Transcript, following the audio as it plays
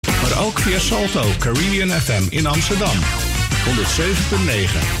ook via Salto, Caribbean FM in Amsterdam. 107.9.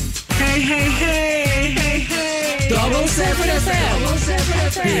 Hey, hey, hey, hey, hey. Double7FM.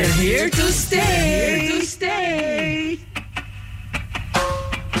 We're here to stay. Here to stay.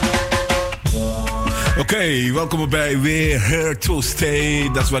 Oké, welkom bij We're Here to Stay.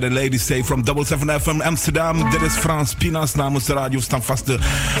 Dat is wat de ladies say from Double7FM Amsterdam. Dit is Frans Pinas namens de radio Standvaste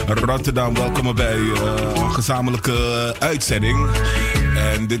Rotterdam. Welkom bij een gezamenlijke uitzending.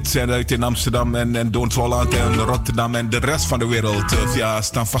 En dit zijn uit in Amsterdam en Noord-Holland en Rotterdam en de rest van de wereld via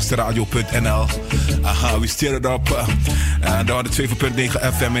standvasteradio.nl. Aha, we steer het op. Daar de 7.9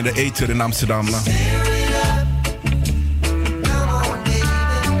 FM in de ether in Amsterdam.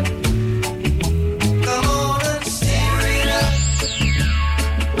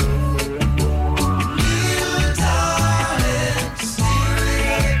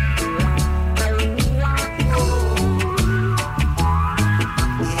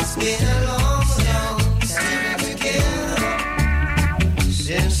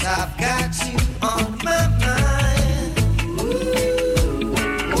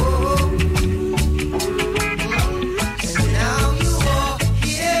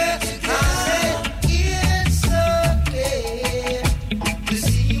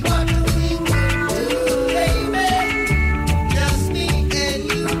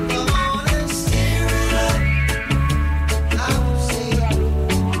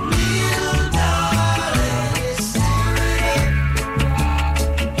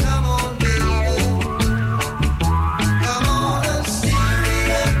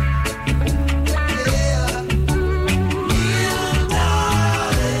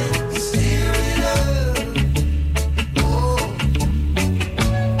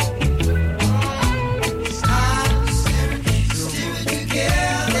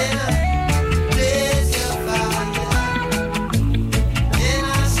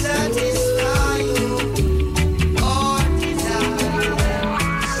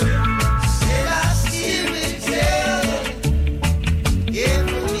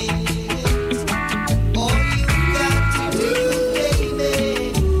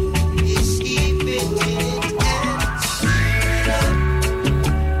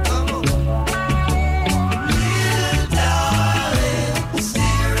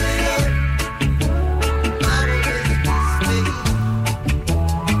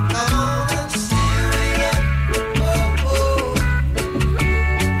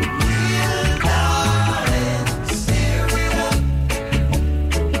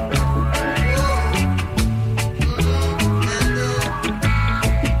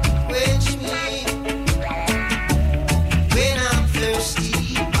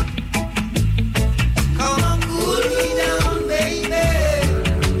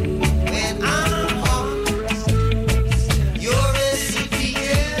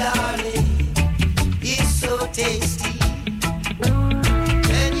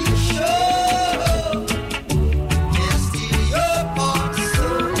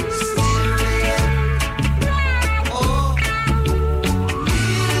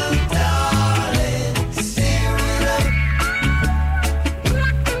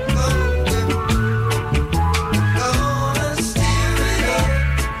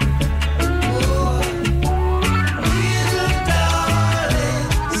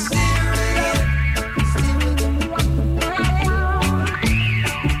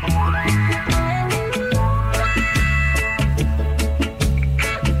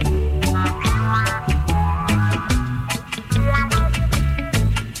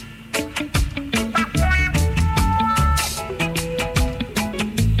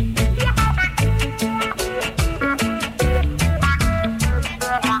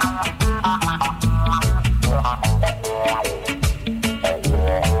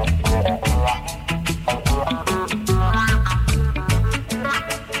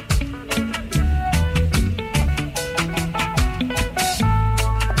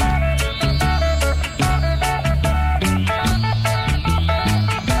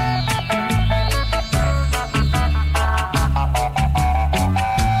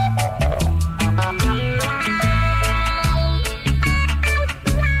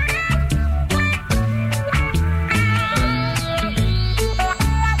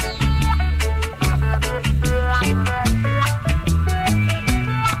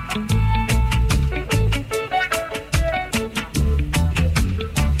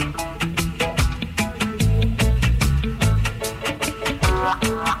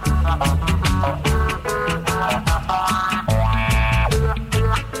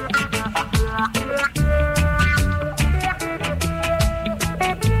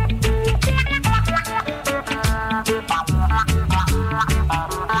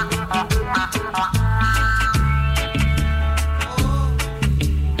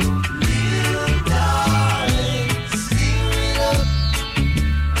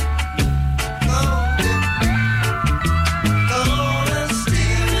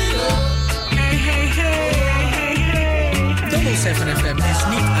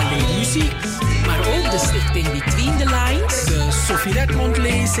 muziek, maar ook de stichting Between the Lines, de Sophie Redmond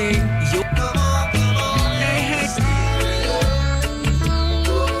lezing,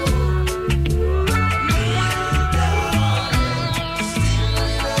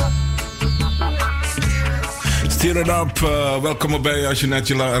 Steer it up, welkom erbij als je net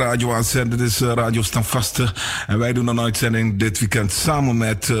je radio aanzet. Dit is Radio Standvaste en wij doen een uitzending dit weekend samen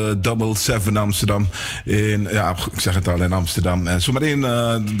met Double7 Amsterdam. Ja, ik zeg het al, in Amsterdam. En zometeen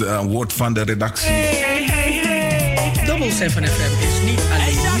een woord van de redactie. Double7FM is niet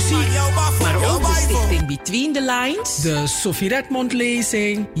alleen muziek, maar ook de stichting Between the Lines, de Sophie Redmond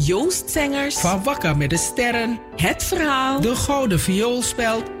lezing, Joost Zengers, Van Wakker met de Sterren, Het Verhaal, de Gouden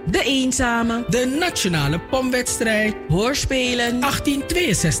Vioolspeld, De Eenzame, de Nationale Pomwedstrijd, Hoorspelen,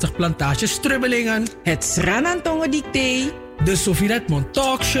 1862 Plantage Strubbelingen, het Sranantongen Dicté, de Sophie Redmond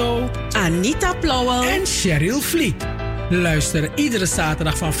Talkshow, Anita Plauwel en Cheryl Vliet. Luister iedere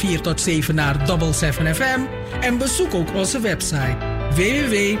zaterdag van 4 tot 7 naar Double7FM en bezoek ook onze website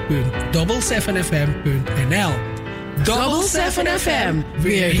www.double7fm.nl. Double7FM,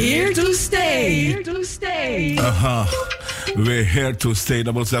 we're here to stay. Aha, we're here to stay,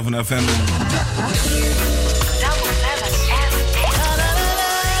 Double7FM.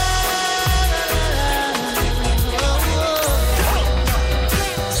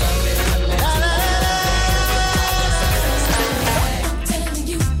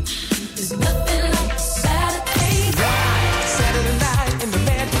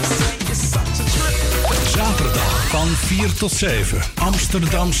 Van 4 tot 7.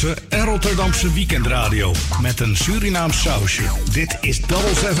 Amsterdamse en Rotterdamse weekendradio. Met een Surinaams sausje. Dit is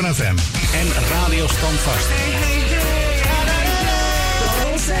Double7FM en Radio Standvast.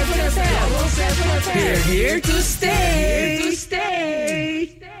 Double7FM, we're here to stay.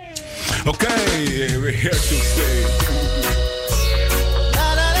 Okay, we're here to stay.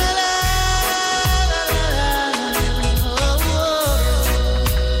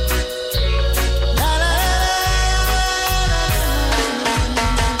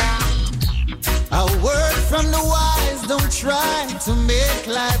 From the wise, don't try to make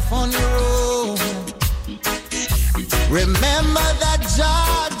life on your own. Remember that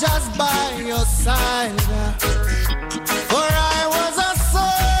Jah just by your side. For I was a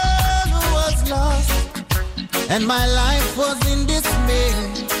soul who was lost, and my life was in dismay.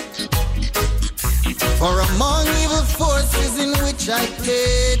 For among evil forces in which I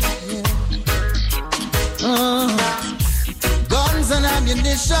played, guns and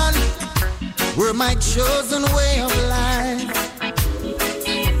ammunition were my chosen way of life.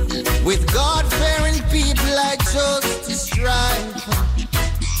 With God-fearing people I chose to strive.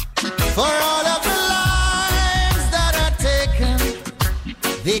 For all of the lives that are taken,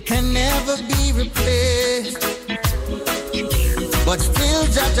 they can never be replaced. But still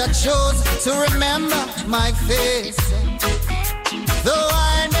Jah chose to remember my face. Though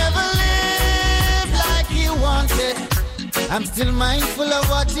I never lived like He wanted, I'm still mindful of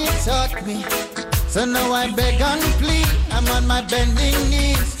what He taught me. So now I beg and plead, I'm on my bending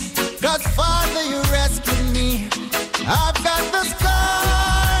knees. God's Father, you rescued me. I've got the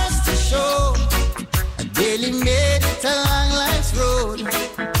scars to show. I daily made it along life's road.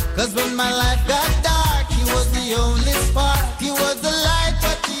 Cause when my life got dark, He was the only spark. He was the light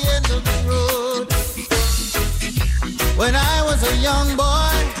at the end of the road. When I was a young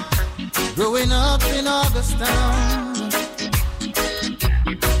boy, growing up in Augustown,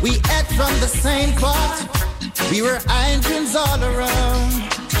 we ate from the same pot. We were Indians all around.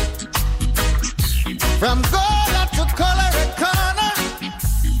 From Gola to Colorado,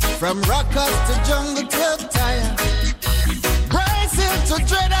 from Rockers to Jungle to Tire, Brazil to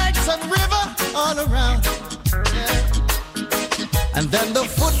Dreadites and River, all around. Yeah. And then the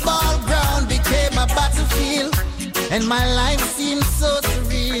football ground became a battlefield, and my life seemed so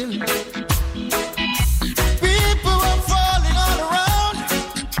surreal. People were falling all around,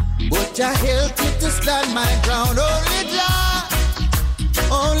 but Jah helped me to stand my ground.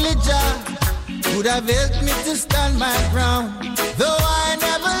 Only Jah could have helped me to stand my ground. Though I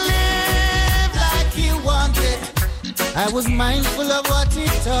never lived like He wanted, I was mindful of what He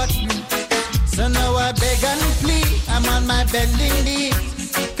taught me. So now I beg and plead, I'm on my bending knees.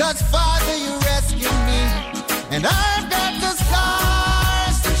 Cause Father, you rescued me, and I've got the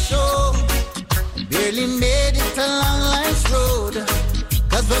scars to show. I barely made it along life's road.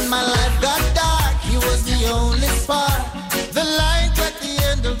 Cause when my life got dark, He was the only spark, the light at the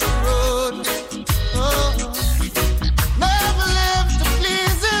end of the road. Oh, never lived to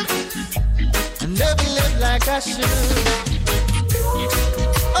please Him, and never lived like I should.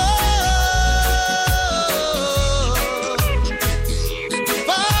 Oh,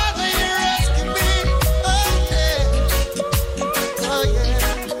 Father, you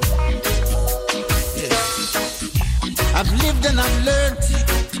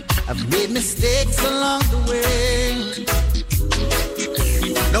I've made mistakes along the way.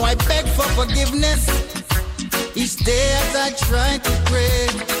 Now I beg for forgiveness each day as I try to pray.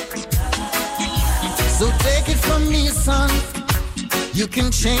 So take it from me, son, you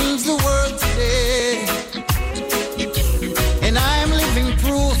can change the world today. And I'm living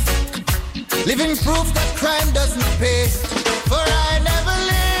proof that crime doesn't pay. For I never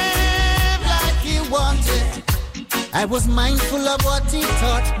lived like he wanted, I was mindful of what he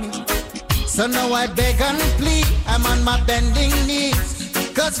taught me. So now I beg and plead, I'm on my bending knees,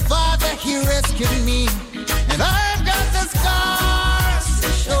 'cause Father, he rescued me. And I've got the scars to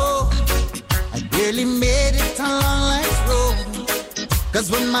show I barely made it along life's road. 'Cause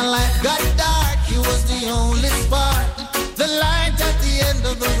when my life got dark, he was the only spark, the light at the end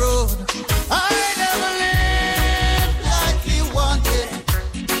of the road. I never lived like he wanted,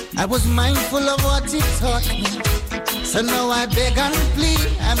 I was mindful of what he taught me. So now I beg and plead,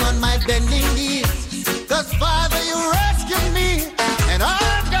 I'm on my bending knees, 'cause Father, you rescued me. And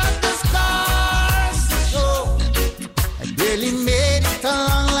I've got the scars to show I barely made it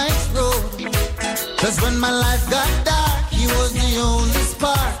along life's road. 'Cause when my life got dark, he was the only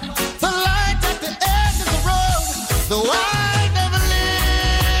spark, the light at the end of the road. So I never lived.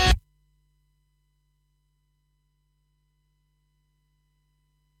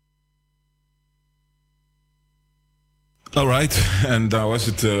 All right, en daar was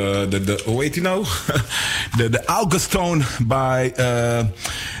het, hoe heet hij nou? de Augustone bij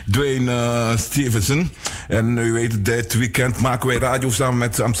Dwayne Stevenson. En u weet het, dit weekend maken wij radio samen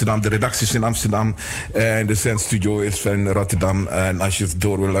met Amsterdam. De redacties in Amsterdam en de zendstudio is van Rotterdam. En als je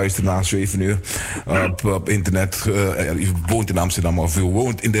door wil luisteren na 7 uur op internet, u woont in Amsterdam of u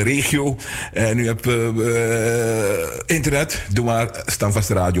woont in de regio en u hebt internet, doe maar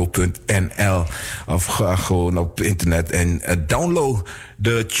standvastradio.nl of ga gewoon op internet en download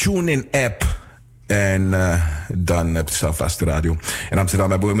de TuneIn app. En dan heb je Standvaste Radio. In Amsterdam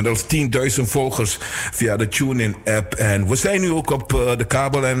hebben we inmiddels 10.000 volgers via de TuneIn app. En we zijn nu ook op de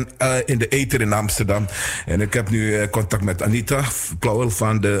kabel en in de ether in Amsterdam. En ik heb nu contact met Anita Plauwel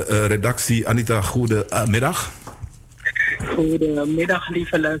van de redactie. Anita, goedemiddag. Goedemiddag,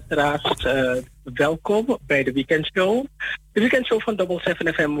 lieve luisteraars. Welkom bij de weekendshow. De weekendshow van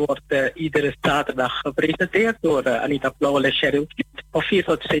Double7FM wordt iedere zaterdag gepresenteerd door Anita Plauwel en Cheryl van 4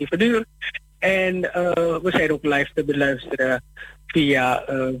 tot 7 uur. En we zijn ook live te beluisteren via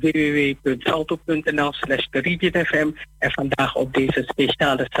www.salto.nl/regionfm. En vandaag op deze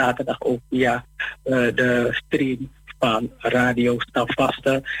speciale zaterdag ook via de stream van Radio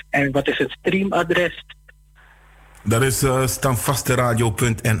Standvaste. En wat is het streamadres? Dat is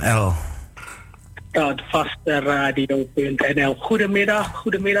standvasteradio.nl. Standvasteradio.nl. Goedemiddag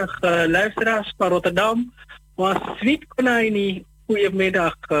luisteraars van Rotterdam. Was Sweet Konijni.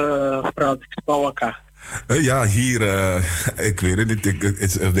 Goedemiddag, Frans Bouwaka. Ja, hier, ik weet het niet. Het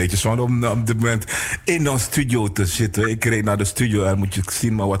is een beetje zwaar om op dit moment in een studio te zitten. Ik reed naar de studio en moet je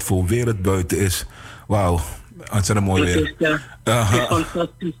zien maar wat voor weer het buiten is. Wauw, ontzettend mooi weer. Het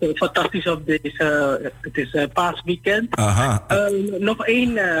is fantastisch op deze, het is paasweekend. Nog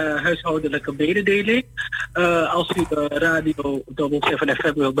één huishoudelijke mededeling. Als u de radio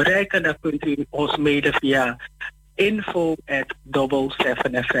Double7FM wil bereiken, dan kunt u ons mailen via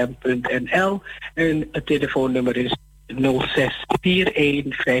info@double7fm.nl en het telefoonnummer is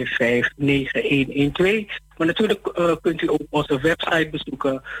 0641559112. Maar natuurlijk kunt u ook onze website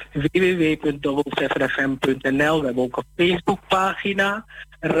bezoeken www.double7fm.nl. We hebben ook een Facebookpagina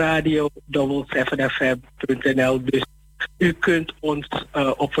radio double7fm.nl. Dus u kunt ons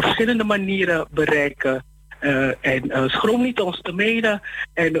op verschillende manieren bereiken. En schroom niet ons te mailen.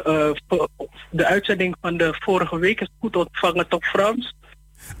 En de uitzending van de vorige week is goed ontvangen, toch Frans?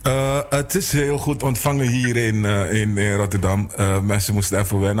 Het is heel goed ontvangen hier in Rotterdam. Mensen moesten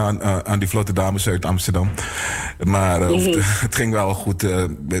even wennen aan die vlotte dames uit Amsterdam. Maar het ging wel goed.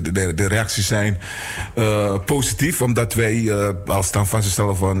 De reacties zijn positief, omdat wij als Standvaste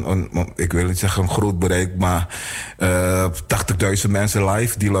stellen van, ik wil niet zeggen een groot bereik, maar 80.000 mensen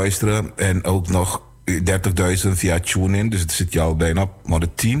live die luisteren. En ook nog 30.000 via TuneIn, dus het zit je al bijna op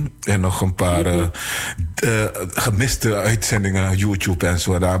de 10. En nog een paar gemiste uitzendingen, YouTube en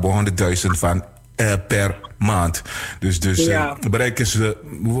zo. Daar hebben we 100.000 van per maand. Dus het bereik is,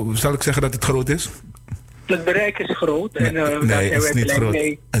 zal ik zeggen dat het groot is? Het bereik is groot. Nee, het is niet groot.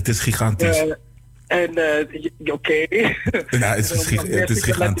 Nee. Het is gigantisch. Oké. Ja, het is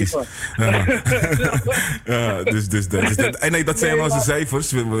gigantisch. En dat zijn onze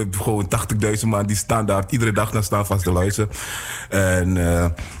cijfers. We gewoon 80.000 man die staan daar iedere dag naar staan vast te luisteren. En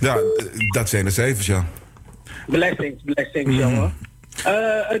dat zijn de cijfers, ja. Blessings, jongen.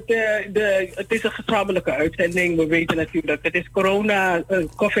 Het is een gezamenlijke uitzending. We weten natuurlijk, het is corona,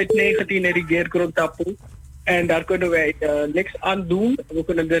 COVID-19 regeert Grondtapu. En daar kunnen wij niks aan doen. We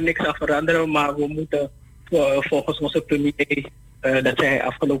kunnen er niks aan veranderen, maar we moeten volgens onze premier, dat zei hij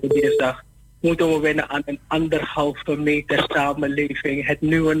afgelopen dinsdag, moeten we wennen aan een 1,5 meter samenleving. Het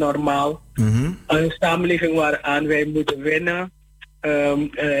nieuwe normaal. Een samenleving waaraan wij moeten wennen.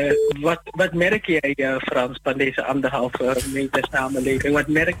 Wat merk jij, Frans, van deze 1,5 meter samenleving? Wat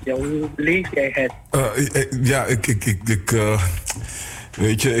merk je? Hoe leef jij het?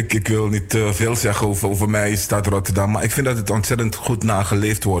 Weet je, ik wil niet veel zeggen over mij, stad Rotterdam. Maar ik vind dat het ontzettend goed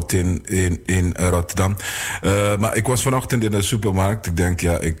nageleefd wordt in Rotterdam. Maar ik was vanochtend in de supermarkt. Ik denk,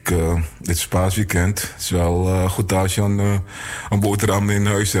 dit is paasweekend. Het is wel goed als je een boterham in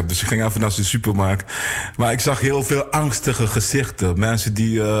huis hebt. Dus ik ging even naar de supermarkt. Maar ik zag heel veel angstige gezichten. Mensen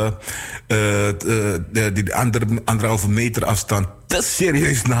die de 1,5 meter afstand te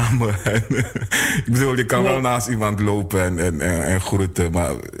serieus namen. Ik bedoel, je kan wel naast iemand lopen en groeten.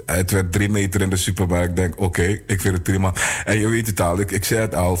 Maar het werd 3 meter in de supermarkt. Ik denk, oké, ik vind het prima. En je weet het al, ik zei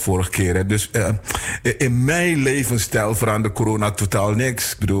het al vorige keer. Hè. Dus in mijn levensstijl verandert corona totaal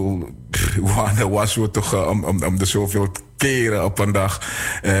niks. Ik bedoel, wanneer was we toch om de zoveel keren op een dag.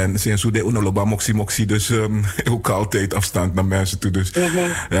 En sinds hoe de unoloba moxie. Dus ook altijd afstand naar mensen toe. Dus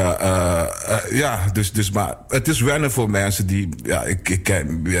dus maar het is wennen voor mensen die,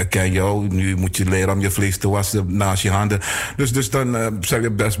 ik ken jou. Nu moet je leren om je vlees te wassen naast je handen. Dus dan zal je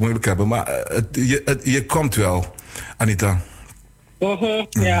het best moeilijk hebben. Maar je komt wel, Anita.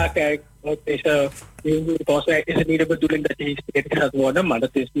 Ja, kijk, volgens mij is het niet de bedoeling dat je hysterisch gaat worden, maar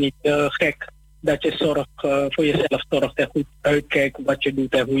het is niet gek dat je voor jezelf zorgt en goed uitkijkt wat je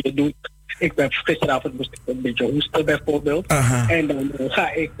doet en hoe je doet. Gisteravond moest ik een beetje hoesten bijvoorbeeld. En dan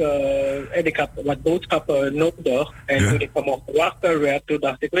ga ik, en ik had wat boodschappen nodig. En toen ik vanmorgen wakker werd, toen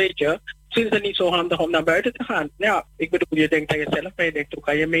dacht ik, weet je, misschien is het niet zo handig om naar buiten te gaan. Ja, ik bedoel, je denkt aan jezelf, maar je denkt ook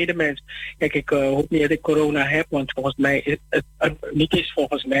aan je medemens. Kijk, ik hoop niet dat ik corona heb, want volgens mij is het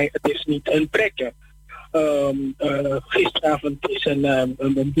is niet een pretje. Gisteravond is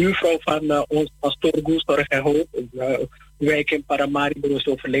een buurvrouw van ons, pastoor Goestorg en Hoop, wijk in Paramaribo, is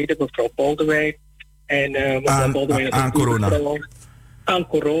overleden, mevrouw Boldewijn. En mevrouw Boldewijn aan corona. Aan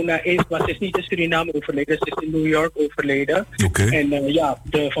corona maar ze is niet in Suriname overleden, ze is in New York overleden. Okay. En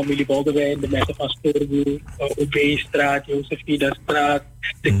de familie Boldewijn, de mensen van Storgoe, OB-straat, Josefina-straat,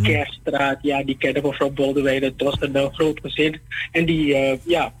 de Kerststraat, die kennen mevrouw Boldewijn. Het was een groot gezin. En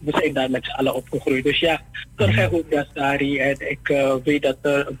we zijn daar met z'n allen opgegroeid. Dus zorg hij ook naar Sari. En ik weet dat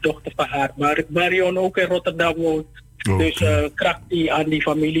een dochter van haar, Marion, ook in Rotterdam woont. Okay. Dus kracht die aan die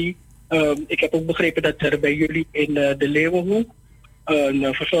familie. Ik heb ook begrepen dat er bij jullie in de Leeuwenhoek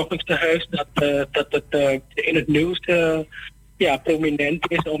een verzorgingstehuis dat het in het nieuws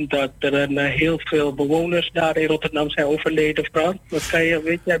prominent is, omdat er heel veel bewoners daar in Rotterdam zijn overleden. Frans,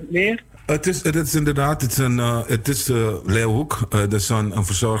 weet je meer? Het is inderdaad, het is Leeuwenhoek. Dat is een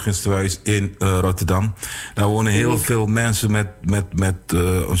verzorgingstehuis in Rotterdam. Daar wonen heel veel mensen met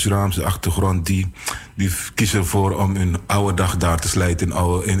een Surinaamse achtergrond die kiezen voor om hun oude dag daar te slijten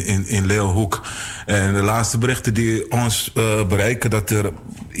in Leeuwenhoek. En de laatste berichten die ons bereiken, dat er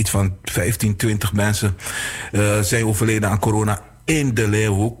iets van 15, 20 mensen zijn overleden aan corona in de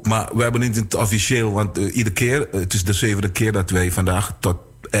Leeuwenhoek. Maar we hebben het niet officieel, want iedere keer, het is de 7e keer dat wij vandaag tot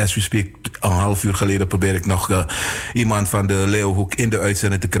as we speak, een half uur geleden probeer ik nog iemand van de Leeuwenhoek in de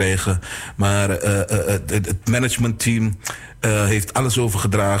uitzending te krijgen. Maar het managementteam heeft alles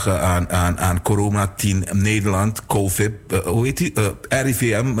overgedragen aan Corona-team Nederland, COVID, hoe heet die?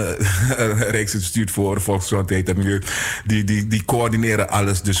 RIVM, Rijksinstituut voor Volksgezondheid en Milieu. Die coördineren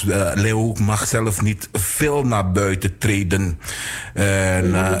alles. Dus Leeuwenhoek mag zelf niet veel naar buiten treden.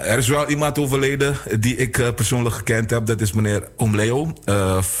 En er is wel iemand overleden die ik persoonlijk gekend heb. Dat is meneer Omleo.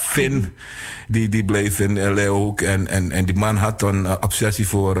 Finn, die bleef in Leeuwenhoek. En die man had een obsessie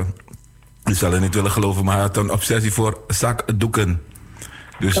voor... Je zal het niet willen geloven, maar hij had een obsessie voor zakdoeken.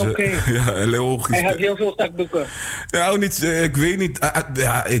 Dus hij had heel veel zakdoeken. Nou, niet, ik weet niet.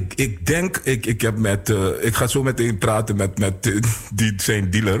 Ik denk, ik ga zo meteen praten met zijn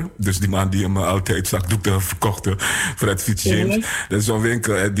dealer. Dus die man die hem altijd zakdoeken verkocht, Fred Fitzjames. Dat is zo'n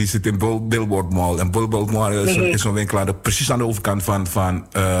winkel, die zit in Billboard Mall. En Billboard Mall is zo'n winkel precies aan de overkant van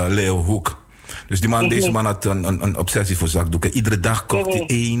Leeuwenhoek. Dus deze man had een obsessie voor zakdoeken. Iedere dag kocht hij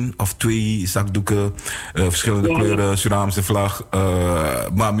 1 of 2 zakdoeken. Verschillende kleuren, Surinaamse vlag,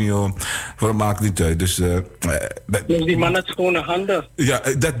 Mamio, Voor maakt niet uit. Dus die man had schone handen. Ja,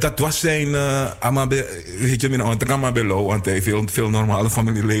 dat was zijn weet je, mijn Amabelo, want hij heeft veel normale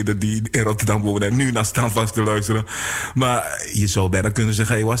familieleden die in Rotterdam wonen en nu naar Standvast te luisteren. Maar je zou bijna kunnen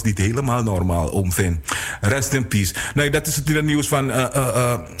zeggen, hij was niet helemaal normaal, oom Vin. Rest in peace. Nee, dat is het nieuws van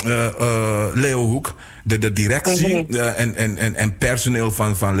Leo Hoek. De directie en personeel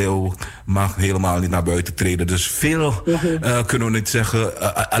van Leo mag helemaal niet naar buiten treden. Dus veel kunnen we niet zeggen.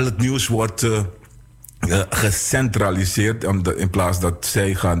 Al het nieuws wordt gecentraliseerd in plaats dat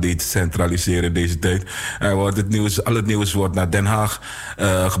zij gaan decentraliseren in deze tijd. Al het nieuws wordt naar Den Haag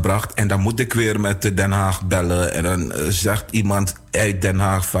gebracht en dan moet ik weer met Den Haag bellen en dan zegt iemand uit Den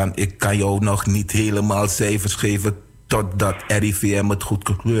Haag van ik kan jou nog niet helemaal cijfers geven totdat RIVM het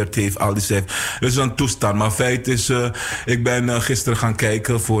goedgekeurd heeft, al die cijfers. Dus een toestand. Maar feit is, ik ben gisteren gaan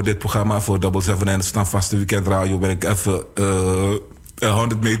kijken voor dit programma, voor Double7FM en Standvaste Weekendradio, ben ik even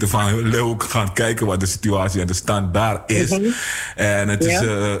 100 meter van Leeuw gaan kijken wat de situatie en de stand daar is. En het is,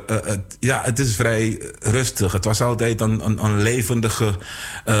 het is vrij rustig. Het was altijd een levendige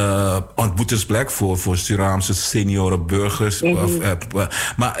ontmoetingsplek voor Surinaamse senioren burgers.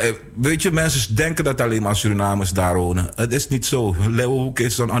 Maar weet je, mensen denken dat alleen maar Surinamers daar wonen. Het is niet zo. Leeuwenhoek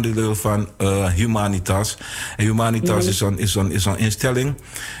is een onderdeel van Humanitas. En Humanitas is een instelling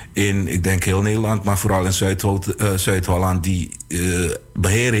in, ik denk heel Nederland, maar vooral in Zuid-Holland, die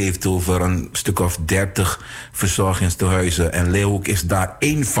beheer heeft over een stuk of 30 verzorgingstehuizen. En Leeuwenhoek is daar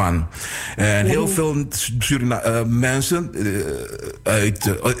één van. En heel veel mensen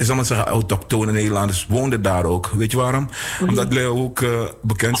uit, zal maar zeggen, autochtone Nederlanders woonden daar ook. Weet je waarom? Omdat Leeuwenhoek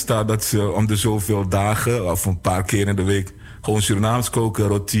bekend staat dat ze om de zoveel dagen, of een paar keer in de week, gewoon Surinaams koken,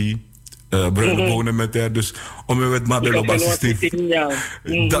 roti, bonen met haar. Dus om met Mabelo Bassistie.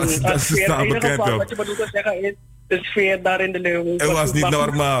 Dat is daar bekend op. Wat je bedoelt te zeggen is, de sfeer daar in de Leeuwenhoek. Het was niet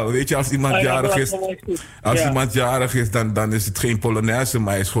normaal. Weet je, als iemand jarig is, dan is het geen Polonaise,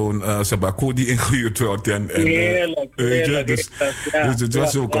 maar het is gewoon Sabako die ingehuurd wordt. Heerlijk. Dus het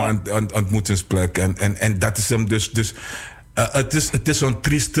was ook een ontmoetingsplek. En dat is hem dus. Het is zo'n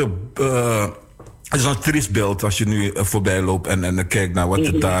trieste. Het is een triest beeld als je nu voorbij loopt en kijkt naar wat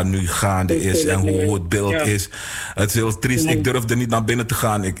er daar nu gaande is en hoe het beeld is. Het is heel triest. Ik durfde niet naar binnen te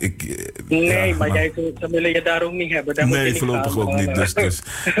gaan. Maar ze willen je daar ook niet hebben. Daar nee, voorlopig ook niet. Dus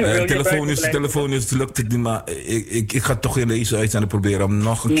telefonisch lukt het niet, maar ik ga toch in deze uitzending proberen om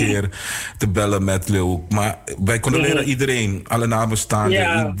nog een keer te bellen met Leeuw. Maar wij condoleren iedereen, alle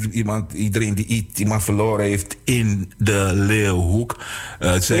nabestaanden, iedereen die iemand verloren heeft in de Leeuwhoek.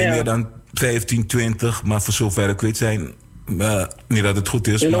 Het zijn meer dan 15, 20, maar voor zover ik weet zijn niet dat het goed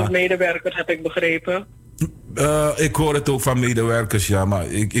is. En ook medewerkers, heb ik begrepen. Ik hoor het ook van medewerkers, ja,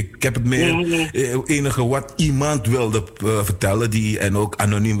 maar ik heb het meer enige wat iemand wilde vertellen die en ook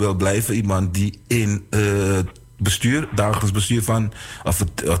anoniem wil blijven. Iemand die in dagelijks bestuur van, of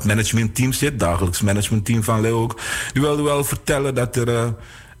het managementteam zit, dagelijks managementteam van Leeuw ook. Die wilde wel vertellen dat er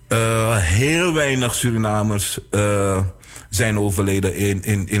heel weinig Surinamers zijn overleden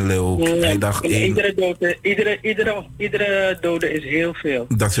in Leeuw. Hij dacht iedere dode is heel veel.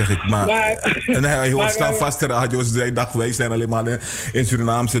 Dat zeg ik, maar en hij hoort staan vaste radio's. Hij dacht, wij zijn alleen maar in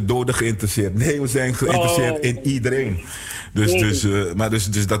Surinaamse doden geïnteresseerd. Nee, we zijn geïnteresseerd in iedereen. Dus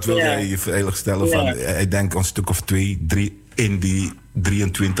dat wil hij veilig stellen. Van, hij denkt een stuk of 2, 3 in die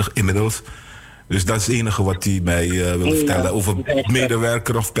 23 inmiddels. Dus dat is het enige wat hij mij wil vertellen. Over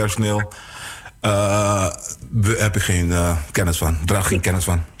medewerker of personeel heb ik geen kennis van. Draag geen kennis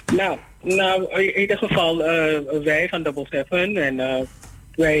van. Nou, in ieder geval wij van Double7 en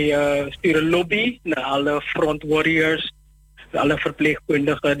wij sturen lobby naar alle front warriors, alle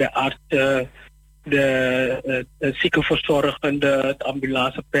verpleegkundigen, de artsen, de ziekenverzorgenden, het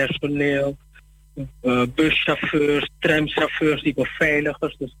ambulancepersoneel, buschauffeurs, tramchauffeurs, die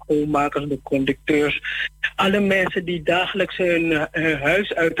beveiligers, de schoonmakers, de conducteurs. Alle mensen die dagelijks hun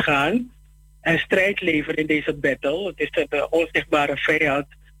huis uitgaan en strijd leveren in deze battle. Het is een onzichtbare vijand,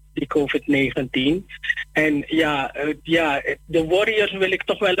 die COVID-19. En de warriors wil ik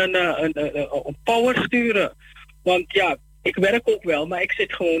toch wel een power sturen. Want ja, ik werk ook wel, maar ik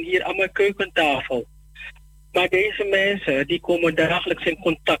zit gewoon hier aan mijn keukentafel. Maar deze mensen, die komen dagelijks in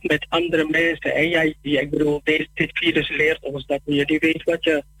contact met andere mensen. En ik bedoel, dit virus leert ons dat je niet weet wat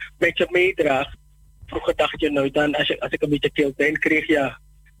je met je meedraagt. Vroeger dacht je nooit dan, als ik een beetje keelpijn kreeg,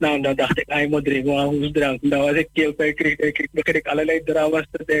 dan dacht ik, ik moet drinken, maar hoesdrank. Nou, als ik keelpijn kreeg, begin ik allerlei drama's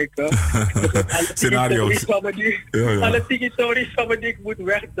te denken. Scenario's. Alle historisch van me die ik moet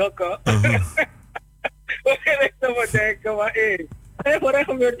wegdokken. Begin ik te maar denken, maar voor er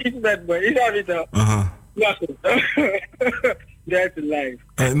gebeurt iets met me. Is dat niet zo? Ja, goed. That's life.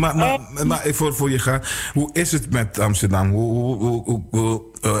 Maar voor je gaan, hoe is het met Amsterdam? Hoe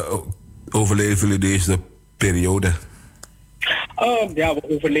overleven jullie deze periode? Ja, we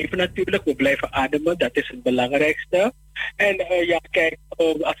overleven natuurlijk. We blijven ademen. Dat is het belangrijkste. En kijk,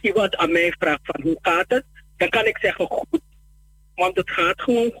 als iemand aan mij vraagt van hoe gaat het, dan kan ik zeggen goed. Want het gaat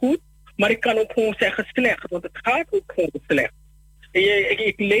gewoon goed. Maar ik kan ook gewoon zeggen slecht. Want het gaat ook gewoon slecht.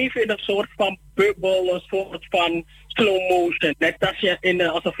 Ik leef in een soort van bubbel, een soort van slow motion. Net als je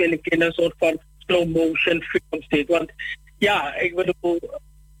alsof je in een soort van slow motion film zit. Want ja, ik bedoel,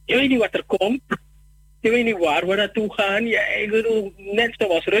 je weet niet wat er komt. Je weet niet waar we naartoe gaan. Ja, ik bedoel, net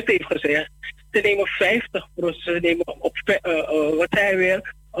zoals Rutte heeft gezegd, ze nemen 50%, ze nemen wat zei hij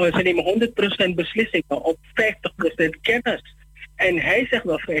weer? Ze nemen 100% beslissingen op 50% kennis. En hij zegt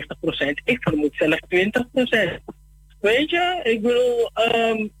wel 50%, ik vermoed zelfs 20%. Weet je, ik bedoel,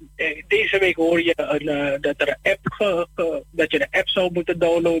 deze week hoor je dat er een app dat je de app zou moeten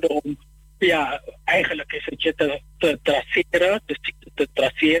downloaden om, ja, eigenlijk is het je te traceren, de ziekte te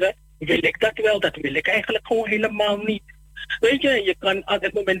traceren. Wil ik dat wel? Dat wil ik eigenlijk gewoon helemaal niet. Weet je kan aan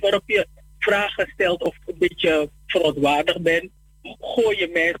het moment waarop je vragen stelt of een beetje verontwaardigd bent, gooi je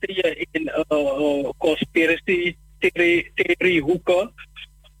mensen je in conspiracy theorie hoeken.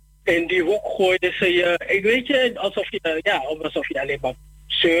 In die hoek gooiden ze je, ik weet je, alsof je alleen maar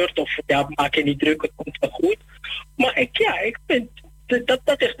zeurt of ja, maak je niet druk, het komt wel goed. Maar ik vind,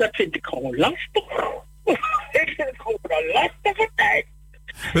 dat vind ik gewoon lastig. Ik vind het gewoon een lastige tijd.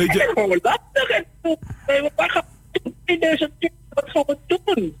 Weet je? Het is gewoon lastig. En wat gaan we doen in 2020? Wat gaan we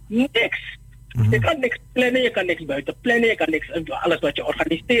doen? Niks. Je kan niks plannen, je kan niks buiten plannen, je kan niks, alles wat je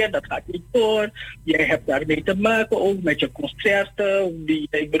organiseert, dat gaat niet door. Jij hebt daarmee te maken, ook met je concerten.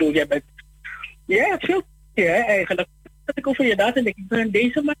 Ik bedoel, jij hebt veel eigenlijk. Dat ik over je nadenk, ik ben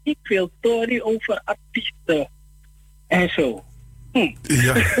deze manier veel story over artiesten en zo.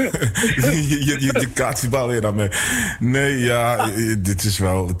 Ja, je kaartbal weer aan mij. Nee, ja, dit is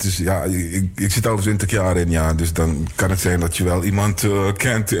wel. Het is, ja, ik zit al 20 jaar in, ja, dus dan kan het zijn dat je wel iemand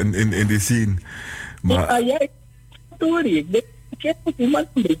kent in die scene. Maar jij, sorry, ik heb met iemand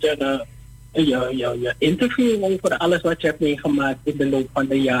een beetje je interview over alles wat je hebt meegemaakt in de loop van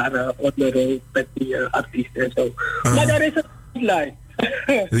de jaren onder met die artiesten en zo. Maar daar is het niet live.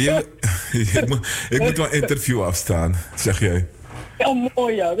 Ik moet wel een interview afstaan, zeg jij. Ja,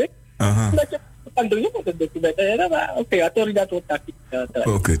 mooi, ja, weet je. Dat je kan doen, je moet het documenten. Oké, sorry, dat wordt tactisch.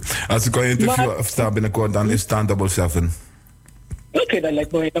 Oké. Als ik al een interview afsta binnenkort, dan is het aan Double7. Oké, dat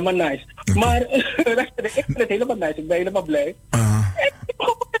lijkt me helemaal nice. Maar ik vind het helemaal nice, ik ben helemaal blij.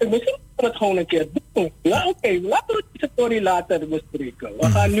 Misschien kan het gewoon een keer doen. Ja, oké, laten we die story later bespreken. We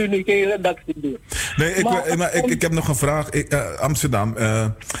gaan nu niet de hele dag doen. Nee, ik heb nog een vraag. Amsterdam.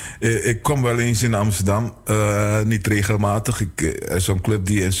 Ik kom wel eens in Amsterdam. Niet regelmatig. Er is zo'n club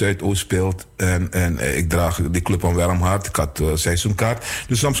die in Zuidoost speelt. En ik draag die club aan warm hart. Ik had seizoenkaart.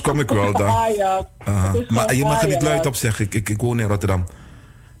 Dus soms kom ik wel dan. Maar je mag er niet luid op zeggen. Ik woon in Rotterdam.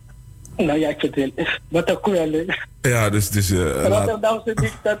 Nou ja, ik vind het wat een kwelling. Ja, dus Rotterdamse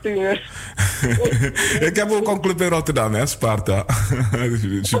dictatuur. Ik heb ook een club in Rotterdam, hè, Sparta.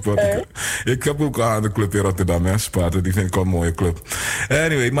 Super. Ik heb ook een club in Rotterdam, hè, Sparta. Die vind ik wel een mooie club.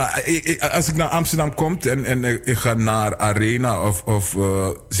 Anyway, maar als ik naar Amsterdam kom en ik ga naar Arena of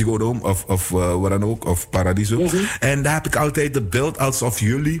Ziggo Dome of waar dan ook, of Paradiso. En daar heb ik altijd het beeld alsof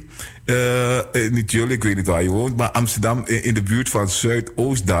jullie, niet jullie, ik weet niet waar je woont, maar Amsterdam in de buurt van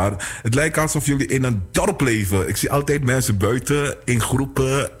Zuidoost daar. Het lijkt alsof jullie in een dorp leven. Ik zie altijd mensen buiten, in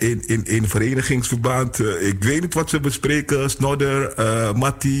groepen, in verenigingsverband. Ik weet niet wat ze bespreken. Snodder,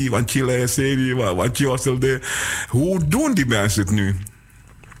 Matti, Wanchila, Seri, Wanchila. Hoe doen die mensen het nu?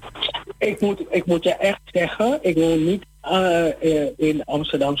 Ik moet je echt zeggen, ik woon niet in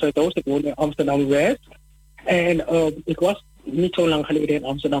Amsterdam Zuidoost, ik woon in Amsterdam West. En ik was niet zo lang geleden in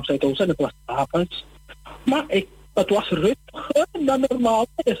Amsterdam Zuidoost en het was avonds. Maar het was rustiger dan normaal.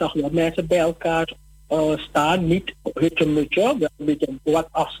 Je zag wel mensen bij elkaar staan, niet hutje-mutje, wel een beetje wat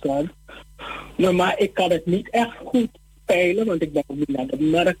afstand. Maar ik kan het niet echt goed peilen, want ik ben ook niet naar de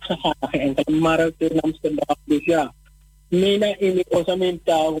markt gegaan, geen enkele markt in Amsterdam. Dus ja, mina in onze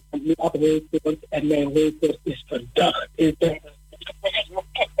mentaal, niet afwezig en mijn hoofd is verdacht.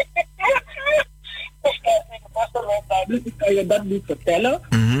 Dus ik kan je dat niet vertellen.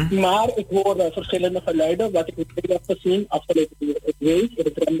 Maar ik hoor verschillende geluiden. Wat ik heb gezien afgelopen week in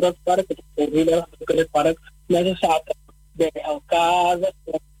het Rembrandtpark, het heel in het park. Mensen zaten bij elkaar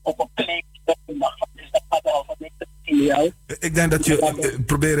op een kleedje. Dus dat gaat al van niks. Ik denk dat je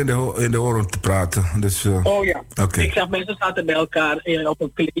probeert in de oren te praten. Dus, oh ja. Okay. Ik zag mensen zaten bij elkaar op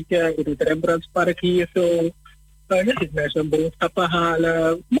een kleedje in het Rembrandtpark hier zo. Je ziet mensen boodschappen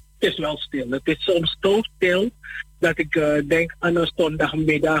halen. Maar het is wel stil. Het is soms zo stil dat ik denk aan een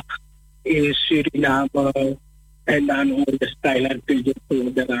zondagmiddag in Suriname. En dan hoor je stijl en puntje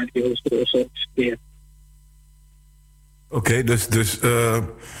voor de radio zo stil. Oké, dus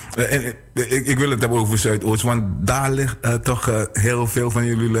ik wil het hebben over Zuidoost, want daar ligt toch heel veel van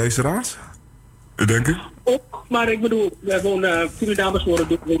jullie luisteraars, denk ik? Ook, maar ik bedoel, Surinamers wonen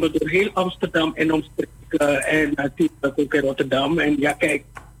door heel Amsterdam en omstreken en natuurlijk ook in Rotterdam. En ja, kijk,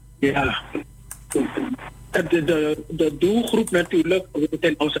 ja, de doelgroep natuurlijk woont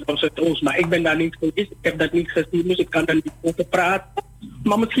in Amsterdam Zuidoost, maar ik ben daar niet geweest, ik heb dat niet gezien, dus ik kan er niet over praten.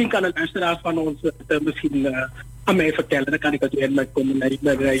 Maar misschien kan een luisteraar van ons misschien aan mij vertellen. Dan kan ik het weer met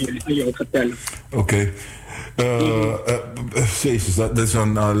jou vertellen. Oké. Jezus, dat is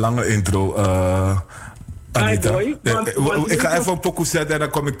een lange intro. Anita. Ik ga even een pokoe zetten en dan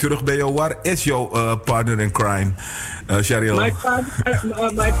kom ik terug bij jou. Waar is jouw partner in crime, Cheryl?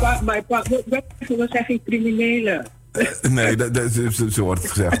 Mijn partner, we zijn geen criminelen. Nee, zo wordt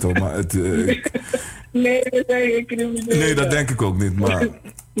het gezegd hoor. Maar nee, we zijn geen criminelen. Nee, dat denk ik ook niet. Maar...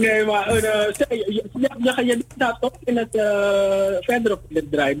 Nee, maar je staat toch in het verder op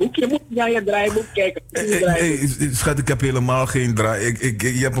het draaiboek. Je moet naar je draaiboek kijken. Nee, schat, ik heb helemaal geen draaiboek.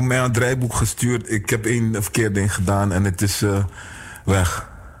 Je hebt mij een draaiboek gestuurd. Ik heb één verkeerd ding gedaan en het is weg.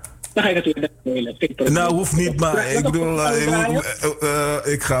 Dan ga je natuurlijk delen. Nou, hoeft niet, maar ik bedoel,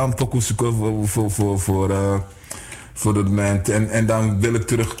 ik ga een pokoe zoeken voor het moment. En dan wil ik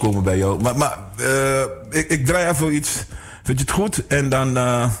terugkomen bij jou. Maar ik draai even iets. Vind je het goed? En dan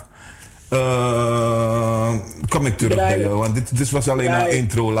kom ik terug bij jou. Want dit was alleen een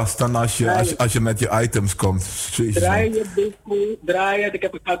intro. Laat staan als je met je items komt. Jezus, draai je boeken, draai het. Ik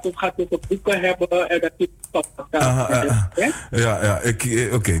ga ook boeken hebben. En dat is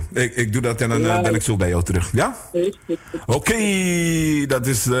oké. Ik doe dat en dan ben ik zo bij jou terug. Ja? Oké, dat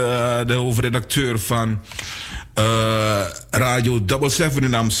is de hoofdredacteur van Radio Double7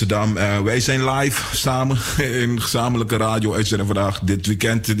 in Amsterdam. Wij zijn live samen in gezamenlijke radio-uitzending vandaag, dit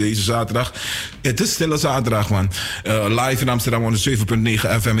weekend, deze zaterdag. Het is stille zaterdag, man. Live in Amsterdam 107.9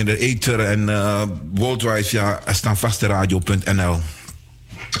 FM in de ether en worldwide via standvasteradio.nl.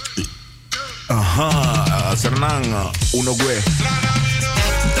 Aha, Sernang, Unogue.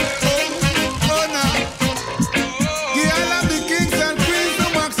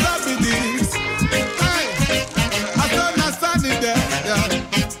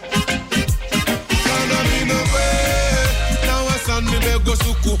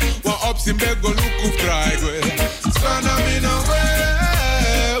 Simbego luku fraigwe Sana mina we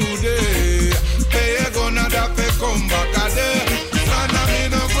ude Peye gona da pe komba kade Sana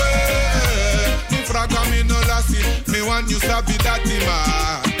mina we Mi fraga mino lasi Mi want you sabi dati ma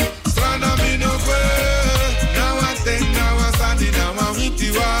Sana mina we Na wa ten na wa sani na wa witi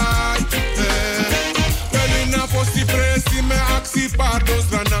wa Pelina posi presi me aksi pardo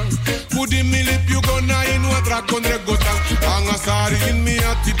sana Kudi milip you gonna in wa dragon regota Angasari in mi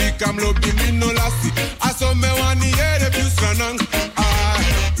ati di kam lobi mi no lasi Aso me wani ere più stranang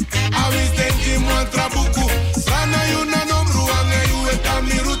I wish tenji mantra buku Sana you na nomru ange you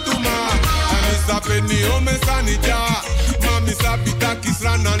etami rutuma Ami sape ni ome sani ja Mami sapi taki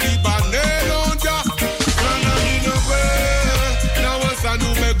strana libane lonja Sana mi no kwe Na wasanu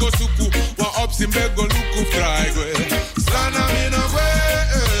me go suku Wa opsi me go luku fraigwe Sana mi no kwe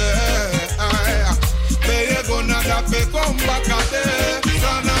Nada pe komba kade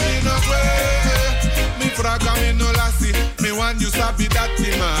Sana mi no kwe Mi fraga mi no lasi Mi want you sabi dati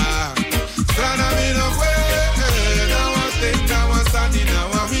ma Sana mi no kwe Na wa ten, na wa sani, na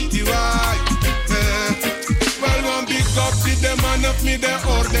wa witi wai Well, one big up to the man of me The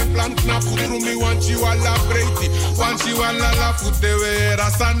orde plan knap through me Want you alla breiti Want you alla la fute Wera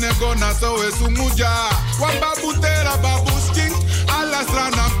sane gona so e sumuja Wan babu tera babu sting Alla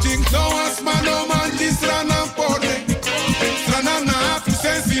strana ching No asma no man This strana pone Strana na hafu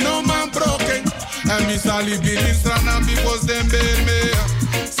sensi no man broken And me sali bini strana because them bear me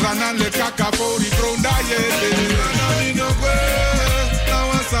Strana le kaka pori fronda yete Strana mi no kwe Na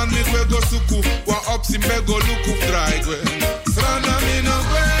wasan mi kwe go suku Wa opsi mbe go luku fraigwe Strana mi no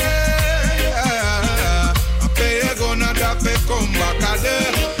kwe Apeye go na da pe komba kade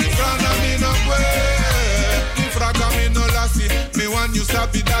Strana mi no kwe Mi fraga mi no lasi Mi want you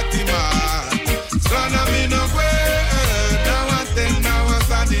sabi dati ma Strana mi no kwe Na wa ten, na wa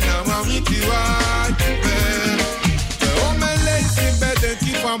sani, na wa witi wa O me lazy bed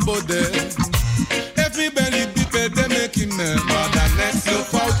keep on bode If me belly bipe de make him But the next so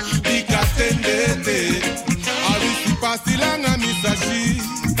out Di katende Arisi pasi langa misashi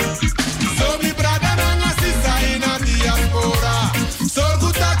So mi brada nanga sisa ina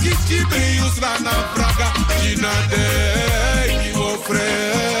Strana Praga, Gina Day, Iwo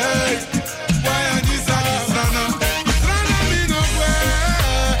Frey. Why Strana mi no kwe.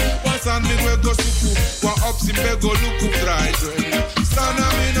 Wasan mi kwe go suku, wa opsi me go luku dry. Strana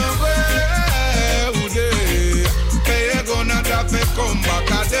mi no kwe, ude. Hey, gonna dape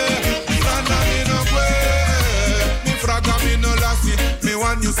kombakade. Strana mi no kwe, mi fraga mi no lasi.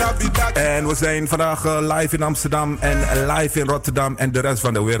 En we zijn vandaag live in Amsterdam en live in Rotterdam en de rest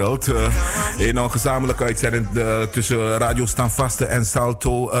van de wereld. In een gezamenlijke uitzending tussen Radio Stanvaste en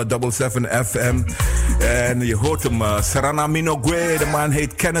Salto Double7FM. En je hoort hem, Serana Minogwe, de man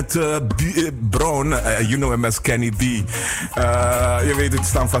heet Kenneth Brown. You know him as Kenny B. Je weet het,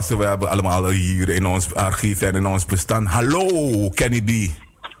 Stanvaste, we hebben allemaal hier in ons archief en in ons bestand. Hallo, Kenny B.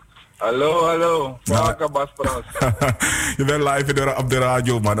 Hallo. Je bent live op de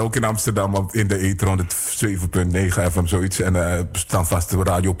radio, man. Ook in Amsterdam in de Ether 107.9 FM, zoiets. En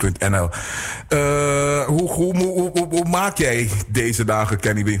standvasteradio.nl. Hoe maak jij deze dagen,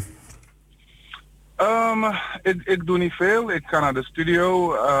 Kenny B? Ik doe niet veel. Ik ga naar de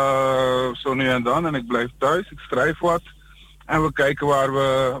studio, zo nu en dan. En ik blijf thuis. Ik schrijf wat. En we kijken waar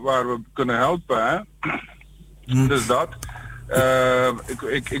we kunnen helpen, hè. Dus dat.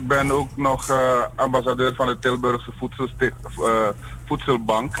 Ik ben ook nog ambassadeur van de Tilburgse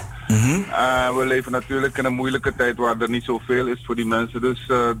Voedselbank. We leven natuurlijk in een moeilijke tijd waar er niet zoveel is voor die mensen. Dus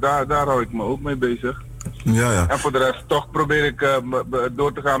daar hou ik me ook mee bezig. Ja. En voor de rest toch probeer ik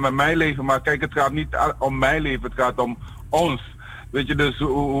door te gaan met mijn leven. Maar kijk, het gaat niet om mijn leven, het gaat om ons. Weet je, dus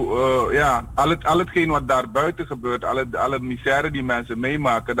al hetgeen wat daar buiten gebeurt, alle misère die mensen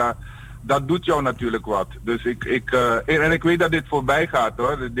meemaken, dat doet jou natuurlijk wat. Dus ik weet dat dit voorbij gaat,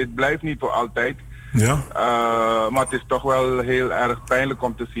 hoor. Dit blijft niet voor altijd. Ja. Maar het is toch wel heel erg pijnlijk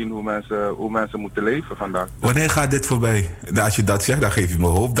om te zien hoe mensen moeten leven vandaag. Wanneer gaat dit voorbij? Als je dat zegt, dan geef je me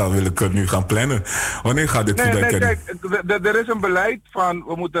hoop. Dan wil ik het nu gaan plannen. Wanneer gaat dit voorbij? Nee, kijk, er is een beleid van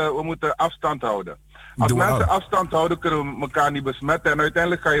we moeten afstand houden. Als mensen afstand houden, kunnen we elkaar niet besmetten. En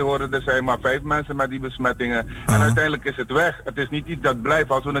uiteindelijk ga je horen, er zijn maar 5 mensen met die besmettingen. En uiteindelijk is het weg. Het is niet iets dat blijft.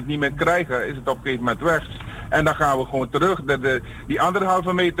 Als we het niet meer krijgen, is het op een gegeven moment weg. En dan gaan we gewoon terug. Die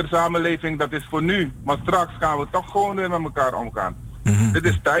 1,5 meter samenleving, dat is voor nu. Maar straks gaan we toch gewoon weer met elkaar omgaan. Dit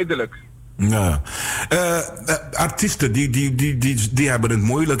is tijdelijk. Ja. Artiesten die hebben het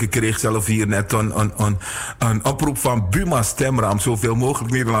moeilijk. Ik kreeg zelf hier net een oproep van Buma Stemra om zoveel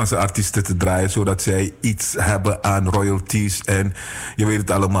mogelijk Nederlandse artiesten te draaien, zodat zij iets hebben aan royalties en je weet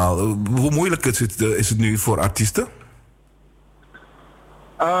het allemaal. Hoe moeilijk is het nu voor artiesten?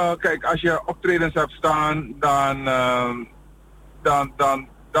 Kijk, als je optredens hebt staan, dan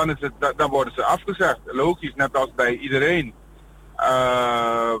worden ze afgezegd. Logisch, net als bij iedereen.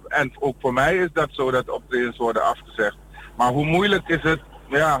 En ook voor mij is dat zo, dat optredens worden afgezegd. Maar hoe moeilijk is het?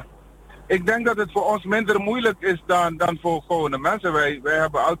 Ja, ik denk dat het voor ons minder moeilijk is dan voor gewone mensen. Wij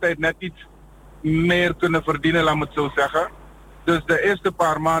hebben altijd net iets meer kunnen verdienen, laat me het zo zeggen. Dus de eerste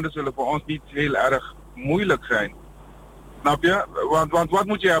paar maanden zullen voor ons niet heel erg moeilijk zijn. Snap je? Want wat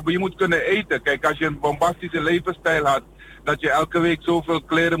moet je hebben? Je moet kunnen eten. Kijk, als je een bombastische levensstijl had, dat je elke week zoveel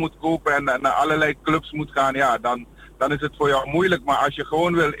kleren moet kopen en naar allerlei clubs moet gaan, ja, dan is het voor jou moeilijk. Maar als je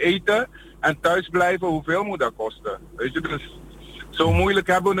gewoon wil eten en thuis blijven, hoeveel moet dat kosten? Weet je, dus zo moeilijk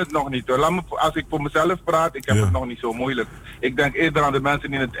hebben we het nog niet, hoor. Als ik voor mezelf praat, ik heb het nog niet zo moeilijk. Ik denk eerder aan de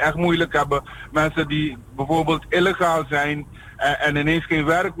mensen die het echt moeilijk hebben. Mensen die bijvoorbeeld illegaal zijn en ineens geen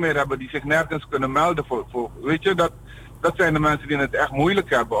werk meer hebben, die zich nergens kunnen melden voor weet je, dat zijn de mensen die het echt moeilijk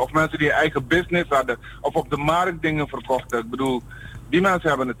hebben. Of mensen die een eigen business hadden, of op de markt dingen verkochten. Ik bedoel, die mensen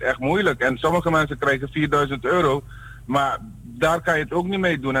hebben het echt moeilijk. En sommige mensen krijgen €4.000, maar daar kan je het ook niet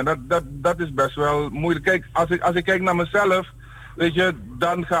mee doen. En dat is best wel moeilijk. Kijk, als ik kijk naar mezelf, weet je,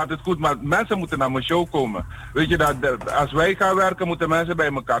 dan gaat het goed. Maar mensen moeten naar mijn show komen. Weet je, als wij gaan werken, moeten mensen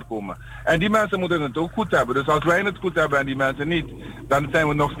bij elkaar komen. En die mensen moeten het ook goed hebben. Dus als wij het goed hebben en die mensen niet, dan zijn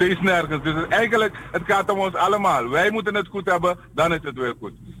we nog steeds nergens. Dus eigenlijk, het gaat om ons allemaal. Wij moeten het goed hebben, dan is het weer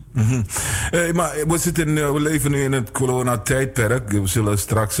goed. Maar we leven nu in het coronatijdperk. We zullen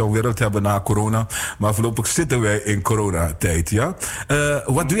straks een wereld hebben na corona. Maar voorlopig zitten wij in coronatijd, ja?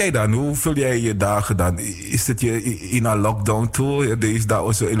 Wat doe jij dan? Hoe vul jij je dagen dan? Is het je in een lockdown toe? Deze dag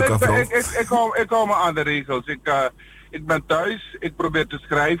was ik hou me aan de regels. Ik ben thuis, ik probeer te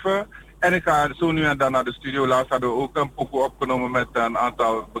schrijven. En ik ga zo nu en dan naar de studio. Laatst hadden we ook een pokoe opgenomen met een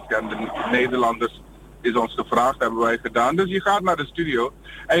aantal bekende Nederlanders. Is ons gevraagd, hebben wij gedaan. Dus je gaat naar de studio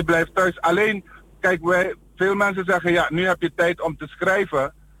en je blijft thuis. Alleen, kijk, veel mensen zeggen, ja, nu heb je tijd om te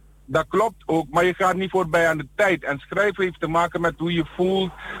schrijven. Dat klopt ook, maar je gaat niet voorbij aan de tijd. En schrijven heeft te maken met hoe je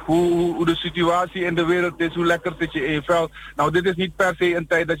voelt, hoe de situatie in de wereld is, hoe lekker zit je in je vel. Nou, dit is niet per se een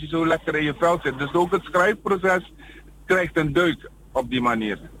tijd dat je zo lekker in je vel zit. Dus ook het schrijfproces krijgt een deuk op die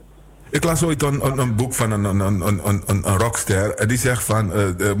manier. Ik las ooit een boek van een rockster. En die zegt van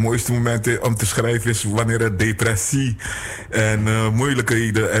de mooiste momenten om te schrijven is wanneer er depressie en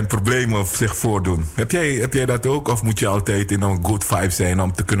moeilijkheden en problemen zich voordoen. Heb jij dat ook? Of moet je altijd in een good vibe zijn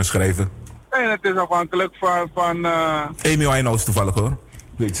om te kunnen schrijven? Nee, het is afhankelijk van Amy Winehouse toevallig hoor.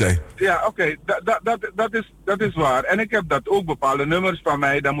 Weet zij. Ja, oké. Dat is waar. En ik heb dat ook, bepaalde nummers van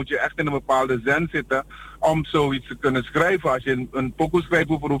mij. Dan moet je echt in een bepaalde zen zitten om zoiets te kunnen schrijven. Als je een pokoe schrijft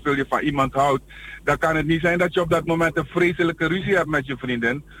over hoeveel je van iemand houdt, dan kan het niet zijn dat je op dat moment een vreselijke ruzie hebt met je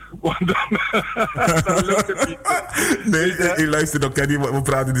vriendin. Want dan lukt het niet. Nee, luister, dan Kenny, we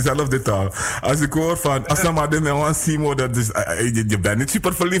praten dezelfde taal. Als ik hoor van, als dan maar de man Simo, dat is, je bent niet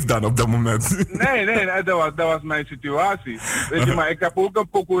super verliefd dan op dat moment. Nee, dat was mijn situatie. Weet je, maar ik heb ook een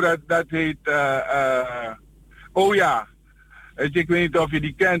pokoe dat heet, oh ja. Weet je, ik weet niet of je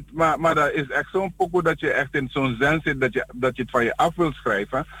die kent, maar dat is echt zo'n pokoe dat je echt in zo'n zen zit dat je het van je af wil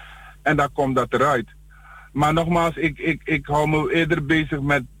schrijven. En dan komt dat eruit. Maar nogmaals, ik hou me eerder bezig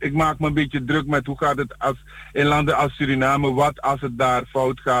met, ik maak me een beetje druk met hoe gaat het in landen als Suriname, wat als het daar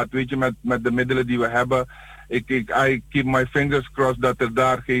fout gaat, weet je, met de middelen die we hebben. I keep my fingers crossed dat er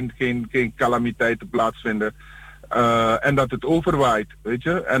daar geen calamiteiten plaatsvinden. En dat het overwaait, weet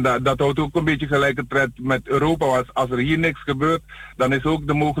je. En dat houdt ook een beetje gelijke tred met Europa. Als er hier niks gebeurt, dan is ook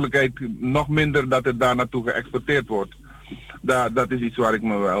de mogelijkheid nog minder dat het daar naartoe geëxporteerd wordt. Dat is iets waar ik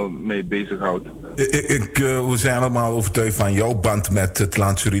me wel mee bezighoud. We zijn allemaal overtuigd van jouw band met het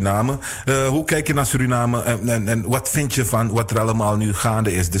land Suriname. Hoe kijk je naar Suriname en wat vind je van wat er allemaal nu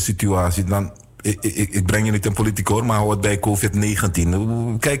gaande is, de situatie? Dan, ik breng je niet in politiek hoor, maar hou het bij COVID-19.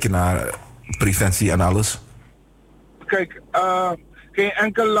 Hoe kijk je naar preventie en alles? Kijk, geen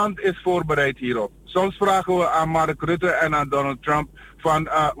enkel land is voorbereid hierop. Soms vragen we aan Mark Rutte en aan Donald Trump van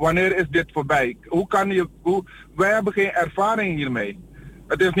wanneer is dit voorbij? Wij hebben geen ervaring hiermee.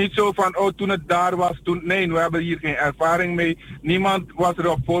 Het is niet zo van, toen het daar was, nee, we hebben hier geen ervaring mee. Niemand was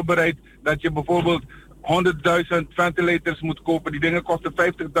erop voorbereid dat je bijvoorbeeld 100.000 ventilators moet kopen. Die dingen kosten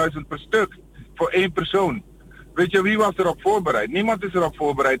 50.000 per stuk voor 1 persoon. Weet je, wie was erop voorbereid? Niemand is erop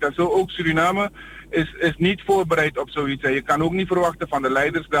voorbereid. En zo ook Suriname is niet voorbereid op zoiets. En je kan ook niet verwachten van de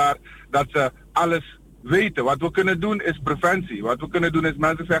leiders daar dat ze alles weten. Wat we kunnen doen is preventie. Wat we kunnen doen is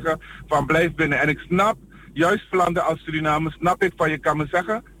mensen zeggen van blijf binnen. En ik snap, juist voor landen als Suriname, snap ik van je kan me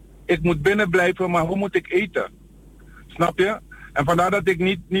zeggen, ik moet binnen blijven, maar hoe moet ik eten? Snap je? En vandaar dat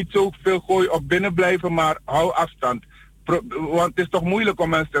ik niet zo veel gooi op binnen blijven, maar hou afstand. Want het is toch moeilijk om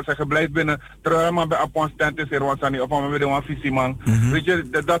mensen te zeggen blijf binnen terwijl maar bij appointent is er wat niet of maar bij een visieman. Weet je,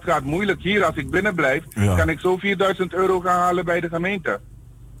 dat gaat moeilijk. Hier als ik binnen blijf, kan ik zo 4.000 euro gaan halen bij de gemeente.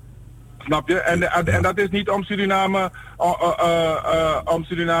 Snap je? En dat is niet om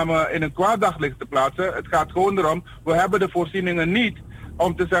Suriname in een kwaad daglicht te plaatsen. Het gaat gewoon erom, we hebben de voorzieningen niet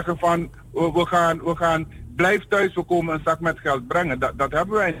om te zeggen van we gaan blijf thuis, we komen een zak met geld brengen. Dat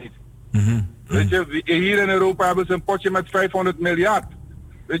hebben wij niet. Weet je, hier in Europa hebben ze een potje met 500 miljard.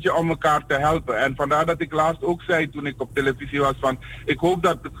 Weet je, om elkaar te helpen. En vandaar dat ik laatst ook zei toen ik op televisie was van, ik hoop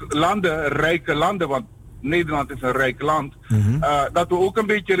dat landen, rijke landen, want Nederland is een rijk land, dat we ook een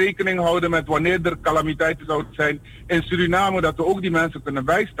beetje rekening houden met wanneer er calamiteiten zouden zijn in Suriname, dat we ook die mensen kunnen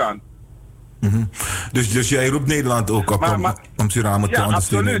bijstaan. Dus jij roept Nederland ook op om Suriname te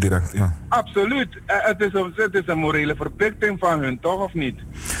ondersteunen direct? Ja. Absoluut. Het is een morele verplichting van hun, toch of niet?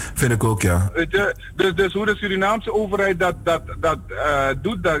 Vind ik ook, ja. Dus hoe de Surinaamse overheid dat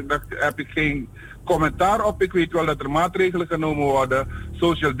doet, daar heb ik geen commentaar op. Ik weet wel dat er maatregelen genomen worden.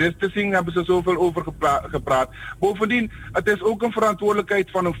 Social distancing hebben ze zoveel over gepraat. Bovendien, het is ook een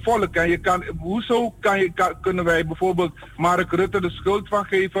verantwoordelijkheid van een volk. En kunnen wij bijvoorbeeld Mark Rutte de schuld van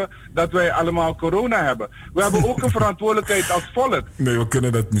geven dat wij allemaal corona hebben? We hebben ook een verantwoordelijkheid als volk. Nee, we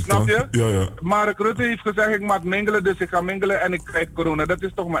kunnen dat niet. Snap je? Ja. Mark Rutte heeft gezegd, ik mag mingelen, dus ik ga mingelen en ik krijg corona. Dat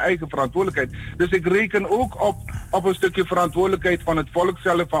is toch mijn eigen verantwoordelijkheid. Dus ik reken ook op een stukje verantwoordelijkheid van het volk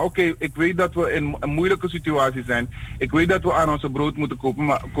zelf. Van oké, ik weet dat we in een moeilijke situatie zijn. Ik weet dat we aan onze brood moeten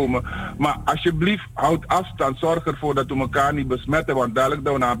komen. Maar alsjeblieft, houd afstand. Zorg ervoor dat we elkaar niet besmetten. Want dadelijk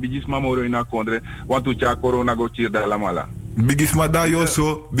dat we naar bigisma moro in akondre. Want we ja corona go hier de lamala. Bigisma da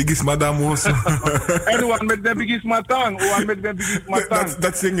yoso, bigisma da moso. En wat met de bigisma tang?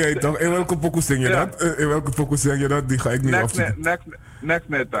 Dat zing jij toch? In welke pokoe zing je dat? In welke pokoe zing je dat? Die ga ik niet opzoeken. Next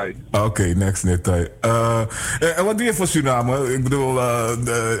netai. Oké, next netai. En wat doe je voor Suriname? Ik bedoel,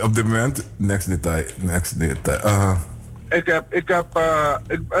 op dit moment, next netai.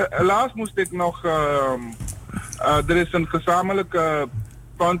 Helaas moest ik nog... er is een gezamenlijke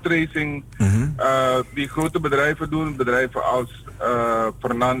fundraising die grote bedrijven doen. Bedrijven als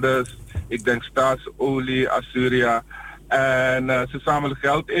Fernandes, ik denk Staatsolie, Assyria. En ze zamelen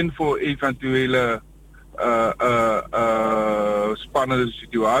geld in voor eventuele spannende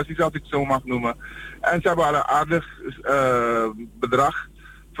situaties, als ik zo mag noemen. En ze hebben al een aardig bedrag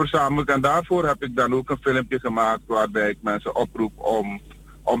verzameld. En daarvoor heb ik dan ook een filmpje gemaakt waarbij ik mensen oproep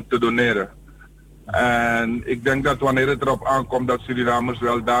om te doneren. En ik denk dat wanneer het erop aankomt dat Surinamers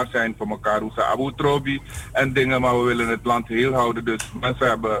wel daar zijn voor elkaar. Hoe ze Abu Trobi en dingen, maar we willen het land heel houden. Dus mensen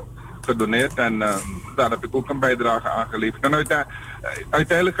hebben gedoneerd en daar heb ik ook een bijdrage aan geleverd. En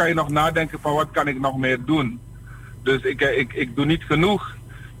uiteindelijk ga je nog nadenken van wat kan ik nog meer doen. Dus ik doe niet genoeg.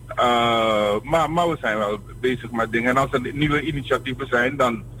 Maar we zijn wel bezig met dingen. En als er nieuwe initiatieven zijn,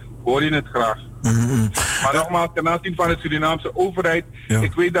 dan hoor je het graag. Maar nogmaals, ten aanzien van de Surinaamse overheid,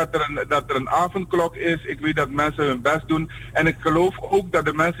 ik weet dat er een avondklok is, ik weet dat mensen hun best doen en ik geloof ook dat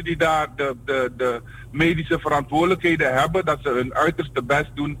de mensen die daar de medische verantwoordelijkheden hebben, dat ze hun uiterste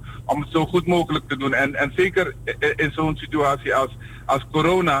best doen om het zo goed mogelijk te doen. En zeker in zo'n situatie als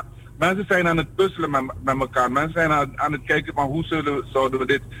corona, mensen zijn aan het puzzelen met elkaar. Mensen zijn aan het kijken van hoe zouden we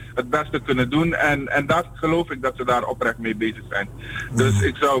dit het beste kunnen doen. En dat geloof ik dat ze daar oprecht mee bezig zijn. Dus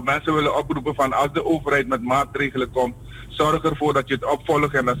ik zou mensen willen oproepen van als de overheid met maatregelen komt, zorg ervoor dat je het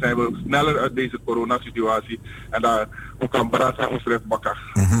opvolgt en dan zijn we sneller uit deze coronasituatie. En daar kan Barasa ons recht bakken.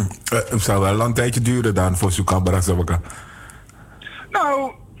 Het zou wel een tijdje duren dan voor Sukan Barasa bakken.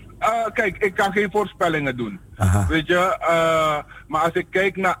 Nou, kijk, ik kan geen voorspellingen doen. Weet je, maar als ik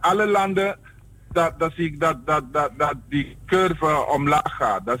kijk naar alle landen, dan zie ik dat die curve omlaag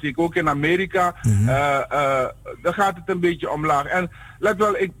gaat. Dat zie ik ook in Amerika, dan gaat het een beetje omlaag. En let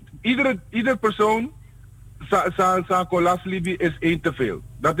wel, ieder persoon, zijn colaslibi is 1 te veel.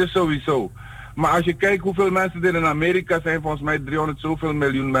 Dat is sowieso. Maar als je kijkt hoeveel mensen er in Amerika zijn, volgens mij 300 zoveel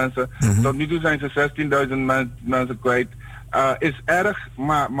miljoen mensen. Tot nu toe zijn ze 16.000 mensen kwijt. Is erg,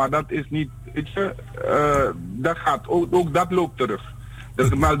 maar dat is niet, weet je, dat gaat, ook dat loopt terug.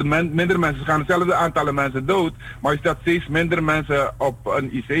 Minder mensen gaan hetzelfde aantallen mensen dood, maar je staat steeds minder mensen op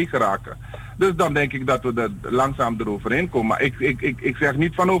een IC geraken. Dus dan denk ik dat we er langzaam eroverheen komen. Maar ik zeg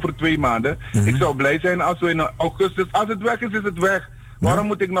niet van over 2 maanden. Ik zou blij zijn als we in augustus, als het weg is, is het weg. Waarom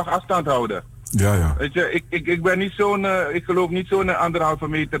moet ik nog afstand houden? Ja. Weet je, ik ben niet zo'n, ik geloof niet zo'n 1,5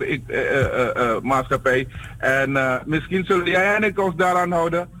 meter maatschappij. En misschien zullen jij en ik ons daaraan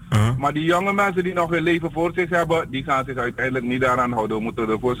houden. Maar die jonge mensen die nog hun leven voor zich hebben, die gaan zich uiteindelijk niet daaraan houden. We moeten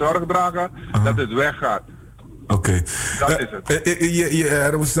ervoor zorg dragen dat het weggaat. Oké. Dat is het.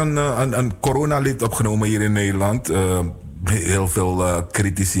 Er was een coronalid opgenomen hier in Nederland. Heel veel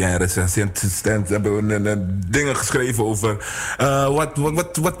critici en recensenten hebben dingen geschreven over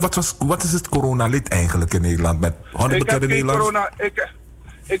wat is het coronalid eigenlijk in Nederland met 100% Nederlands?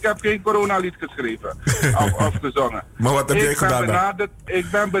 Ik heb geen coronalied geschreven of gezongen. Maar wat heb jij gedaan? Ik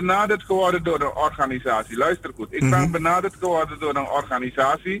ben benaderd geworden door een organisatie. Luister goed. Ik ben benaderd geworden door een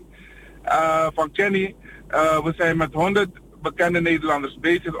organisatie van Kenny. We zijn met 100 bekende Nederlanders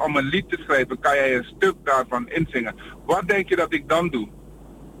bezig om een lied te schrijven. Kan jij een stuk daarvan inzingen? Wat denk je dat ik dan doe?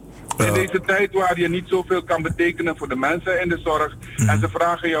 In deze tijd waar je niet zoveel kan betekenen voor de mensen in de zorg. En ze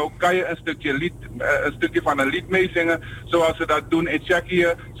vragen jou, kan je een stukje van een lied meezingen? Zoals ze dat doen in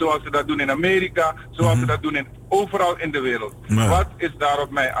Tsjechië, zoals ze dat doen in Amerika, zoals ze dat doen overal in de wereld. Wat is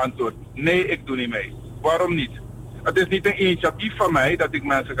daarop mijn antwoord? Nee, ik doe niet mee. Waarom niet? Het is niet een initiatief van mij dat ik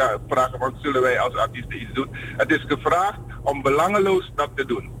mensen ga vragen, wat zullen wij als artiesten iets doen? Het is gevraagd om belangeloos dat te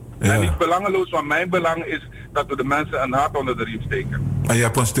doen. Ja. En niet belangeloos, want mijn belang is dat we de mensen een hart onder de riem steken. En je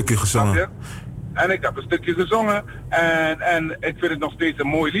hebt een stukje gezongen. En ik heb een stukje gezongen en ik vind het nog steeds een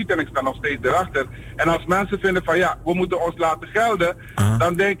mooi lied en ik sta nog steeds erachter. En als mensen vinden van ja, we moeten ons laten gelden,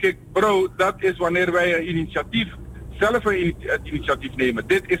 dan denk ik, bro, dat is wanneer wij een initiatief, zelf een initiatief nemen.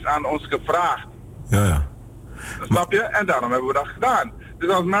 Dit is aan ons gevraagd. Ja. Snap je? En daarom hebben we dat gedaan. Dus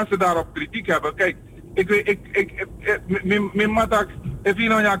als mensen daarop kritiek hebben, kijk, mijn matak, if je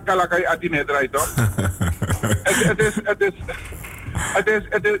nou ja kalakai atine draait toch?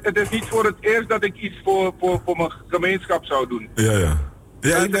 Het is niet voor het eerst dat ik iets voor mijn gemeenschap zou doen.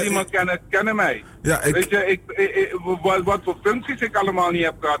 Ja, iemand kennen mij. Ja, weet je, wat voor functies ik allemaal niet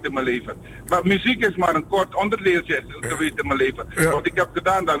heb gehad in mijn leven. Maar muziek is maar een kort onderdeeltje geweest in mijn leven. Ja. Wat ik heb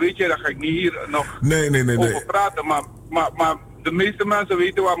gedaan, dan weet je, daar ga ik niet hier nog over praten. Maar de meeste mensen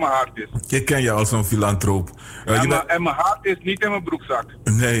weten waar mijn hart is. Ik ken je als een filantroop. En mijn hart is niet in mijn broekzak.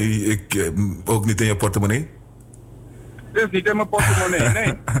 Nee, ook niet in je portemonnee? Het is niet in mijn portemonnee,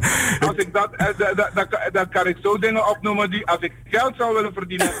 nee. als ik dat, dan kan ik zo dingen opnoemen die, als ik geld zou willen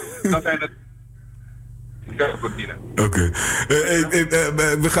verdienen, dan zijn het geld verdienen. Oké.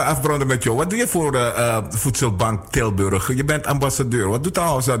 We gaan afronden met jou. Wat doe je voor Voedselbank Tilburg? Je bent ambassadeur. Wat doet de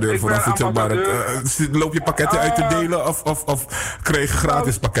ambassadeur voor een voedselbank? Loop je pakketten uit te delen of krijg je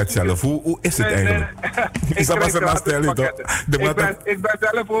gratis pakket zelf? Hoe is het eigenlijk? Ik krijg gratis pakketten. Ik ben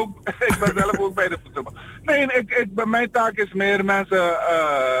zelf ook bij de voedselbank. Nee, mijn taak is meer mensen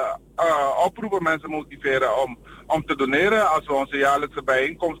oproepen, mensen motiveren om te doneren. Als we onze jaarlijkse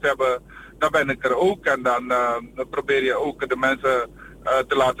bijeenkomst hebben, dan ben ik er ook. En dan probeer je ook de mensen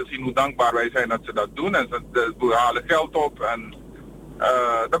te laten zien hoe dankbaar wij zijn dat ze dat doen. En we halen geld op. En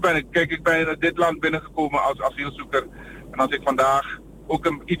dan ben ik ben in dit land binnengekomen als asielzoeker. En als ik vandaag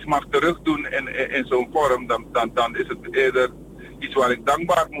ook iets mag terugdoen in zo'n vorm, dan is het eerder iets waar ik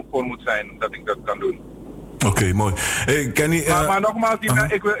dankbaar voor moet zijn dat ik dat kan doen. Oké, mooi. Hey, Kenny, maar nogmaals,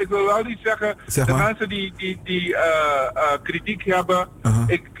 ik wil wel iets zeggen. De mensen die kritiek hebben,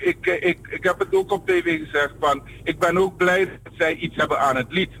 ik heb het ook op tv gezegd van, ik ben ook blij dat zij iets hebben aan het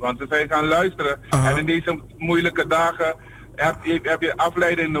lied. Want ze zijn gaan luisteren. En in deze moeilijke dagen heb je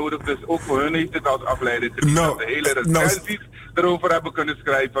afleiding nodig. Dus ook voor hun heeft het als afleiding gezien. Dat de hele recensies erover hebben kunnen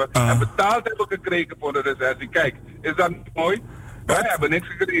schrijven. En betaald hebben gekregen voor de recensie. Kijk, is dat niet mooi? Wij hebben niks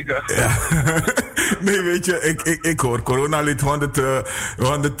gekregen. Ja. Nee, weet je, ik hoor coronalied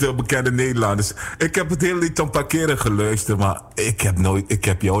 100 bekende Nederlanders. Ik heb het hele lied een paar keren geluisterd, maar ik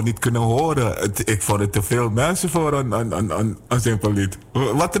heb jou niet kunnen horen. Ik vond het te veel mensen voor een simpel lied.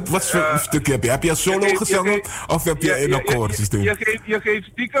 Wat voor stukje heb je? Heb je een solo gezongen of heb je in een koorsysteem? Je geeft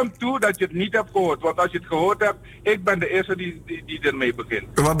stiekem toe dat je het niet hebt gehoord. Want als je het gehoord hebt, ik ben de eerste die ermee begint.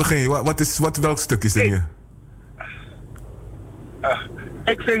 Wat begin je? Welk stuk is er hier?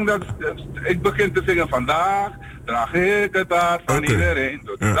 Ik begin te zingen vandaag, draag ik het hart van iedereen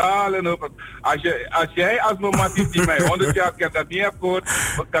tot dalen op. Als jij als mama die mij 100 jaar kent dat niet hebt gehoord,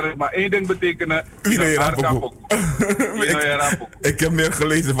 dan kan het maar één ding betekenen. Ik heb meer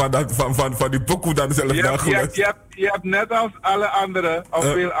gelezen van die pokoe dan zelf je hebt net als alle anderen, of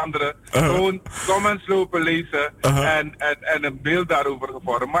veel anderen, gewoon comments lopen lezen en een beeld daarover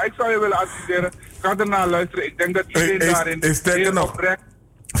gevormd. Maar ik zou je willen adviseren, ga ernaar luisteren. Ik denk dat iedereen daarin heel oprecht.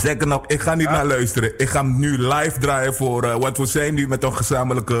 Sterker nog, ik ga niet naar luisteren. Ik ga hem nu live draaien voor... want we zijn nu met een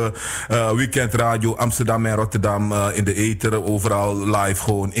gezamenlijke weekendradio Amsterdam en Rotterdam in de ether. Overal live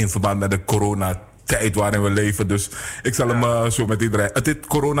gewoon in verband met de coronatijd waarin we leven. Dus ik zal hem zo met iedereen... Het is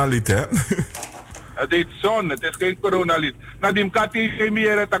coronalied, hè? Het heet Zon, het is geen coronalied. Nadim Kati geen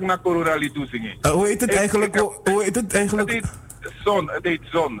meer tak na coronalied toezingen. Hoe heet het eigenlijk? Het heet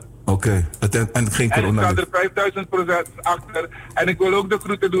Zon. Oké, en geen corona. En ik sta er 5000% achter. En ik wil ook de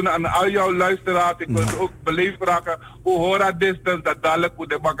groeten doen aan al jouw luisteraars. Ik wil ze ook beleefd vragen. Hoe hoort distance dat dadelijk moet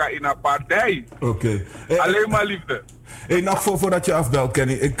de bakka in een partij? Oké. Alleen maar liefde. Hey, nog voordat je afbelt,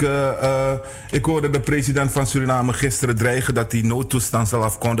 Kenny. Ik hoorde de president van Suriname gisteren dreigen dat hij noodtoestand zal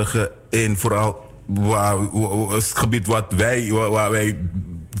afkondigen in vooral het gebied waar wij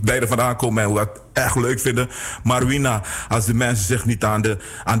beide vandaan komen en wat we echt leuk vinden. Maar Wina, als de mensen zich niet aan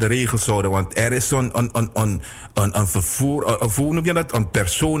de regels houden, want er is een vervoer, hoe noem je dat? Een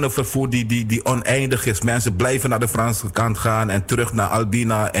personenvervoer die oneindig is. Mensen blijven naar de Franse kant gaan en terug naar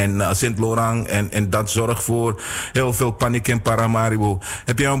Albina en Sint-Laurent en dat zorgt voor heel veel paniek in Paramaribo.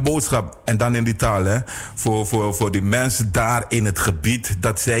 Heb je een boodschap, en dan in die taal, hè, voor die mensen daar in het gebied,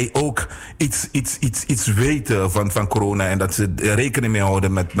 dat zij ook iets weten van corona en dat ze rekening mee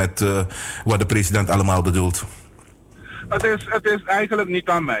houden met wat de president allemaal bedoelt? Het is eigenlijk niet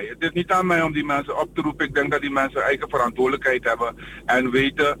aan mij. Het is niet aan mij om die mensen op te roepen. Ik denk dat die mensen eigen verantwoordelijkheid hebben en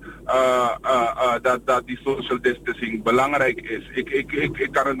weten dat die social distancing belangrijk is. Ik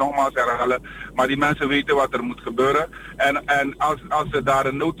kan het nogmaals herhalen, maar die mensen weten wat er moet gebeuren. En als ze daar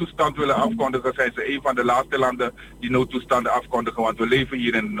een noodtoestand willen afkondigen, zijn ze een van de laatste landen die noodtoestanden afkondigen, want we leven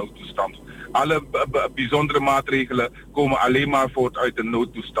hier in een noodtoestand. Alle bijzondere maatregelen komen alleen maar voort uit een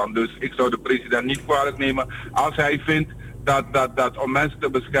noodtoestand. Dus ik zou de president niet kwalijk nemen als hij vindt dat om mensen te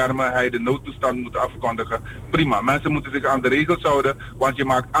beschermen hij de noodtoestand moet afkondigen. Prima, mensen moeten zich aan de regels houden, want je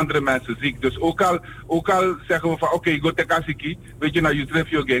maakt andere mensen ziek. Dus ook al zeggen we van oké, go te kasiki, weet je, naar je tref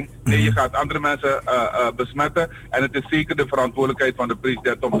je gang. Nee, je gaat andere mensen besmetten. En het is zeker de verantwoordelijkheid van de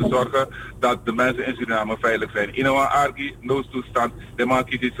president om te zorgen dat de mensen in Suriname veilig zijn. In een argi, noodtoestand, de man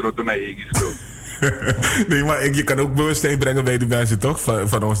kiest iets rotte mij eigen. Nee, maar je kan ook bewustzijn brengen bij die mensen, toch?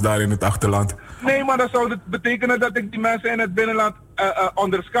 Van ons daar in het achterland. Nee, maar dat zou betekenen dat ik die mensen in het binnenland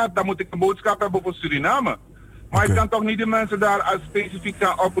onderschat. Dan moet ik een boodschap hebben voor Suriname. Maar ik kan toch niet de mensen daar specifiek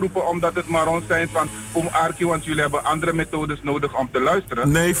gaan oproepen omdat het Marons zijn van om Arki, want jullie hebben andere methodes nodig om te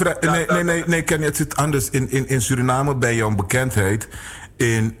luisteren. Nee, Kenny, het zit anders. In Suriname ben je een bekendheid.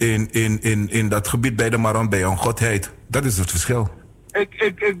 In dat gebied bij de Maron ben je een godheid. Dat is het verschil.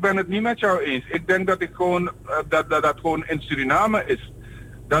 Ik ben het niet met jou eens. Ik denk dat ik gewoon dat gewoon in Suriname is.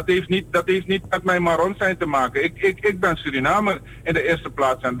 Dat heeft niet met mijn Maron zijn te maken. Ik ben Surinamer in de eerste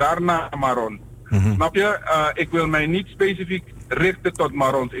plaats en daarna Maron. Snap je? Ik wil mij niet specifiek richten tot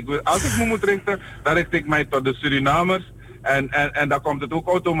Marons. Als ik me moet richten, dan richt ik mij tot de Surinamers. En dan komt het ook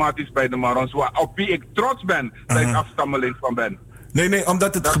automatisch bij de Marons. Op wie ik trots ben dat ik afstammeling van ben. Nee,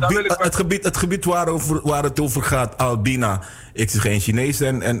 omdat het gebied waar het over gaat, Albina. Ik zie geen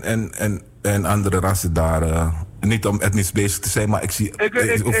Chinezen en andere rassen daar. Niet om etnisch bezig te zijn, maar ik zie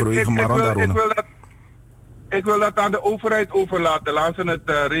overwegen Maron daar wonen. Ik wil dat aan de overheid overlaten. Laat ze het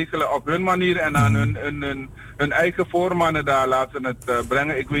regelen op hun manier en aan hun eigen voormannen daar laten het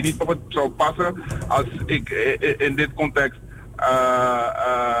brengen. Ik weet niet of het zou passen als ik in dit context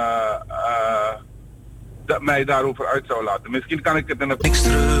mij daarover uit zou laten. Misschien kan ik het in een... Niks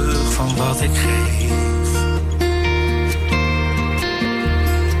terug van wat ik geef.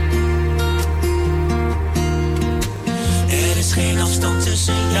 Er is geen afstand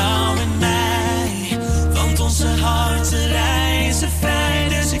tussen jou en mij, want onze harten reizen vrij,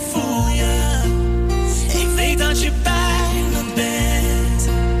 dus ik voel je. Ik weet dat je bij me bent.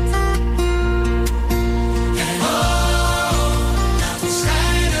 En laat ons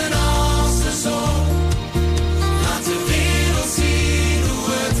schijnen als de zon. Laat de wereld zien hoe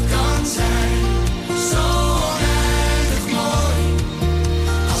het kan zijn. Zo oneindig mooi.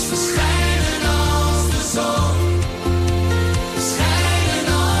 Als we schijnen als de zon.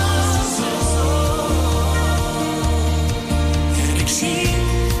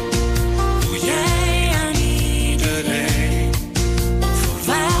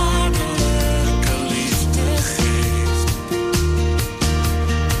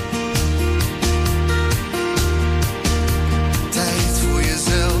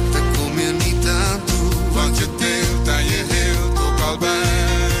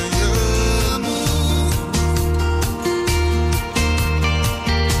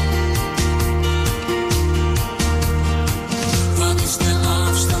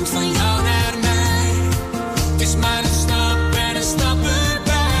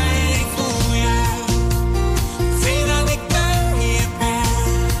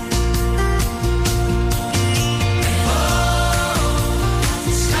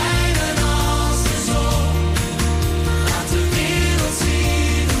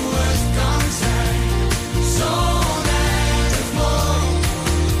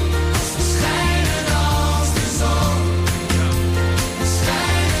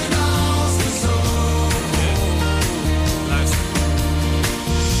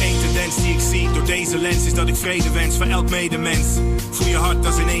 Vrede wens voor elk medemens. Voel je hart,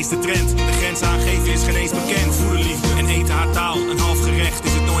 dat is ineens de trend. De grens aangeven is geen eens bekend. Voelen liefde en eten haar taal. Een half gerecht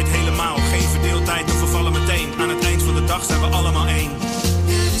is het nooit helemaal. Geen verdeeldheid, we vervallen meteen. Aan het eind van de dag zijn we allemaal één.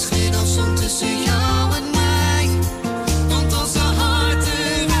 Er is geen afstand tussen jou en mij, want onze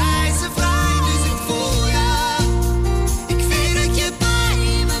harten reizen vrij, dus ik voel je. Ik weet dat je bij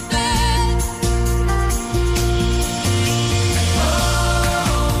me bent. Laat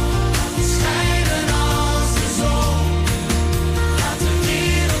ons schijnen als de zon. Laat de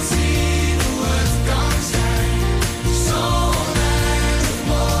wereld zien hoe het kan zijn. Zo oneindig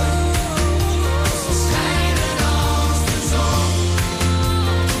mooi. Als we schijnen als de zon.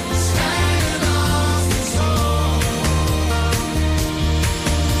 Schijnen als de zon.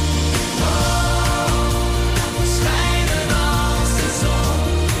 Laat ons schijnen als de zon.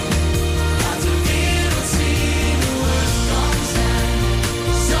 Laat de wereld zien hoe het kan zijn.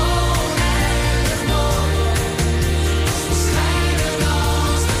 Zo oneindig mooi. Als we schijnen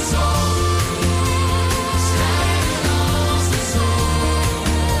als de zon. Schijnen als de zon.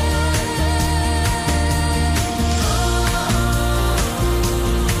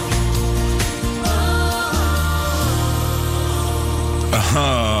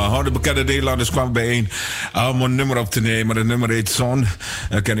 Aha, de bekende Nederlanders kwamen bijeen om een nummer op te nemen. Het nummer heet Zon.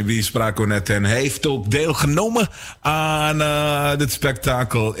 Kenny B spraken we net. En hij heeft ook deelgenomen aan dit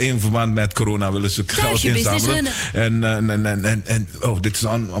spektakel. In verband met corona willen ze geld inzamelen. En dit is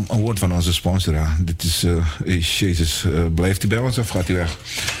een woord van onze sponsor. Ja. Dit is, Jezus, blijft hij bij ons of gaat hij weg?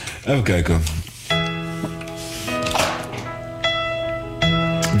 Even kijken.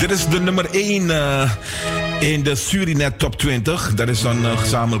 Dit is de nummer 1 in de Surinet Top 20. Dat is een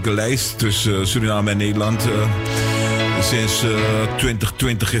gezamenlijke lijst tussen Suriname en Nederland. Sinds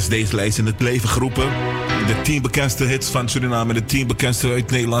 2020 is deze lijst in het leven geroepen. De 10 bekendste hits van Suriname en de 10 bekendste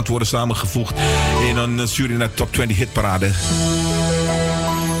uit Nederland worden samengevoegd in een Suriname Top 20 hitparade.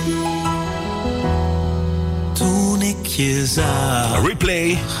 Toen ik je zag,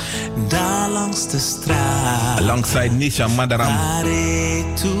 Replay. Daar langs de straat, alongside Nisha Madaram. Waar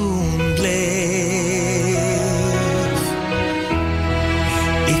ik toen bleef.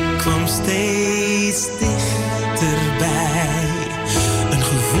 Ik kwam steeds dichterbij. Een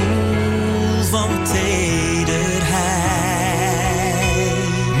gevoel van tederheid.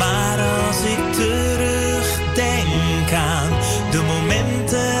 Maar als ik terugdenk aan de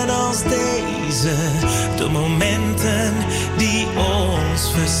momenten als deze, de momenten die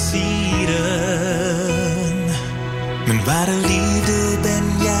ons versieren. Mijn ware liefde ben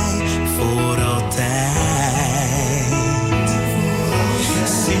jij voor altijd.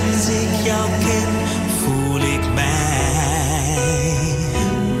 Sinds ik jou ken voel ik mij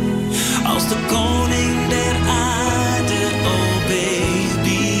als de koning der aarde, oh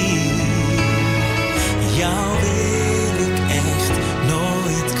baby. Jou wil ik echt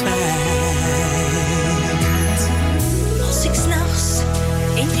nooit kwijt. Als ik 's nachts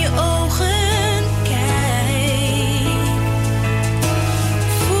in je ogen kijk,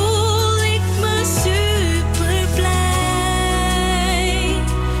 voel ik me super blij.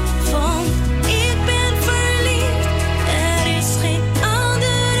 Van ik ben verliefd, er is geen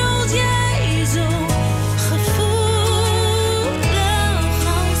ander als jij, zo gevoelig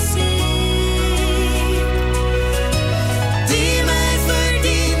als ik. Die mij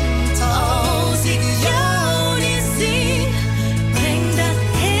verdient als ik jou niet zie. Brengt dat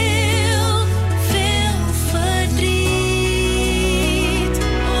heel veel verdriet.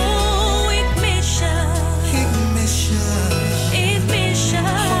 Oh, ik mis je. Ik mis je. Ik mis je.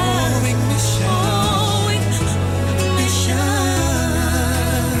 Oh, ik mis je. Oh, ik mis je.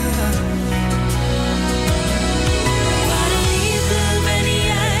 Ware liefde ben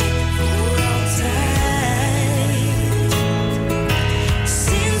jij voor altijd.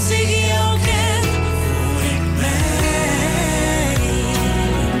 Sinds ik jou ken, voel ik mij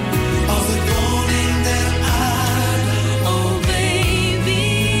Als de koning der aarde. oh baby,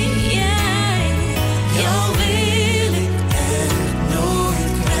 jij, jou wil ik echt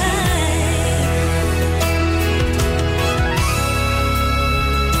nooit kwijt.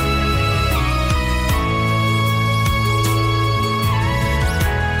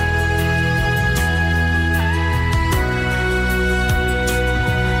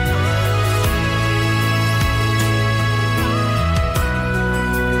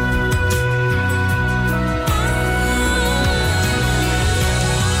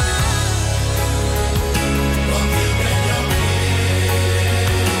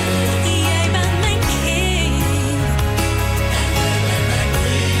 Jij bent mijn king.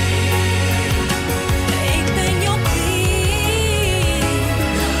 Ik ben jouw queen.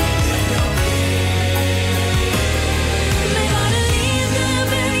 Mijn ware liefde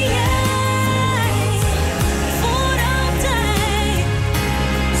ben jij voor altijd.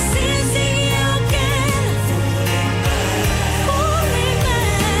 Sinds ik jou ken, voel ik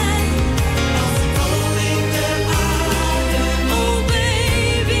mij als de koning der aarde. Oh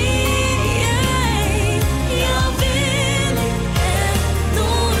baby, jij, jou wil ik echt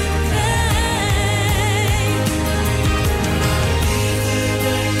nooit kwijt.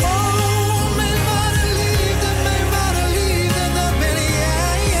 Oh, mijn ware liefde, dat ben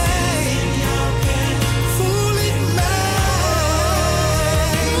jij. Voel ik mij.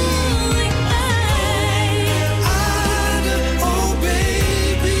 Aarde, oh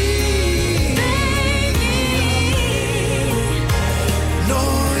baby.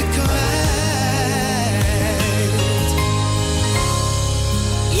 Nooit kwijt.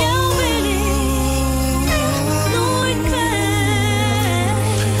 Jou wil ik echt nooit kwijt.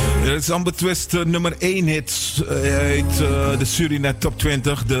 Het is onbetwist nummer 1 hit uit de Suriname Top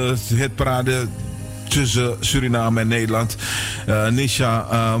 20. De hitparade tussen Suriname en Nederland.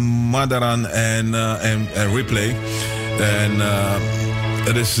 Nisha Madaran en Replay. En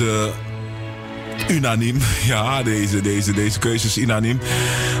het is unaniem. Ja, deze keuze is unaniem.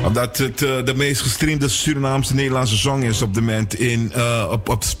 Omdat het de meest gestreamde Surinaamse Nederlandse song is op de moment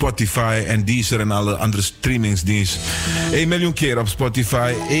op Spotify en Deezer en alle andere streamingsdiensten. 1 miljoen keer op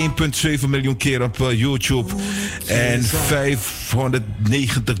Spotify, 1,7 miljoen keer op YouTube en 590.000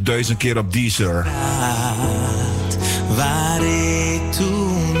 keer op Deezer. Waar ik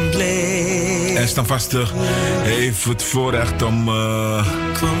toen bleef. En Standvastig heeft het voorrecht om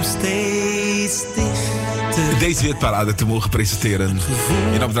Kwam steeds dichter. deze hitparade te mogen presenteren.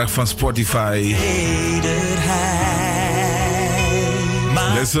 In opdracht van Spotify. Tederheid.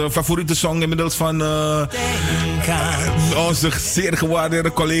 is een favoriete song inmiddels van onze zeer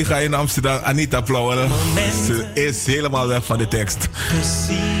gewaardeerde collega in Amsterdam, Anita Plauwelen. Ze is helemaal weg van de tekst.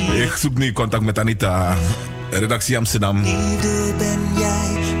 Ik zoek nu contact met Anita, redactie Amsterdam. Liefde ben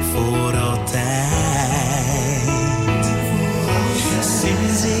jij voor altijd.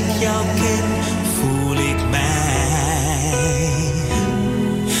 Sinds ik jou ken, voel ik mij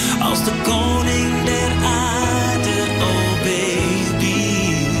als de koning der aarde, oh baby.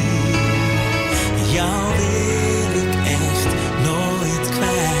 Jou wil ik echt nooit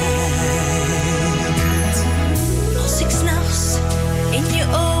kwijt. Als ik 's nachts in je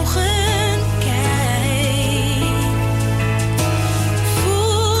ogen kijk,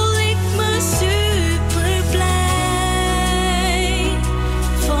 voel ik me super blij.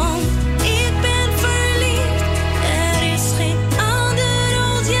 Van ik ben verliefd, er is geen ander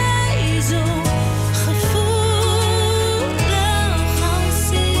als jij, zo gevoelig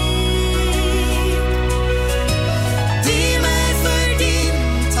als ik. Die mij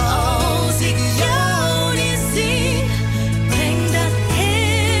verdient als ik jou niet zie, brengt dat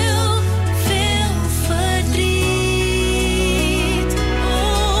heel veel verdriet.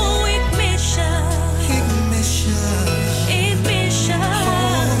 Oh, ik mis je. Ik mis je. Ik mis je.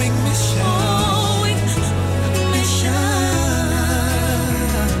 Oh, ik mis je. Oh, ik mis je.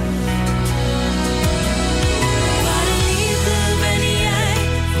 Ware liefde ben jij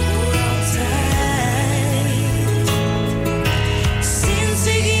voor altijd. Sinds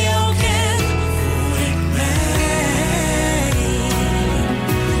ik jou ken, voel ik mij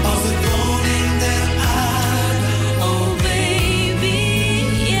Als de koning der aarde, oh baby,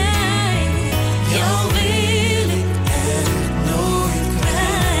 jij, jou wil ik echt nooit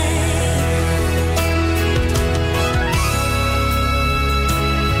kwijt.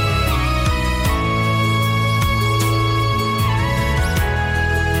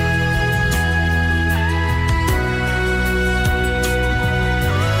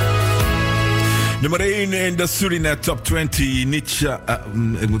 Nummer 1 in de Suriname Top 20. Nisha,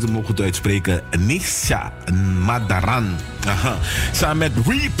 ik moet hem ook goed uitspreken. Nisha Madaran. Aha. Samen met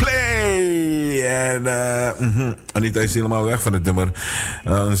Replay. En Anita is helemaal weg van het nummer.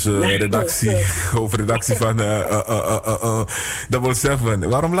 Onze redactie, hoofdredactie van Double7.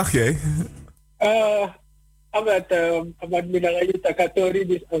 Waarom lach jij?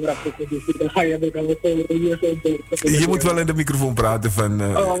 Je moet wel in de microfoon praten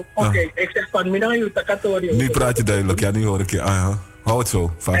van... Oké, ik zeg van Minayu Takatori. Nu praat je duidelijk, ja, nu hoor ik je. Hou het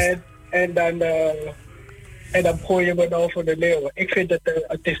zo, vast. En dan gooi je me nou voor de leeuwen. Ik vind dat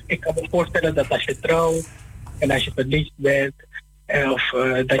ik kan me voorstellen dat als je trouwt en als je verliefd bent, of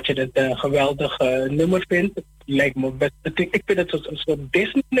dat je het een geweldig nummer vindt, lijkt me best. Ik vind het een soort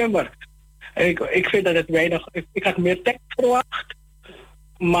Disney-nummer. Ik vind dat het weinig. Ik had meer tekst verwacht.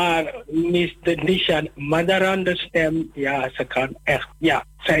 Maar Nisha Madaran, de stem, ja, ze kan echt. Ja,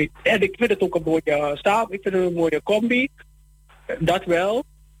 en ik vind het ook een mooie samen. Ik vind het een mooie combi. Dat wel.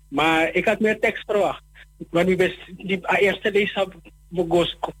 Maar ik had meer tekst verwacht. Maar nu best die eerste lees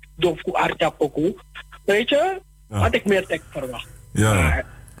we dofu artapoku. Weet je? Had ik meer tekst verwacht. Ja.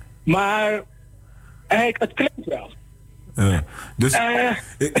 Maar het klinkt wel. Ja. Dus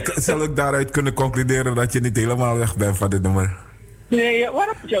zal ik daaruit kunnen concluderen dat je niet helemaal weg bent van dit nummer? Nee,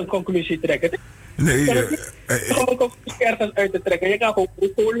 waarom moet je een conclusie trekken? Nee, gewoon een conclusie ergens uit te trekken. Je kan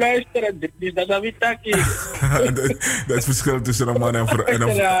gewoon luisteren. Dit is dat aan wie takkie. Dat is het verschil tussen een man en een vrouw.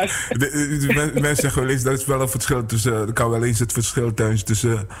 Mensen zeggen wel eens, dat is wel een verschil tussen... Er kan wel eens het verschil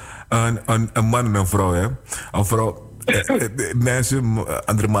tussen een man en een vrouw, hè. Een vrouw... mensen,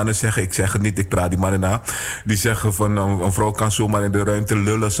 andere mannen zeggen, ik zeg het niet, ik praat die mannen na. Die zeggen van een vrouw kan zomaar in de ruimte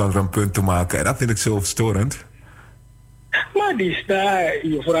lullen zonder een punt te maken. En dat vind ik zo storend. Maar die is daar,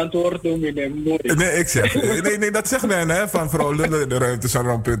 je verantwoord doen in hem nooit. Nee, ik zeg, nee, dat zegt men, hè, van vrouw lullen in de ruimte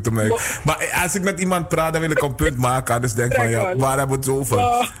zonder een punt te maken. Maar als ik met iemand praat, dan wil ik een punt maken. Anders denk ik van, ja, waar hebben we het over?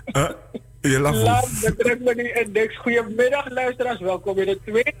 Je lacht. Betrek me niet in niks. Goedemiddag luisteraars, welkom in het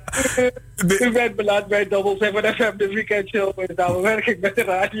tweede uur. U bent beland bij Double7FM, de weekendshow in samenwerking met de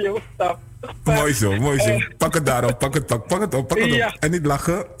radio. Mooi zo. Pak het daarop, pak het op. Ja. En niet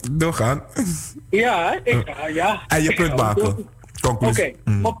lachen, doorgaan. Ja. En je punt maken. Oké,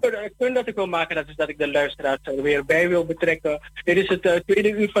 het punt dat ik wil maken, dat is dat ik de luisteraars er weer bij wil betrekken. Dit is het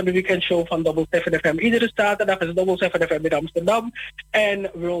tweede uur van de weekendshow van Double7FM. Iedere zaterdag is Double7FM in Amsterdam en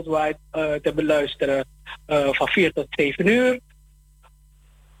worldwide te beluisteren van 4 tot 7 uur.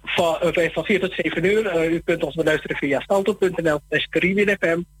 Van 4 tot 7 uur. U kunt ons beluisteren via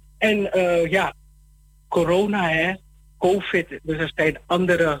salto.nl/CaribbeanFM. En corona, hè, COVID, dus er zijn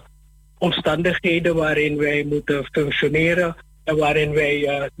andere omstandigheden waarin wij moeten functioneren. En waarin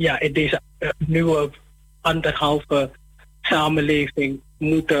wij in deze nieuwe anderhalve samenleving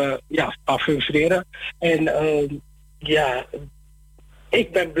moeten gaan functioneren. En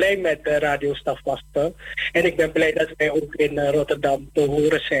ik ben blij met de Radio Stafvaste. En ik ben blij dat wij ook in Rotterdam te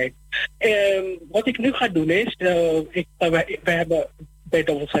horen zijn. Wat ik nu ga doen is, wij hebben bij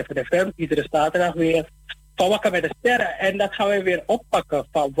Double7FM iedere zaterdag weer Van Wakka met de Sterren. En dat gaan we weer oppakken.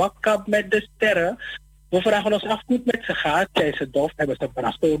 Van Wakka met de Sterren. We vragen ons af hoe het met ze gaat. Zijn ze dof? Hebben ze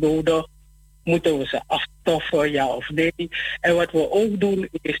brasto nodig? Moeten we ze afstoffen, ja of nee? En wat we ook doen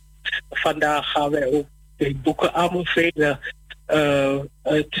is, vandaag gaan wij ook de boeken aanbevelen.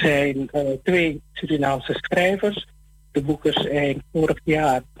 Het zijn 2 Surinaamse schrijvers. De boeken zijn vorig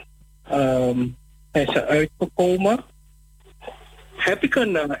jaar zijn ze uitgekomen. Heb ik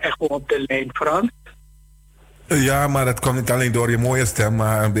een echo op de lijn, Frans? Ja, maar dat komt niet alleen door je mooie stem,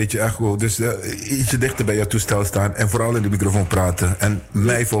 maar een beetje echo. Dus ietsje dichter bij je toestel staan en vooral in de microfoon praten. En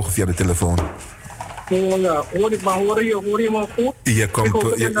mij volgen via de telefoon. Ja, hoor je me goed?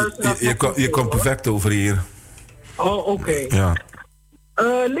 Je komt perfect over hier. Oh, oké. Ja.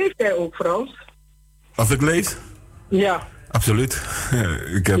 Leest jij ook, Frans? Of ik lees? Ja. Absoluut.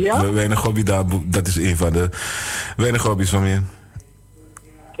 Ik heb weinig hobby daar. Dat is een van de weinige hobby's van me.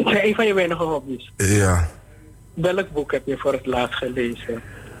 Het is een van je weinige hobby's? Ja. Welk boek heb je voor het laatst gelezen?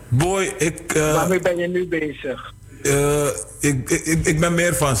 Boy, waarmee ben je nu bezig? Ik ben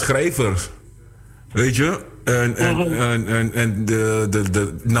meer van schrijvers. Weet je? En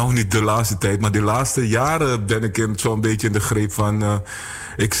nou niet de laatste tijd, maar de laatste jaren ben ik zo'n beetje in de greep van...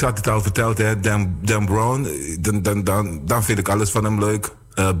 ik zat het al verteld, hè, Dan Brown. Dan vind ik alles van hem leuk.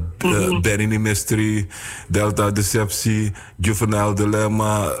 Benny Mystery, Delta Deceptie, Juvenile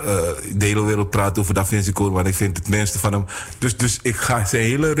Dilemma. De hele wereld praat over Da Vinci Code, maar ik vind het minste van hem. Dus ik ga zijn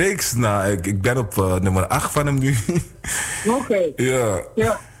hele reeks na. Ik ben op nummer 8 van hem nu. Oké.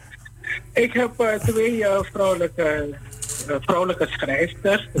 Ja. Ik heb 2 vrouwelijke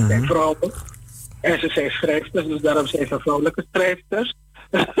schrijfsters. Dat zijn vrouwen. En ze zijn schrijfsters, dus daarom zijn ze vrouwelijke schrijfsters.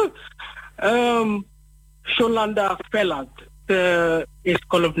 Jolanda Velland is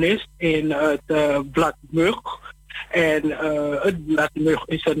columnist in het blad Mug. En het blad Mug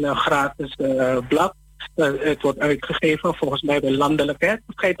is een gratis blad. Het wordt uitgegeven volgens mij bij landelijkheid.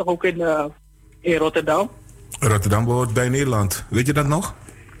 Het schijnt toch ook in Rotterdam? Rotterdam behoort bij Nederland. Weet je dat nog?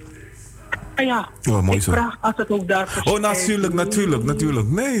 Ja, mooi ik zo. vraag als het ook daar natuurlijk.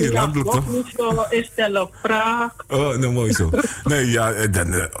 Nee, landelijk toch? Ik stel een vraag. Oh, nou mooi zo. Nee, ja,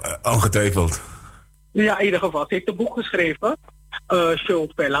 ongetwijfeld. Ja, in ieder geval. Ze heeft een boek geschreven. Show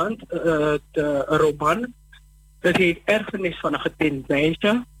Pelland. Een roman. Dat heet Erfenis van een getint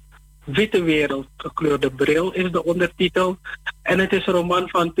meisje. Witte wereld, gekleurde bril is de ondertitel. En het is een roman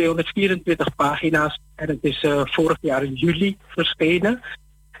van 224 pagina's. En het is vorig jaar in juli verschenen.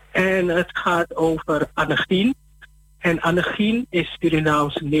 En het gaat over Annegien. En Annegien is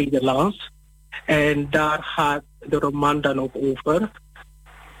Surinaams-Nederlands. En daar gaat de roman dan ook over.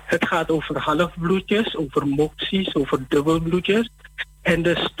 Het gaat over halfbloedjes, over moties, over dubbelbloedjes. En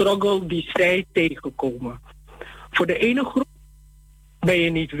de struggle die zij tegenkomen. Voor de ene groep ben je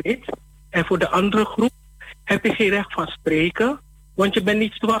niet wit. En voor de andere groep heb je geen recht van spreken. Want je bent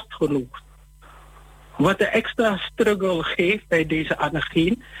niet zwart genoeg. Wat de extra struggle geeft bij deze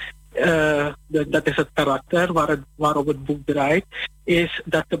Annegien, dat is het karakter waarop het boek draait, is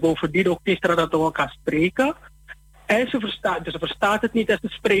dat ze bovendien ook niet dat kan spreken. En ze verstaat het niet en ze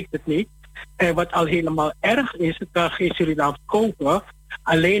spreekt het niet. En wat al helemaal erg is, ze kan geen Surinaams kopen.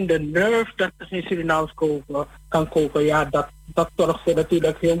 Alleen de nerve dat ze geen Surinaams kan kopen, ja, dat zorgt voor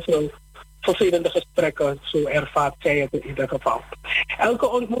natuurlijk heel veel vervelende gesprekken. Zo ervaart zij het in ieder geval. Elke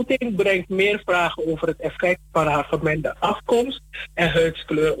ontmoeting brengt meer vragen over het effect van haar gemengde afkomst en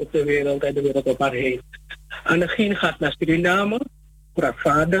huidskleur op de wereld en de wereld om haar heen. Annegien gaat naar Suriname voor haar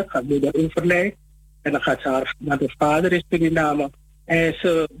vader, gaat moeder overlijdt. En dan gaat ze naar de vader in Suriname. En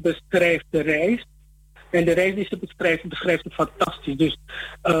ze beschrijft de reis. En de reis die ze beschrijft ze fantastisch. Dus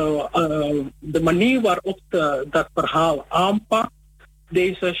de manier waarop ze dat verhaal aanpakt,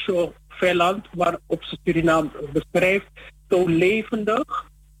 deze show Velland, waarop ze Suriname beschrijft, zo levendig.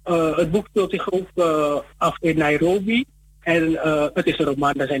 Het boek speelt zich ook af in Nairobi. En het is een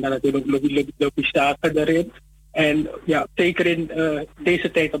roman, daar zijn dan natuurlijk lobbystaten erin. En ja, zeker in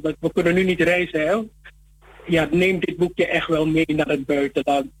deze tijd, omdat we kunnen nu niet reizen, hè. Ja, neem dit boekje echt wel mee naar het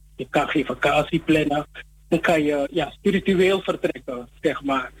buitenland. Je kan geen vakantie plannen. Dan kan je spiritueel vertrekken, zeg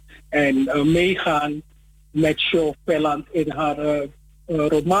maar. En meegaan met Show Velland in haar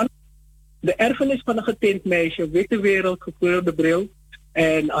roman. De erfenis van een getint meisje, witte wereld, gekleurde bril.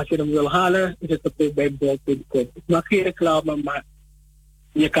 En als je hem wil halen, is het op bij bol.com. Ik maak geen reclame, maar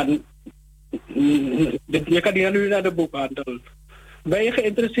je kan hier nu naar de boekhandel. Ben je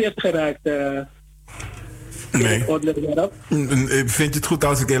geïnteresseerd geraakt in het onderwerp? Vind je het goed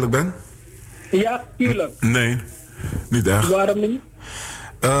als ik eerlijk ben? Ja, tuurlijk. Nee, niet echt. Waarom niet?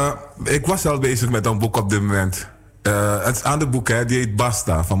 Ik was al bezig met een boek op dit moment. Het is aan de boek, hè, die heet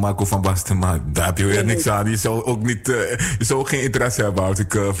Basta, van Marco van Basten. Maar daar heb je weer niks aan. Je zou ook niet, je zou ook geen interesse hebben als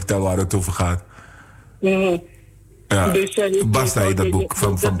ik vertel waar het over gaat. Ja, Dus, Basta heet dat boek.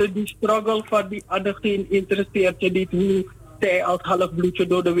 Die struggle van die andere interesseert je niet. Hoe zij als halfbloedje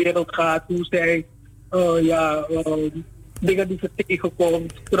door de wereld gaat. Hoe zij dingen die ze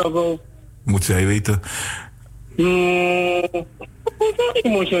tegenkomt, struggle. Moet zij weten. Ik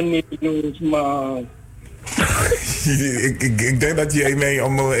moet je niet doen, maar... ik denk dat jij mij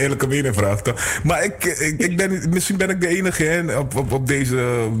om een eerlijke mening vraagt. Toch? Maar misschien ben ik de enige hè, op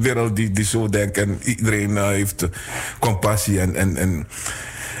deze wereld die zo denkt. En iedereen heeft compassie en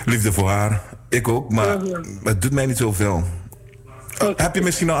liefde voor haar. Ik ook, maar het doet mij niet zoveel. Heb je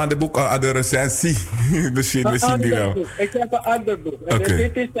misschien al aan de boek, aan de recensie? misschien die wel. Ik heb een ander boek. Okay.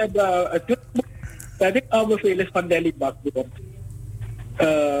 Dit is het boek dat ik aanbeveel is van Nelly Bakboom.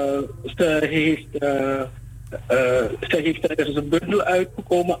 Er is een bundel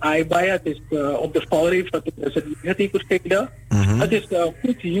uitgekomen, Aibaya. Het is op de valreef van 2019 verschenen. Het is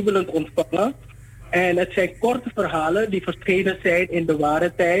goed jubelend ontvangen. En het zijn korte verhalen die verschenen zijn in de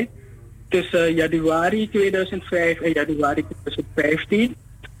ware tijd. Tussen januari 2005 en januari 2015.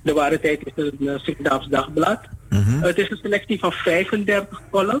 De ware tijd is een Surinaams dagblad. Het is een selectie van 35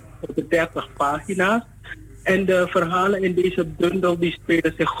 columns op 30 pagina's. En de verhalen in deze bundel die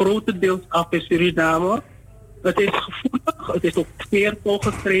spelen zich grotendeels af in Suriname. Het is gevoelig, het is ook sfeervol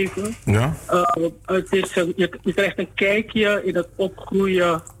geschreven. Ja. Je krijgt een kijkje in het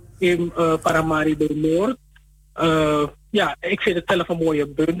opgroeien in Paramaribo Noord. Ik vind het zelf een mooie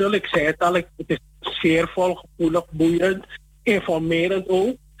bundel. Ik zei het al, het is sfeervol, gevoelig, boeiend, informerend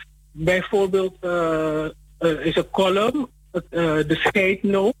ook. Bijvoorbeeld is een column, de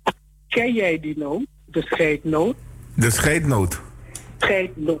scheidnoot. Ken jij die noot? De scheidnoot. De scheidnoot?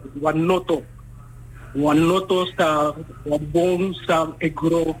 Scheidnoot, wanoto. Wanoto staat, wabon staat,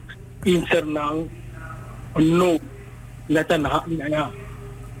 egro, insernang, no. Net een ja.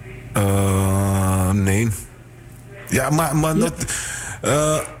 Nee. Ja, maar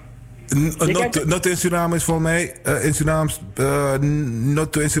not in Suriname is voor mij, in Suriname,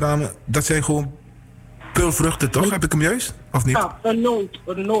 not in Suriname, dat zijn gewoon peulvruchten, toch? Heb ik hem juist? Of niet? Ja, een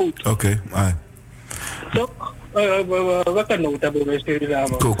noot. Oké. Toch? Welke noot hebben we in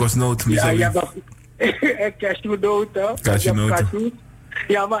Suriname? Kokosnoot. Ja, cashewnoten. Cashewnoten.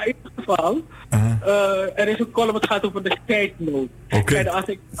 Ja, maar in ieder geval, er is een column, het gaat over de tijdnood. Oké.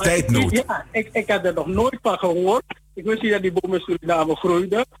 Tijdnood. Ja, ik had er nog nooit van gehoord. Ik wist niet dat die boom in Suriname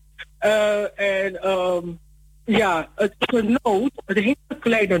groeide. Het is een noot, een hele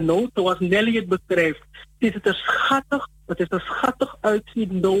kleine noot, zoals Nelly het beschrijft. Het is een schattig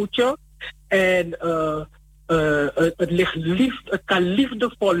uitziend nootje. En het kan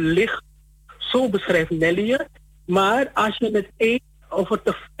liefdevol licht, zo beschrijft Nelly het. Maar als je het eet, of er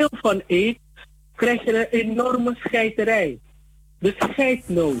te veel van eet, krijg je een enorme scheiterij. De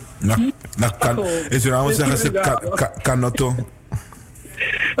scheidnoot. In Suriname zeggen ze kanoto.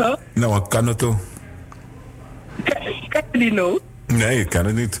 Nou, kanoto. Ken je die noot? Nee, ik ken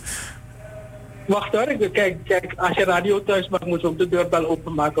het niet. Wacht hoor, kijk, als je radio thuis maakt, moet je ook de deurbel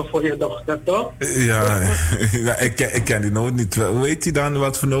openmaken voor je dochter, toch? Ja, ik ken die noot niet. Hoe heet die dan?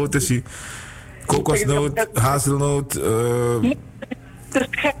 Wat voor noot is die? Kokosnoot, hazelnoot? Het is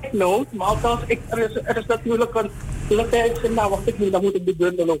scheidnoot, maar althans, er is natuurlijk een Latijnse naam. Wacht ik niet, dan moet ik de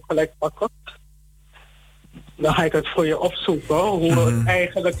bundel ook gelijk pakken. Dan ga ik het voor je opzoeken, hoe het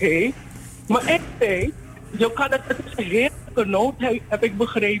eigenlijk heet. Maar ik weet, het is een heerlijke noot, heb ik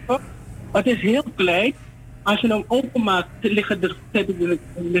begrepen. Het is heel klein. Als je hem openmaakt, liggen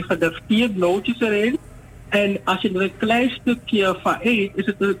er 4 nootjes erin. En als je er een klein stukje van eet, is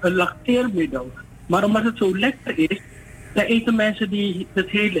het een lacteermiddel. Maar omdat het zo lekker is, dan eten mensen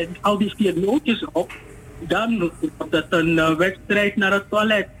al die 4 nootjes op. Dan wordt het een wedstrijd naar het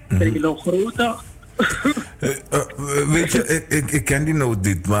toilet. Een hele grote. Weet je, ik ken die noot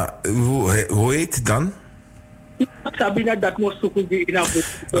niet, maar hoe heet het dan? Sabina, dat moet zoeken in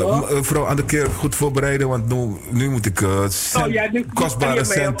mevrouw, aan de keer goed voorbereiden, want nu moet ik kostbare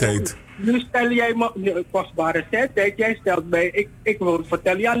centheid. Nu stel jij me kostbare centheid. Jij stelt mij, ik wil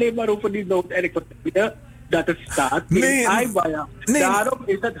vertel je alleen maar over die noot en ik vertel je dat het staat in Aibaya. Daarom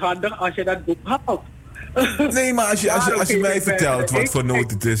is het handig als je dat boek haalt. Nee, maar als je mij vertelt wat voor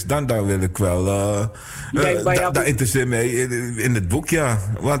noot het is, dan wil ik wel. Dat interesseert mij in het boek, ja.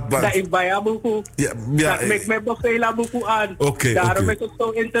 Dat ik bij jou boek. Ja, ik me beveel boek aan. Daarom is het zo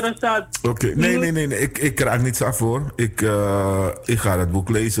interessant. Nee. Ik raak niets af hoor. Ik ga het boek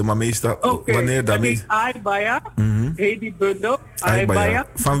lezen, maar meestal wanneer dan niet. Aibaya, heet die bundel. Aibaya.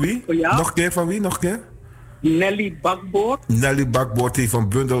 Van wie? Ja. Nog een keer? Nelly Bakboord. Nelly Bakboord heeft een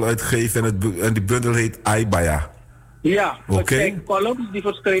bundel uitgegeven en die bundel heet Aibaya. Ja, het zijn columns die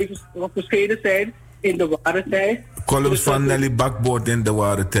verschenen zijn in de ware tijd. Columns van Nelly Bakboord in de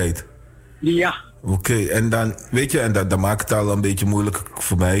ware tijd. Ja. Oké, en dan, weet je, en dat maakt het al een beetje moeilijk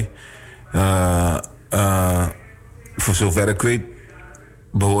voor mij. Voor zover ik weet,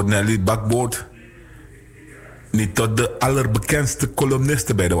 behoort Nelly Bakboord niet tot de allerbekendste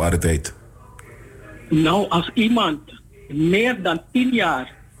columnisten bij de ware tijd. Nou, als iemand meer dan 10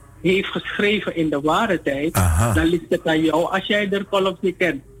 jaar heeft geschreven in de ware tijd, dan ligt het aan jou als jij de columns niet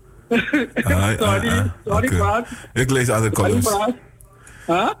kent. Sorry, Bart. Ik lees andere columns.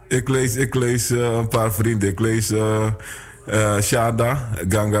 Ik lees een paar vrienden. Ik lees Shada,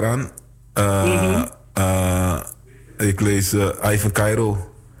 Gangaran. Ik lees Ivan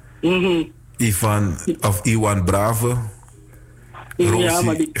Cairo. Iwan Brave.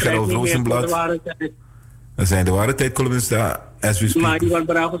 Gerald Rozenblad. Dat zijn de ware tijd columnisten. Maar Iwan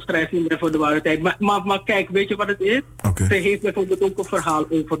Bravo schrijft niet meer voor de ware tijd. Maar kijk, weet je wat het is? Ze heeft bijvoorbeeld ook een verhaal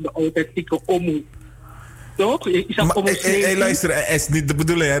over de authentieke Omu. Toch? Luister, het is niet de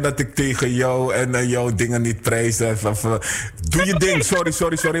bedoeling hè, dat ik tegen jou en jouw dingen niet prijs. Doe je ding,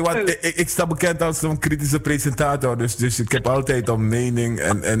 sorry. Want ik sta bekend als een kritische presentator. Dus ik heb altijd een mening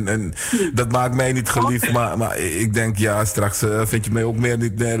en dat maakt mij niet geliefd. Maar ik denk, ja, straks vind je mij ook meer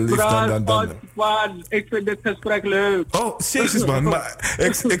niet lief dan. Man, ik vind dit gesprek leuk. Oh, jezus man. Maar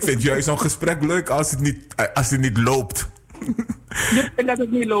ik vind juist zo'n gesprek leuk als het niet loopt. Je vindt dat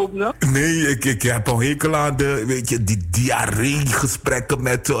het niet loopt, no? Nee, ik heb een hekel aan die diarree-gesprekken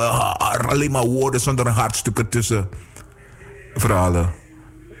met alleen maar woorden zonder een hartstuk ertussen. Verhalen.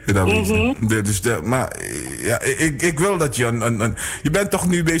 Maar ja, ik wil dat je je bent toch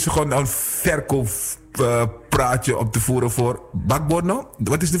nu bezig gewoon een verkooppraatje op te voeren voor Bakboord, no?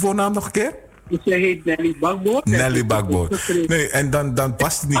 Wat is de voornaam nog een keer? Ze heet Nelly Bakboord. Nelly Bakboord. Nee, en dan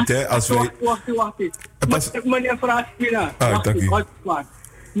past het niet, hè? Als wij... Wacht. Meneer Fraaspina. Wacht.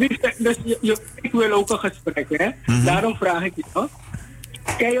 Dus ik wil ook een gesprek, hè? Daarom vraag ik je, hoor.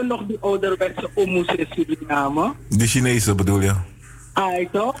 Ken je nog die ouderwetse omoes in Suriname? Die Chinese bedoel je?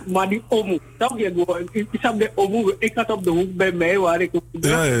 Toch? Maar die omoe. Ik had op de hoek bij mij waar ik...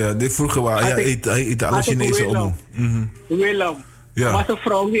 Ja, dit vroeger waren. Ja, hij eet alle Chinese omoe. Willem. Ja. Maar zijn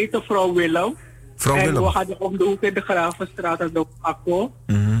vrouw heette vrouw Willem. Willem. We hadden op de hoek in de Gravenstraat en de Akko.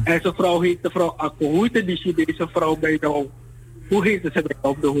 En zijn vrouw heette vrouw Akko. Hoe heette die Chinese vrouw bij de hoek? Hoe heette ze bij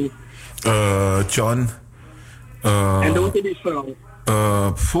op de hoek? John. En hoe heette die vrouw?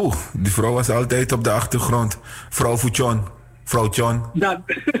 Die vrouw was altijd op de achtergrond. Vrouw John. Vrouw John. Dat.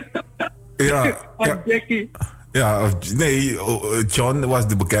 Ja. Jackie. Ja, nee, John was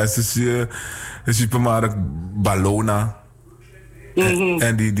de bekendste supermarkt Ballona.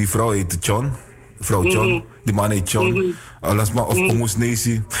 En die vrouw heette John. Vrouw John. Die man heet John. Of Omoes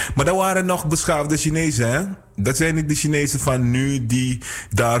Nesi. Maar dat waren nog beschaafde Chinezen, hè? Dat zijn niet de Chinezen van nu die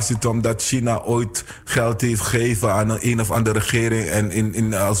daar zitten omdat China ooit geld heeft gegeven aan een of andere regering.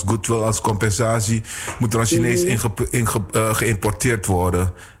 En als goodwill, als compensatie, moet er een Chinees geïmporteerd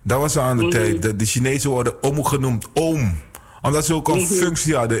worden. Dat was aan de tijd. De Chinezen worden Omo genoemd. Omdat ze ook een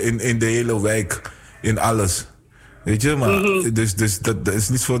functie hadden in de hele wijk. In alles. Weet je, maar dus dat is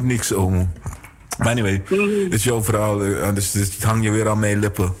niet voor niks, Omo. Maar anyway, dat is jouw verhaal. Dus het hang je weer aan mijn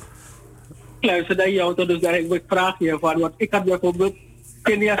lippen. Luister naar jou, dus daar ik vraag je van. Want ik had bijvoorbeeld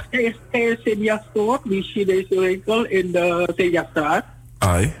Senja Store, die Chinese winkel in de Senja-straat.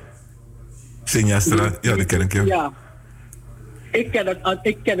 Senja-straat, ja, dat ken ik. Ja. Ik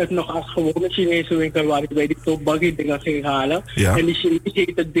ken het nog als gewone Chinese winkel waar ik bij die topbaggy dingen ging halen. Ja. En die Chinese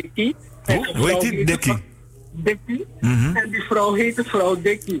heette Dikkie. Hoe heet die? Dikkie? Dikkie. En die vrouw heette vrouw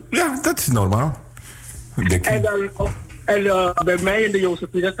Dikkie. Ja, dat is normaal. Dikkie. En bij mij in de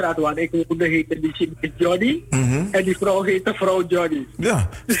Jozefinastraat waar ik woonde heette die Chinese Johnny. En die vrouw heette vrouw Johnny. Ja,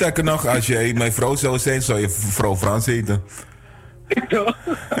 sterker nog, als jij mijn vrouw zou zijn, zou je vrouw Frans heten.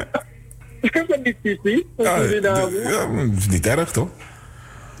 Ik ben niet typisch. Ja, dat is niet erg, toch?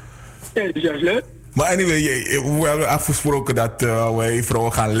 Ja, dat is juist leuk. Maar anyway, we hebben afgesproken dat wij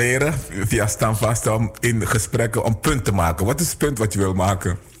vrouwen gaan leren via Standvast om in gesprekken een punt te maken. Wat is het punt wat je wil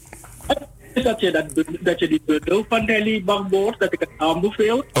maken? is dat je die bundel van Nelly Bakboord, dat ik het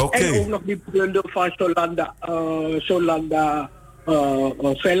aanbeveel. Okay. En ook nog die bundel van Jolanda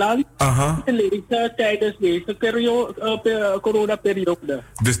Velland. Te lezen tijdens deze coronaperiode.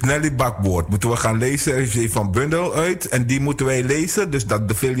 Dus Nelly Bakboord moeten we gaan lezen. Er is even van bundel uit en die moeten wij lezen. Dus dat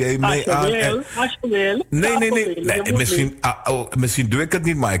beveel jij mee aan. Als je wil. Nee. Misschien doe ik het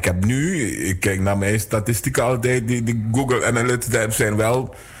niet, maar ik heb nu. Ik kijk naar mijn statistieken altijd. Die Google Analytics zijn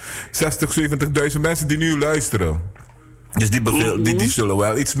wel 60, 70.000 mensen die nu luisteren. Dus die zullen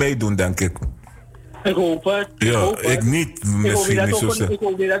wel iets meedoen, denk ik. Ik hoop het. Ik niet. Misschien niet zo snel. Ik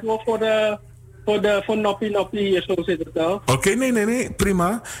hoop niet dat we voor Noppie zo zitten wel. Oké, nee,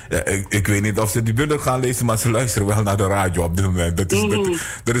 prima. Ja, ik weet niet of ze die bundel gaan lezen, maar ze luisteren wel naar de radio op dit moment.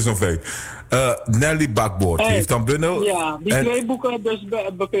 Dat is een feit. Nelly Bakboord heeft dan bundel. Ja, die twee boeken dus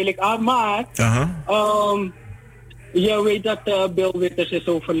beveel ik aan, maar je weet dat Bill Withers is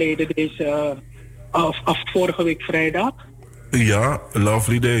overleden vorige week vrijdag. Ja,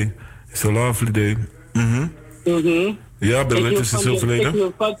 lovely day. It's a lovely day. Ja, Bill Withers is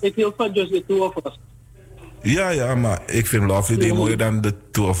overleden. Ik hield van Just the Two of Us. Ja, maar ik vind Lovely Day mooier dan de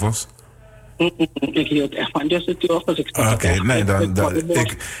Two of Us. Ik hield echt van Just the Two of Us. Oké, nee,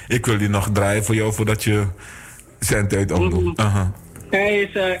 ik wil die nog draaien voor jou voordat je zendtijd opdoet. Hij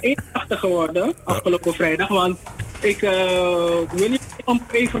is 81 geworden, afgelopen vrijdag, want ik wil niet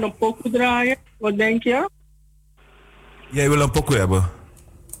even een pokoe draaien. Wat denk je? Jij wil een pokoe hebben?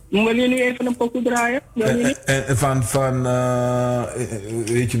 Wil je nu even een pokoe draaien? En van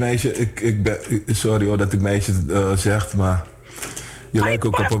weet je meisje, ik ben, sorry hoor dat ik meisje zeg, maar je lijkt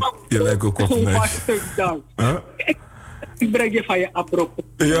ook op een meisje. Ik breng je van je aprop.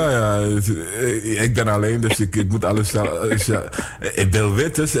 Ja, ik ben alleen, dus ik moet alles Bill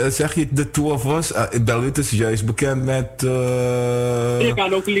Withers, zeg je de Two of Us? Bill Withers is juist bekend met... Je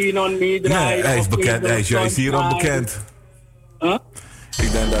kan ook Lean on Me draaien. Nee, hij is juist hier al bekend. Huh?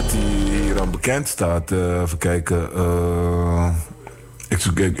 Ik denk dat hij hier al bekend staat. Even kijken.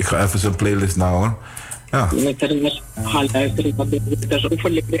 Ik ga even zijn playlist nou hoor. Ja. Ain't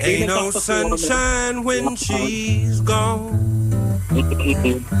no sunshine when she's gone.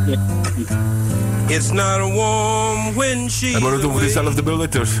 It's not warm when she's Hebben we het over dezelfde Bill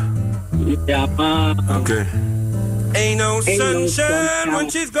Withers? Ja, maar... Oké. Ain't no sunshine when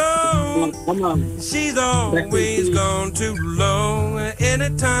she's gone. She's always gone too long.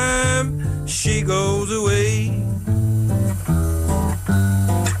 Anytime she goes away.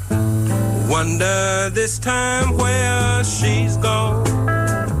 Wonder this time where she's gone.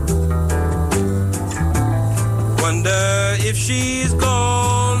 Wonder if she's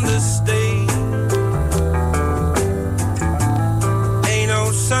gone to stay. Ain't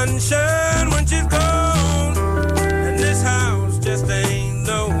no sunshine when she's gone, and this house just ain't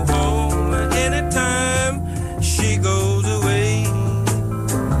no home. Anytime she goes away.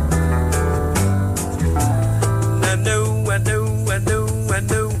 I know, I know, I know, I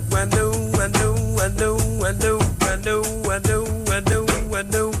know, I know. I know, I know, I know, I know, I know, I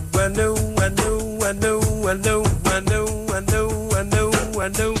know, I know, I know, I know, I know, I know, I know, I know, I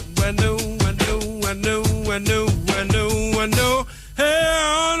know, I know, I know, I know, I know, I know, I know. Hey, I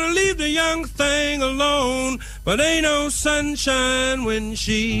ought to leave the young thing alone, but ain't no sunshine when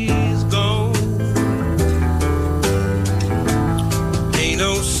she's gone. Ain't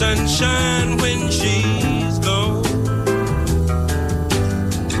no sunshine when she's gone.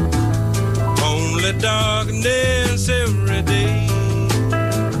 Darkness every day.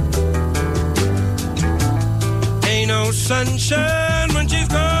 Ain't no sunshine when she's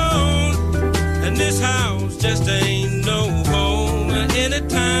gone, and this house just ain't no home.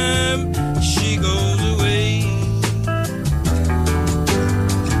 Anytime she goes away.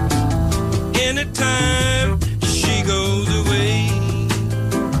 Anytime she goes away.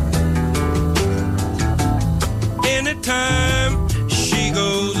 Anytime she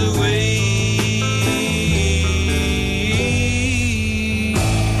goes away.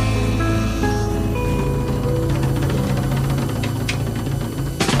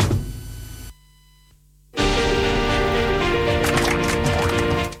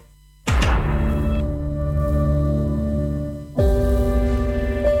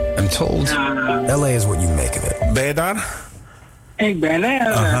 Told. LA is what you make of it. Ben je daar? Ik ben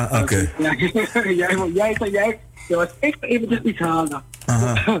er. Aha, oké. Jij was echt eventjes iets halen.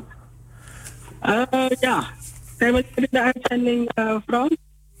 Ja. Zijn we in de uitzending, Frans?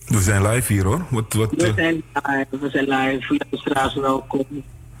 We zijn live hier hoor. We zijn live. Luisteraars, welkom.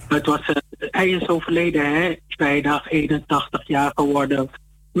 Hij is overleden, hè? Vrijdag 81 jaar geworden.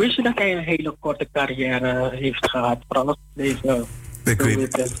 Wist je dat hij een hele korte carrière heeft gehad? Vooral als deze Ik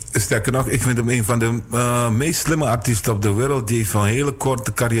weet, sterker nog, ik vind hem een van de meest slimme artiesten op de wereld. Die heeft een hele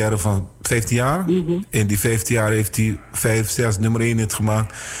korte carrière van 15 jaar. In die 15 jaar heeft hij 5, 6 nummer 1 hits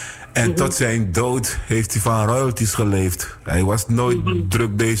gemaakt. En tot zijn dood heeft hij van royalties geleefd. Hij was nooit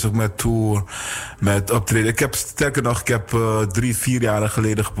druk bezig met tour, met optreden. Sterker nog, ik heb 3, 4 jaar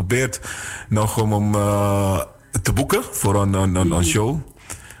geleden geprobeerd nog om hem te boeken voor een show.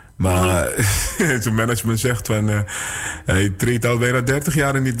 Maar zijn management zegt van hij treedt al bijna 30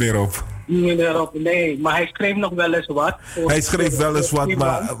 jaar niet meer op. Nee, maar hij schreef nog wel eens wat. Hij schreef wel eens wat,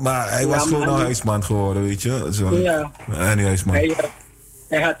 maar hij was gewoon een huisman geworden, weet je. Zo. Ja. En een huisman.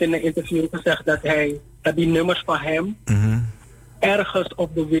 Hij had in een interview gezegd dat die nummers van hem ergens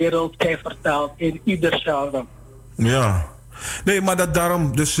op de wereld zijn vertaald in ieder genre. Ja. Nee, maar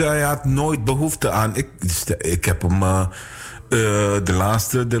daarom, dus hij had nooit behoefte aan. Ik heb hem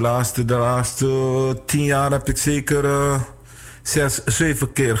de laatste 10 jaar heb ik zeker 6,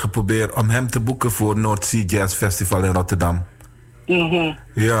 7 keer geprobeerd om hem te boeken voor Noordzee Jazz Festival in Rotterdam.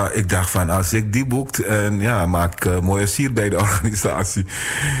 Ja, ik dacht van als ik die boekt en ja, maak ik mooie sier bij de organisatie.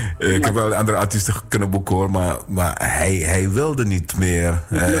 Ik heb wel andere artiesten kunnen boeken hoor, maar hij wilde niet meer.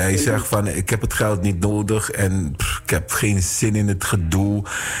 Hij zegt van ik heb het geld niet nodig en ik heb geen zin in het gedoe.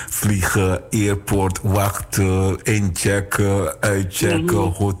 Vliegen, airport, wachten, inchecken, uitchecken,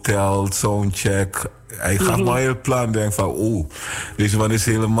 hotel, soundcheck. Hij gaf me een heel plan, denk van deze man is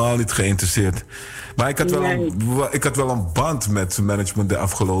helemaal niet geïnteresseerd. Maar ik had wel een band met zijn management de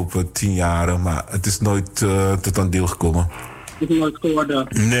afgelopen 10 jaren, maar het is nooit tot een deel gekomen. Het is nooit geworden.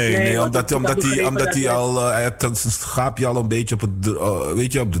 Nee, omdat hij al, hij had zijn schaapje al een beetje op het,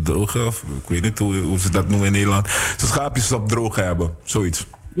 weet je, op de droge, of ik weet niet hoe ze dat noemen in Nederland. Zijn schaapjes op droog hebben, zoiets.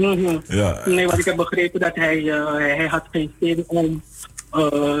 Ja. Nee, want ik heb begrepen dat hij had geen zin om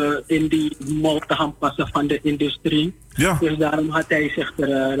in die mol te gaan passen van de industrie. Ja. Dus daarom had hij zich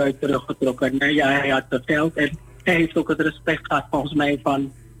eruit teruggetrokken. En ja, hij had het geld en hij heeft ook het respect gehad volgens mij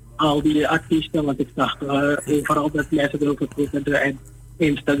van al die artiesten. Want ik zag overal dat mensen erover twitteren en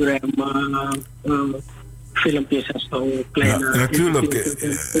Instagram filmpjes en zo. Kleine natuurlijk.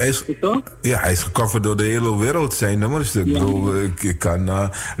 Hij is gecoverd door de hele wereld, zijn nummers. Ik bedoel, ik kan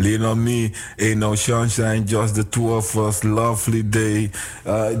Lean on Me, Ain't No Sunshine, Just the Two of Us, Lovely Day,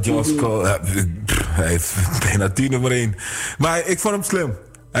 Just Call. Hij heeft bijna 10 nummer 1. Maar ik vond hem slim.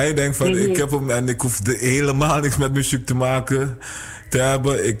 Hij denkt van, ik heb hem en ik hoef helemaal niks met muziek te maken. Te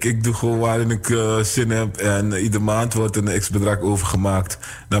hebben. Ik doe gewoon waarin ik zin heb en iedere maand wordt een x-bedrag overgemaakt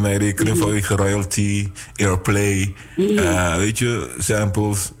naar mijn rekening vanwege royalty, airplay, weet je,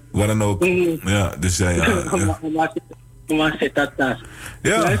 samples, wat dan ook. Ja, dus Waar zit dat daar?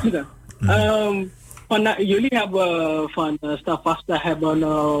 Ja. Jullie hebben van Stavasta hebben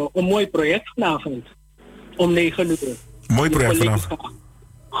een mooi project vanavond om 9 uur. Mooi project vanavond.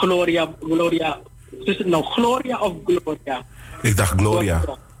 Gloria. Is het nou Gloria of Gloria? Ik dacht Gloria.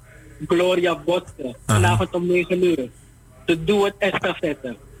 Gloria Botte. Vanavond om 9 uur. De Doe Het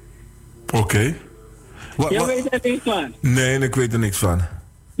Estafette. Oké. Jij weet er niks van? Nee, ik weet er niks van.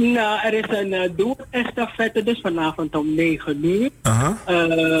 Nou, er is een Doe Het Estafette, dus vanavond om 9 uur.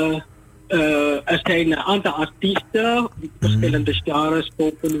 Er zijn een aantal artiesten, verschillende genres,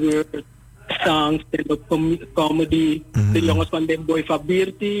 spoken word, songs, comedy. De jongens van de Boy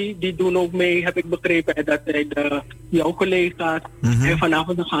Fabirti, die doen ook mee, heb ik begrepen. En dat zijn jouw collega's. En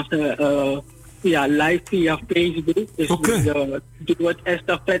vanavond gaan ze live via Facebook. Dus Doe Het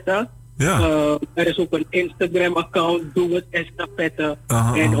Estafette. Er is ook een Instagram-account, Doe Het Estafette.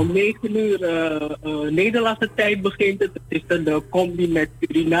 En om 9 uur Nederlandse tijd begint het. Het is de combi met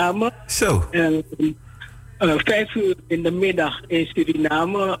Suriname. Zo. 5 uur in de middag in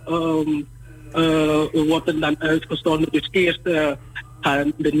Suriname wordt het dan uitgezonden. Dus eerst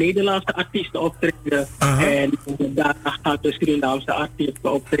gaan de Nederlandse artiesten optreden. En daarna gaan de Surinaamse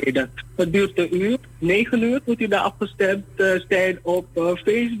artiesten optreden. Het duurt een uur. 9 uur moet u daar afgestemd zijn op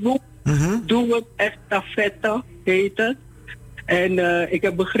Facebook. Doe Het Estafette heet het. En ik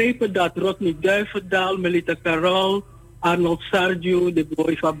heb begrepen dat Rodney Duivendaal, Melita Carol, Arnold Sargio, de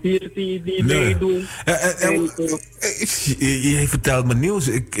Boy Fabirti die meedoen. Je vertelt me nieuws,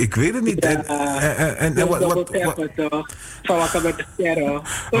 ik weet het niet. Van Wakker met de Sterren.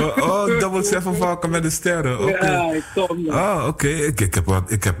 Double7 van Wakker met de Sterren. Ja, ik kom nog. Oké.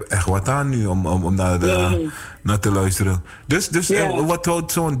 Ik heb echt wat aan nu om naar te luisteren. Dus wat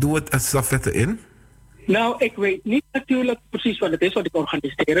houdt zo'n Doe Het Estafette in? Nou, ik weet niet natuurlijk precies wat het is, want ik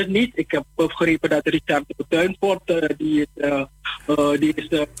organiseer het niet. Ik heb begrepen dat Richard de Tuinvoort, die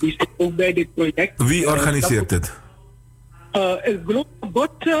zit ook bij dit project. Wie organiseert het? Ik geloof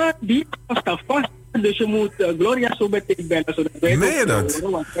dat die staat vast Dus je moet Gloria zo meteen bellen, zodat wij Meen je ook dat?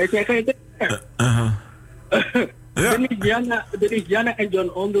 horen, want wij zijn geen Ja. Er is Jana en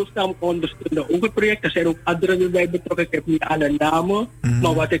John Ondelstam ondersteunen ook het project. Er zijn ook anderen erbij betrokken. Ik heb niet alle namen.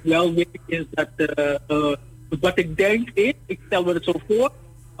 Maar wat ik wel weet is dat... wat ik denk is, ik stel me het zo voor...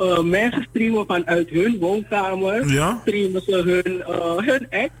 mensen streamen vanuit hun woonkamer. Ja? Streamen ze hun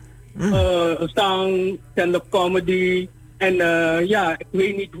act. Zang, stand-up comedy. En ja, ik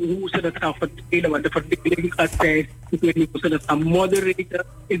weet niet hoe ze dat gaan verdelen. Want de verdeling gaat zijn... Ik weet niet hoe ze dat gaan moderaten.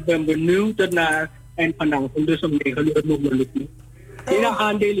 Ik ben benieuwd ernaar. En vanavond dus om 9 uur nog maar lukt niet. Geen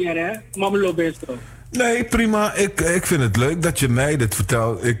aandeel hier, hè? Mamelo best wel. Nee, prima. Ik vind het leuk dat je mij dit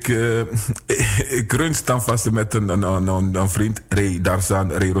vertelt. Ik run standvast met een vriend, Ray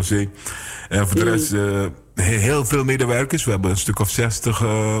Darzan, Ray Rosé. En voor de rest heel veel medewerkers. We hebben een stuk of 60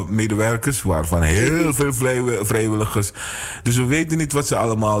 medewerkers, waarvan heel veel vrijwilligers. Dus we weten niet wat ze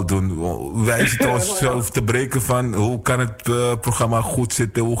allemaal doen. Wij zitten onszelf te breken van hoe kan het programma goed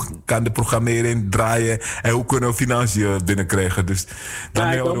zitten, hoe kan de programmering draaien en hoe kunnen we financiën binnenkrijgen. Dus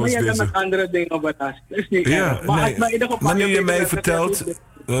daarmee houden we ons bezig. Met andere dingen op het as. Is niet ja, maar maar nu je mij vertelt,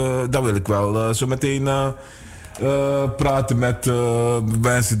 dan wil ik wel zo meteen praten met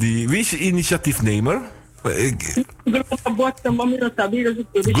mensen die... Wie is je initiatiefnemer?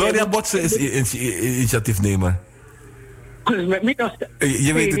 Gloria Botsen is initiatiefnemer.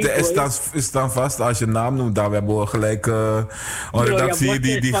 Je weet het, staan vast. Als je naam noemt, daar hebben we gelijk een redactie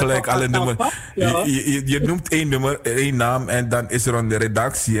die gelijk alle nummers... Je noemt één nummer, één naam en dan is er een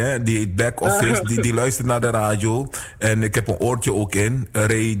redactie, hè, die heet Back Office, die luistert naar de radio. En ik heb een oortje ook in.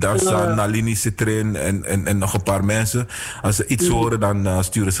 Ray, Darsan, Nalini zit erin en nog een paar mensen. Als ze iets horen, dan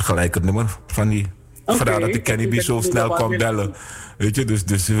sturen ze gelijk het nummer van die... Vandaar dat ik Kenny B zo snel kan bellen. Weet je,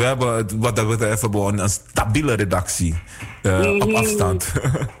 dus we hebben wat dat betreft een stabiele redactie op afstand.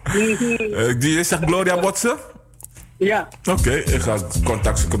 Die zegt Gloria Botsen? Ja. Oké, ik ga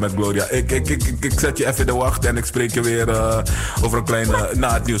contact zoeken met Gloria. Ik zet je even in de wacht en ik spreek je weer over een kleine...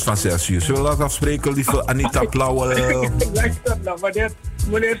 na het nieuws van 6 uur. Zullen we dat afspreken, lieve Anita Plauwe? Luister nou,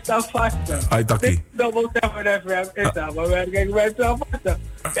 meneer staat vast. Hi, Taki. Double7FM is samenwerking met Stavasten.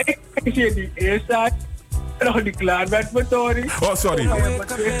 Ik zie die eerst uit. Nog niet klaar met mijn Tori. Oh, sorry.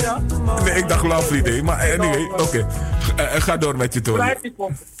 Nee, ik dacht Love Friday. Maar anyway, oké. Ga door met je Tori.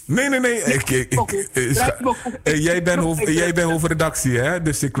 Nee. Jij bent hoofdredactie, hè?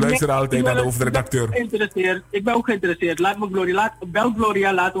 Dus ik luister altijd naar de hoofdredacteur. Ik ben ook geïnteresseerd. Bel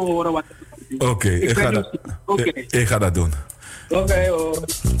Gloria, laten we horen wat er is. Oké, ik ga dat doen. Oké, hoor.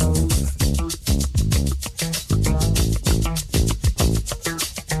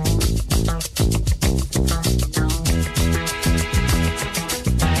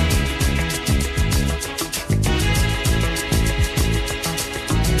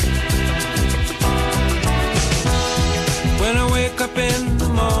 Up in the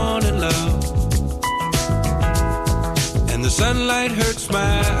morning, love, and the sunlight hurts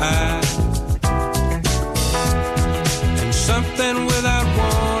my eyes, and something without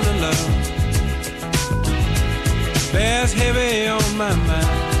warning, love, bears heavy on my mind.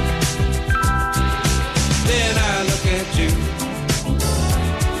 Then I look at you,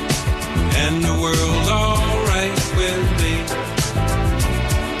 and the world's all right with me.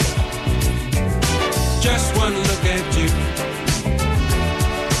 Just one look at you,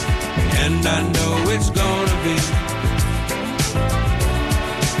 and I know it's gonna be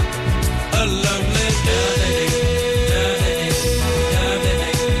a lovely day.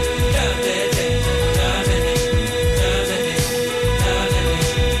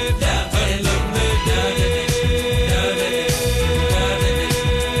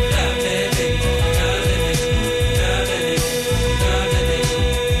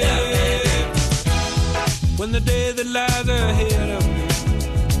 When the day that lies ahead of me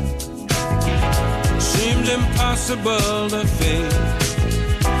seems impossible to face,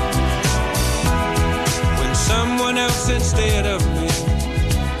 when someone else instead of me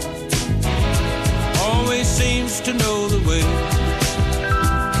always seems to know the way,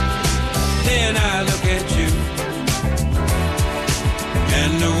 then I look at you,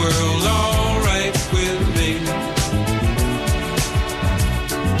 and the world's all right with me.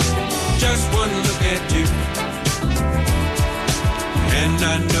 Just one look at you, and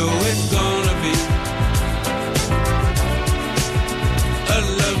I know it's gonna be a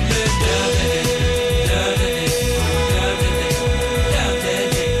lovely day.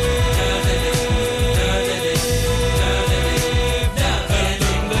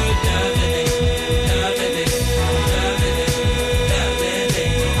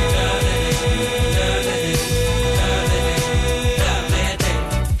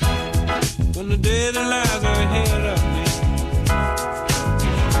 When the day that lies ahead of me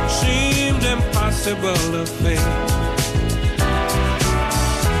seems impossible to face.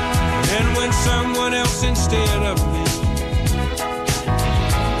 And when someone else instead of me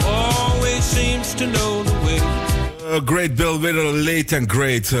always seems to know the way. Great Bill Withers, late and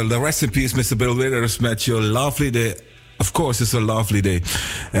great. The rest in peace, Mr. Bill Withers, met your lovely day. Of course, it's a lovely day.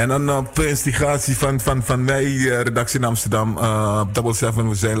 En dan op instigatie van mij, redactie in Amsterdam, Double 7,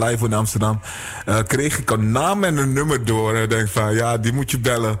 we zijn live in Amsterdam, kreeg ik een naam en een nummer door. En ik denk van, ja, die moet je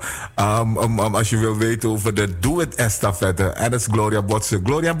bellen als je wil weten over de Do It estafette. En dat is Gloria Botsen.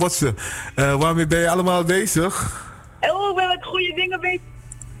 Gloria Botsen, waarmee ben je allemaal bezig? Oh, ik ben met goede dingen bezig.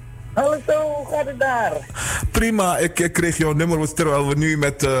 Hallo, hoe gaat het daar? Prima, ik kreeg jouw nummer terwijl we nu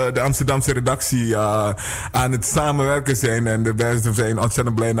met de Amsterdamse redactie aan het samenwerken zijn. En de mensen zijn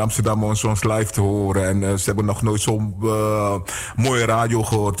ontzettend blij in Amsterdam om ons live te horen. En ze hebben nog nooit zo'n mooie radio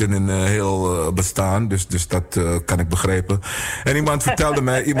gehoord in hun heel bestaan. Dus dat kan ik begrijpen. En iemand vertelde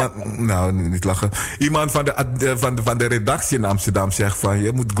mij, nou niet lachen, iemand van de redactie in Amsterdam zegt van,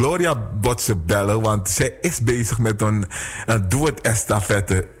 je moet Gloria Botsen bellen, want zij is bezig met een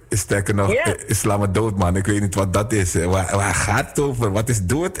doe-het-estafette. Sterker nog, Islam me dood, man. Ik weet niet wat dat is. Waar gaat het over? Wat is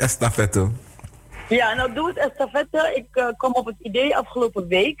Doe het estafette? Ja, nou Doe het estafette. Ik kwam op het idee afgelopen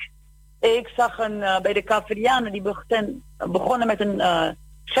week. Ik zag bij de Caverianen, die begonnen met een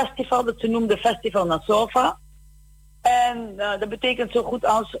festival, dat ze noemden Festival Nasova. En dat betekent zo goed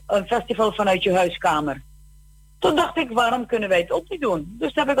als een festival vanuit je huiskamer. Toen dacht ik, waarom kunnen wij het ook niet doen?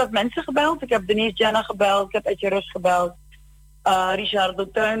 Dus heb ik wat mensen gebeld. Ik heb Denise Jenna gebeld, ik heb Etje Rus gebeld.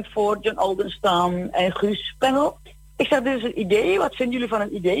 Richard Tuinvoort, John Oldenstam en Guus Pengel. Ik zeg, dit is een idee, wat vinden jullie van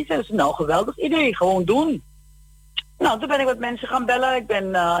een idee? Zeiden ze, nou, geweldig idee, gewoon doen. Nou, toen ben ik wat mensen gaan bellen. Ik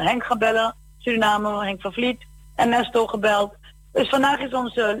ben Henk gaan bellen, Suriname, Henk van Vliet, en Nesto gebeld. Dus vandaag is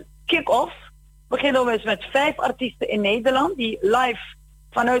onze kick-off. Beginnen we eens met 5 artiesten in Nederland die live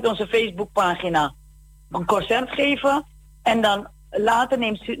vanuit onze Facebookpagina een concert geven. En dan later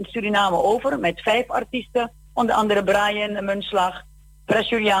neemt Suriname over met 5 artiesten. Onder andere Brian Munslag, Pres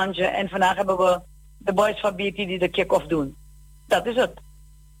Juliaantje en vandaag hebben we de Boys van BT die de kick-off doen. Dat is het.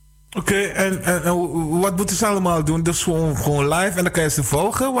 Oké, en wat moeten ze allemaal doen? Dus gewoon live en dan kan je ze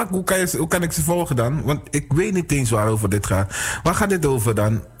volgen? Hoe kan ik ze volgen dan? Want ik weet niet eens waarover dit gaat. Waar gaat dit over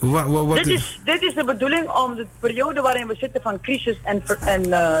dan? Dit is de bedoeling om de periode waarin we zitten van crisis en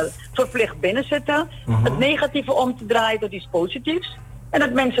verplicht binnenzitten, het negatieve om te draaien tot iets positiefs. En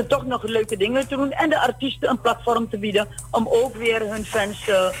dat mensen toch nog leuke dingen te doen. En de artiesten een platform te bieden om ook weer hun fans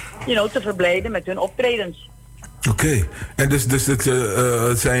te verblijden met hun optredens. Oké. En dus het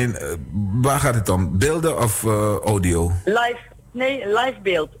zijn, waar gaat het om? Beelden of audio? Live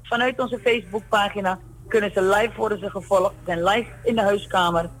beeld. Vanuit onze Facebookpagina kunnen ze live worden ze gevolgd. Ze zijn live in de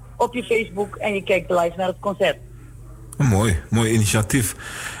huiskamer, op je Facebook en je kijkt live naar het concert. Mooi initiatief.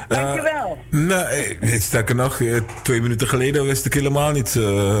 Dankjewel. Sterker nog, 2 minuten geleden wist ik helemaal niet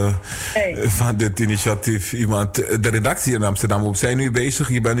van dit initiatief. De redactie in Amsterdam, we zijn nu bezig.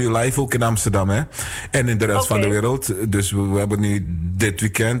 Je bent nu live ook in Amsterdam, hè? En in de rest van de wereld. Dus we hebben nu dit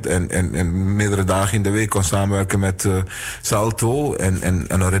weekend en meerdere dagen in de week kon samenwerken met Salto en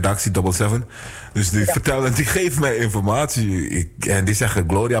een redactie Double 7. Dus die vertellen, die geven mij informatie. En die zeggen,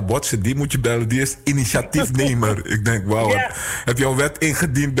 Gloria Botsen, die moet je bellen, die is initiatiefnemer. Ik denk, wauw, heb je een wet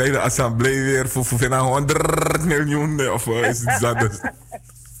ingediend bij de assemblee weer voor 100 miljoen? Of is het iets anders?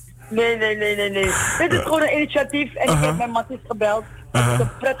 Nee. Dit is gewoon een initiatief en ik heb met Matthijs gebeld. Het is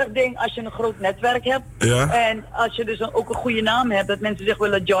een prettig ding als je een groot netwerk hebt. Ja. En als je dus ook een goede naam hebt, dat mensen zich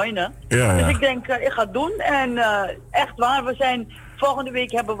willen joinen. Ja. Dus ik denk, ik ga het doen. En echt waar, volgende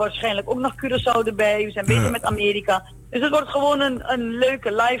week hebben we waarschijnlijk ook nog Curaçao erbij. We zijn bezig met Amerika. Dus het wordt gewoon een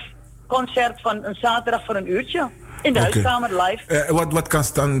leuke live concert van een zaterdag voor een uurtje. In de huiskamer live. Wat kan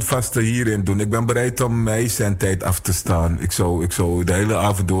Stan vast hierin doen? Ik ben bereid om mij zijn tijd af te staan. Ik zou de hele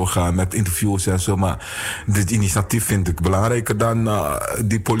avond doorgaan met interviews en zo. Maar dit initiatief vind ik belangrijker dan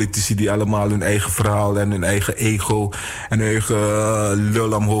die politici die allemaal hun eigen verhaal en hun eigen ego en hun eigen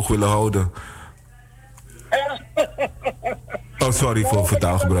lul omhoog willen houden. Oh, sorry voor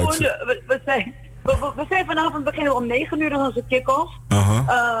vertaalgebruik. We zijn vanavond beginnen we om 9 uur onze kick-off.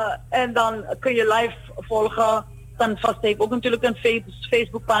 En dan kun je live volgen. Dan vast heeft ook natuurlijk een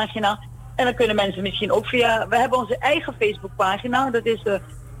Facebookpagina. En dan kunnen mensen misschien ook via... We hebben onze eigen Facebookpagina. Dat is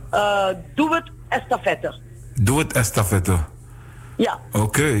Doe het estafette. Doe het estafette. Ja.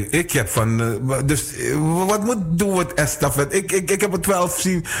 Oké, ik heb van... dus wat moet Doe Het Estafette? Ik heb het wel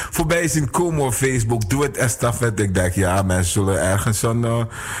voorbij zien komen op Facebook. Doe Het Estafette. Ik denk, ja, mensen zullen ergens zo'n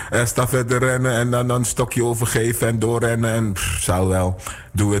estafette rennen... en dan een stokje overgeven en doorrennen. En zou wel.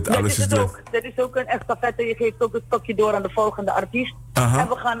 Doe het, alles is druk. Dit is ook een estafette. Je geeft ook een stokje door aan de volgende artiest. Aha.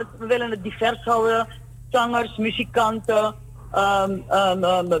 En we willen het divers houden. Zangers, muzikanten,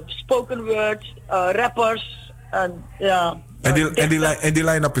 spoken words, rappers. Ja. En die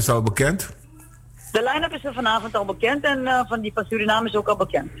line-up is al bekend? De line-up is er vanavond al bekend en van Suriname is ook al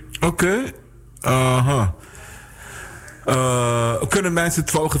bekend. Oké. Kunnen mensen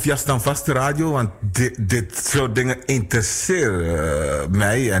het volgen via Standvaste Radio? Want dit soort dingen interesseren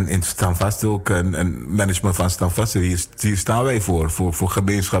mij en in Standvaste ook. En management van Standvaste. Hier staan wij voor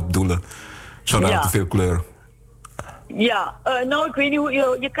gemeenschapsdoelen. Zonder te veel kleur. Ja, nou ik weet niet hoe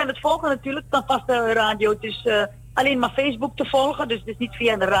je kan het volgen natuurlijk. Standvaste Radio. Het is alleen maar Facebook te volgen. Dus het is niet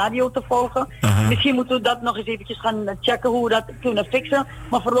via de radio te volgen. Misschien moeten we dat nog eens eventjes gaan checken hoe we dat kunnen fixen.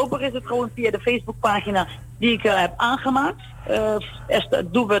 Maar voorlopig is het gewoon via de Facebookpagina die ik heb aangemaakt.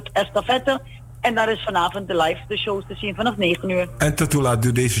 Doe Het Estafette. En daar is vanavond de shows te zien vanaf 9 uur. En tot hoe laat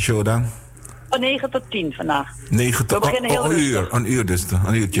doet deze show dan? Van 9 tot 10 vandaag. 9 tot een uur dus.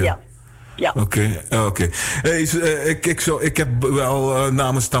 Een uurtje. Ja. Ja. Oké. Hey, ik heb wel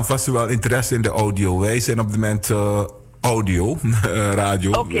namens Standvaste wel interesse in de audio. Wij zijn op het moment audio,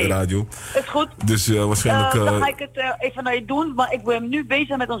 radio. Is goed. Dus waarschijnlijk... dan ga ik het even naar je doen. Maar ik ben nu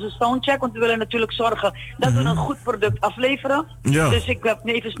bezig met onze soundcheck. Want we willen natuurlijk zorgen dat we een goed product afleveren. Ja. Dus ik heb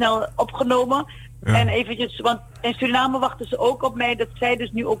het even snel opgenomen. Ja. En eventjes, want in Suriname wachten ze ook op mij dat zij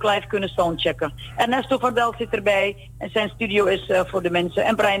dus nu ook live kunnen soundchecken. Ernesto Verdel zit erbij en zijn studio is voor de mensen.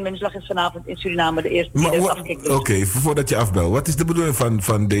 En Brian Winslag is vanavond in Suriname de eerste die dit afkikt. Oké, voordat je afbelt, wat is de bedoeling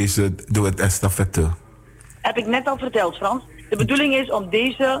van deze Doe Het Estafette? Heb ik net al verteld, Frans. De bedoeling is om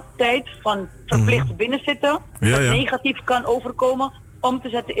deze tijd van verplicht binnenzitten, dat negatief kan overkomen, om te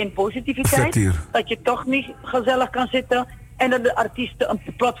zetten in positiviteit. Dat je toch niet gezellig kan zitten. En dat de artiesten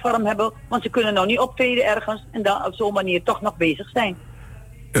een platform hebben, want ze kunnen nou niet optreden ergens en dan op zo'n manier toch nog bezig zijn.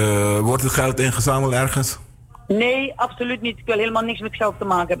 Wordt het geld ingezameld ergens? Nee, absoluut niet. Ik wil helemaal niks met geld te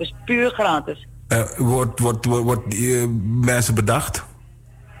maken hebben. Het is puur gratis. Wordt mensen bedacht?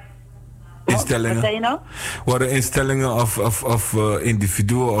 Instellingen? Wat zei je nou? Worden instellingen of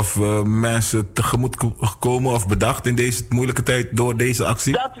individuen of mensen tegemoet gekomen of bedacht in deze moeilijke tijd door deze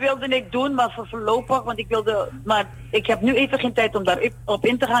actie? Dat wilde ik doen, maar voor voorlopig, want ik heb nu even geen tijd om daarop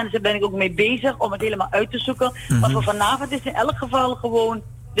in te gaan, dus daar ben ik ook mee bezig om het helemaal uit te zoeken. Maar voor vanavond is in elk geval gewoon,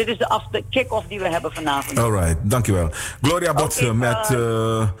 dit is de kick-off die we hebben vanavond. Alright, dankjewel. Gloria Botsen met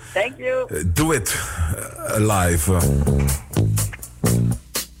thank you. Do It live.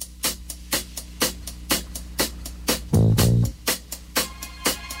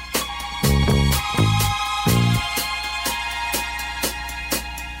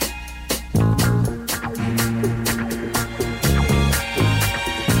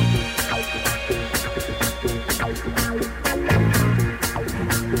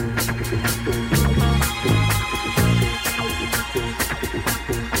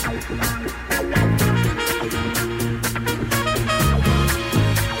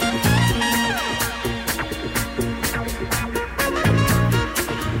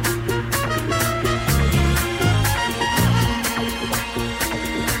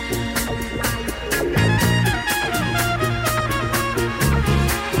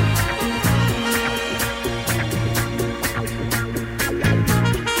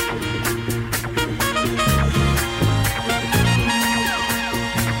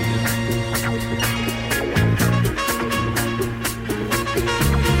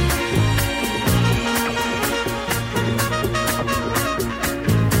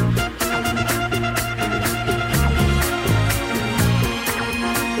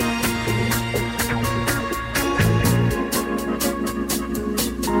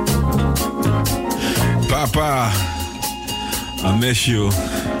 Papa, I miss you.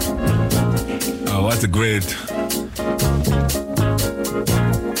 Oh, what a great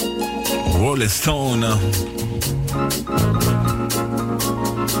Rolling Stone.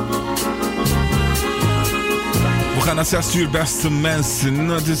 We gaan naar 6 uur, beste mensen.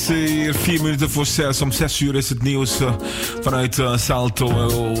 Het is hier 4 minuten voor 6. Om 6 uur is het nieuws vanuit Salto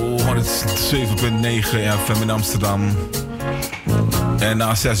 107.9 FM in Amsterdam. En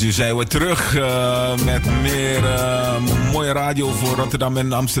na 6 uur zijn we terug met meer mooie radio voor Rotterdam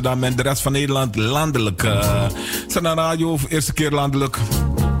en Amsterdam en de rest van Nederland landelijk. Sana Radio, eerste keer landelijk.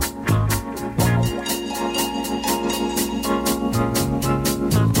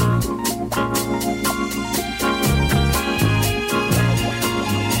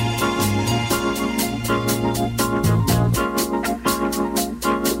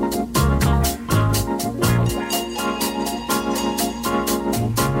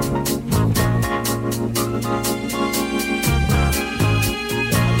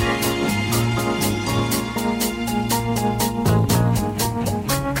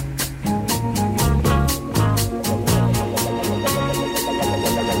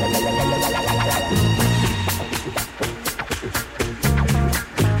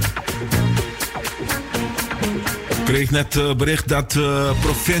 kreeg net bericht dat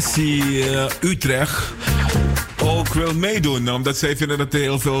provincie Utrecht ook wil meedoen. Omdat zij vinden dat er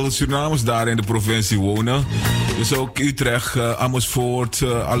heel veel Surinamers daar in de provincie wonen. Dus ook Utrecht, Amersfoort,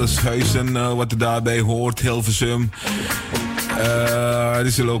 Alleshuizen, wat er daarbij hoort, Hilversum.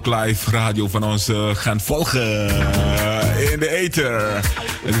 Die zullen ook live radio van ons gaan volgen in de ether.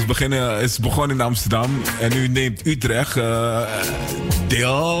 Het is begonnen in Amsterdam en nu neemt Utrecht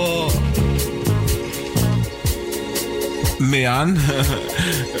deel mee aan.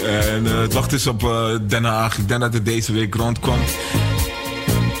 En het wacht is op Den Haag. Ik denk dat het deze week rondkomt.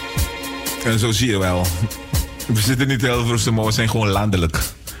 En zo zie je wel. We zitten niet heel veel, maar we zijn gewoon landelijk.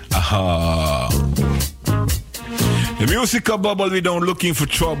 Aha. The musical bubble, we don't looking for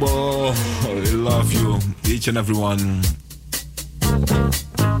trouble. We love you, each and every one.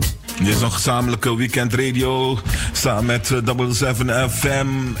 Dit is een gezamenlijke weekendradio samen met Double7FM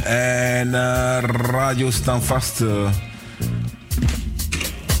en radio staan vast.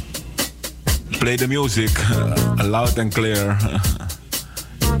 Play the music, loud and clear.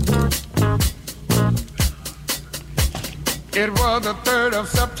 It was the 3rd of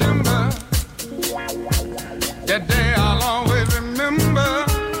September. That day I'll always remember.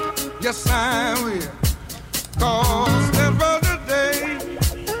 Yes, I will. 'Cause that was the day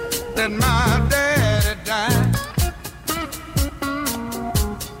that my daddy died.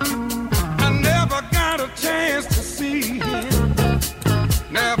 I never got a chance to see him.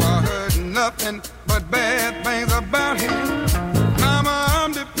 Never heard nothing but bad things about him. Mama,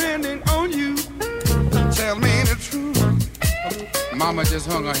 I'm depending on you. Tell me the truth. Mama just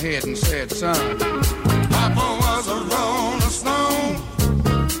hung her head and said, son, Papa was a rolling stone.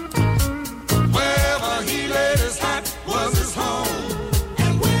 Wherever he laid his hat was his home.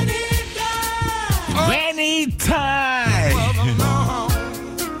 And when he died, when he died,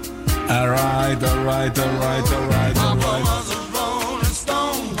 alright. Papa was a rolling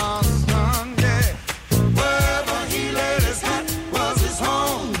stone, my son, yeah. Wherever he laid his hat was his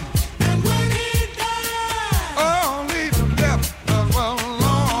home. And when he died, only the death was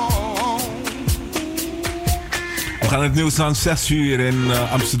alone. We gaan het nieuws aan 6 uur in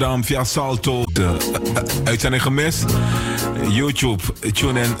Amsterdam via Salto. Uitzending gemist. YouTube,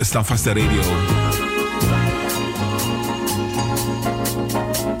 tune in, staan vast de radio.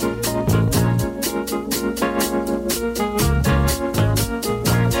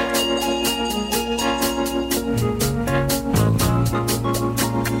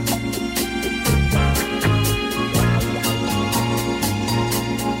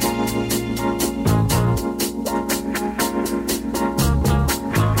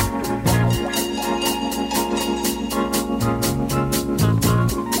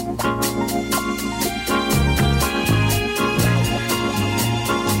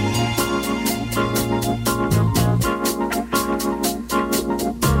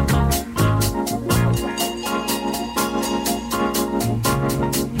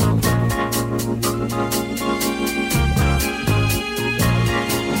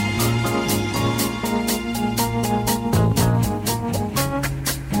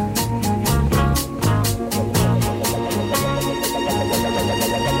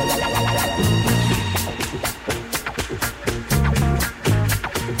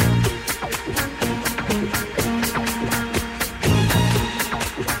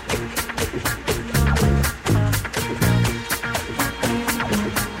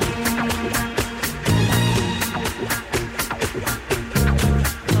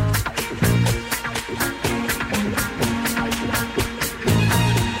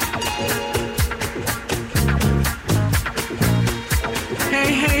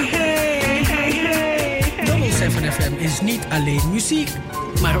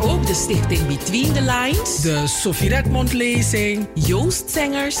 Maar ook de stichting Between the Lines, de Sophie Redmond lezing, Joost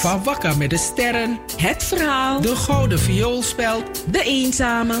Zengers, Van Wakker met de Sterren, Het Verhaal, de Gouden Vioolspeld, De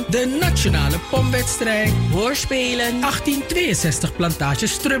Eenzame, de Nationale Pomwedstrijd, Hoorspelen, 1862 Plantage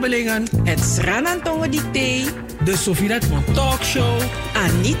Strubbelingen, het Sranantongen Dicté, de Sophie Redmond Talkshow,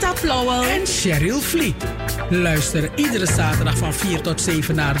 Anita Plauwel en Cheryl Vliet. Luister iedere zaterdag van 4 tot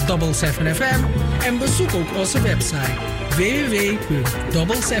 7 naar Double7FM en bezoek ook onze website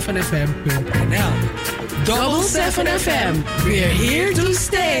www.double7fm.nl. Double7FM, we're here to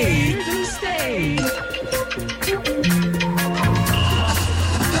stay.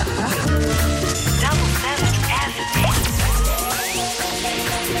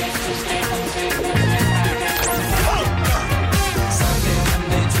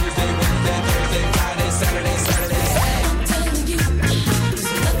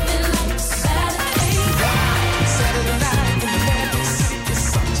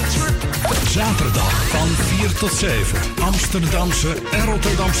 Zaterdag van Van 4 tot 7. Amsterdamse en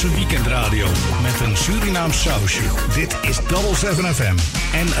Rotterdamse weekendradio. Met een Surinaams sausje. Dit is Double 7 FM.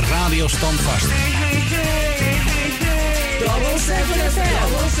 En Radio Standvast. Double 7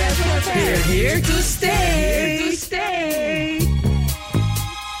 FM. We're here to stay.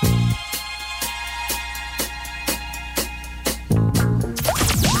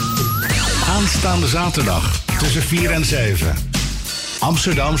 Aanstaande zaterdag tussen 4 en 7.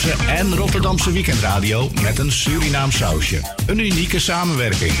 Amsterdamse en Rotterdamse weekendradio met een Surinaams sausje. Een unieke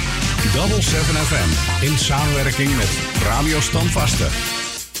samenwerking. Double 7 FM in samenwerking met Radio Standvaste.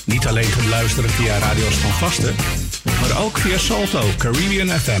 Niet alleen te luisteren via Radio Standvaste, maar ook via Salto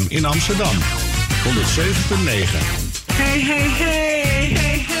Caribbean FM in Amsterdam. 107.9.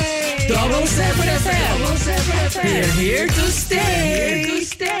 Hey. Double 7 FM. We're here to stay.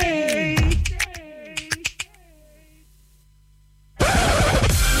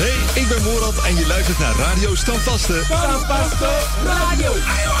 Hey, ik ben Morad en je luistert naar Radio Standvaste. Standvaste Radio.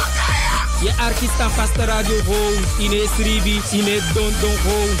 Je artiest Standvaste Radio gewoon. Ine Sribi, Ine Don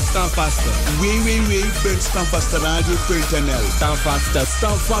gewoon Standvaste. www.standvasteradio.nl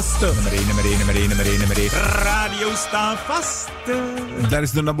Standvaste. Nummer 1. Radio Standvaste. Dat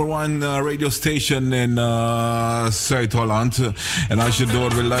is de number one radio station in Zuid-Holland. En als je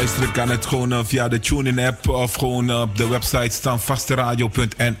door wil luisteren, kan het gewoon via de TuneIn app of gewoon op de website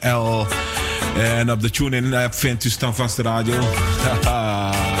standvasteradio.nl. En op de TuneIn app vindt u Standvaste Radio.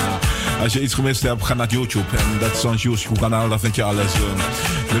 Als je iets gemist hebt, ga naar YouTube. En dat is ons YouTube-kanaal, daar vind je alles.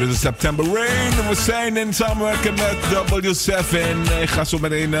 Dit is de September Rain. We zijn in samenwerking met Double7FM. Ik ga zo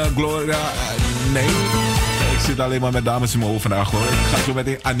meteen Gloria... nee, ik zit alleen maar met dames in mijn hoofd vandaag, hoor. Ik ga zo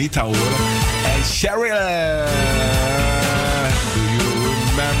meteen Anita horen. En Cheryl. Do you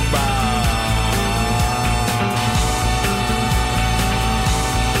remember?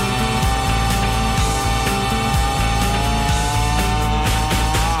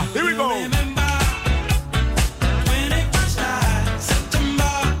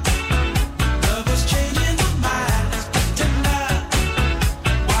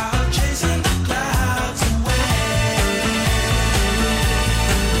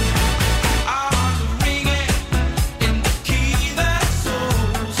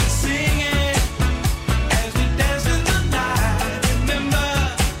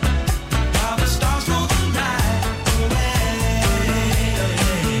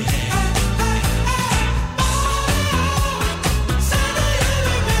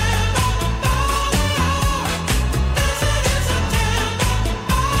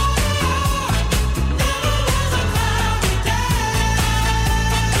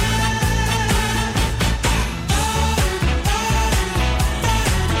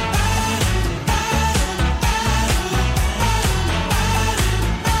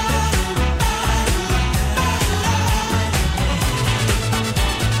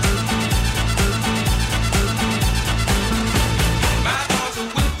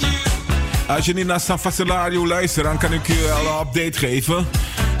 Als je niet naar Standvaste Radio luistert, dan kan ik je al een update geven.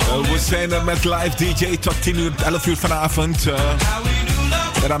 We zijn er met live DJ tot 10 uur, 11 uur vanavond.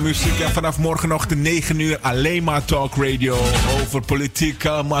 En dan muziek. En vanaf morgenochtend 9 uur alleen maar talk radio over politiek,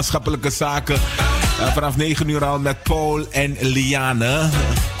 maatschappelijke zaken. En vanaf 9 uur al met Paul en Liane.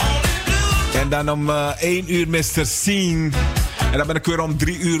 En dan om 1 uur Mr. Seen. En dan ben ik weer om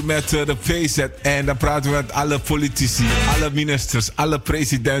 3 uur met de VZ. En dan praten we met alle politici, alle ministers, alle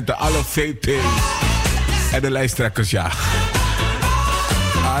presidenten, alle VP. En de lijsttrekkers, ja.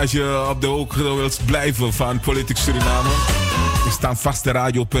 Als je op de hoogte wilt blijven van Politiek Suriname, is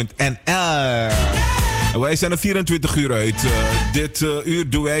standvasteradio.nl. Wij zijn er 24 uur uit. Dit uur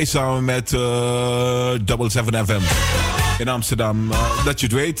doen wij samen met Double7FM in Amsterdam. Dat je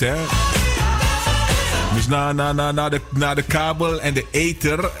het weet, hè. Dus na de kabel en de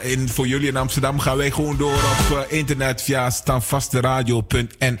ether voor jullie in Amsterdam gaan wij gewoon door op internet via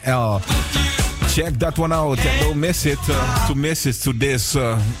standvasteradio.nl. Check that one out and don't miss it to miss it to this.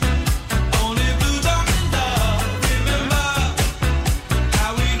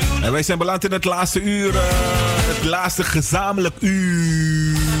 En wij zijn beland in het laatste uur, het laatste gezamenlijk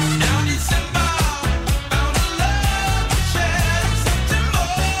uur.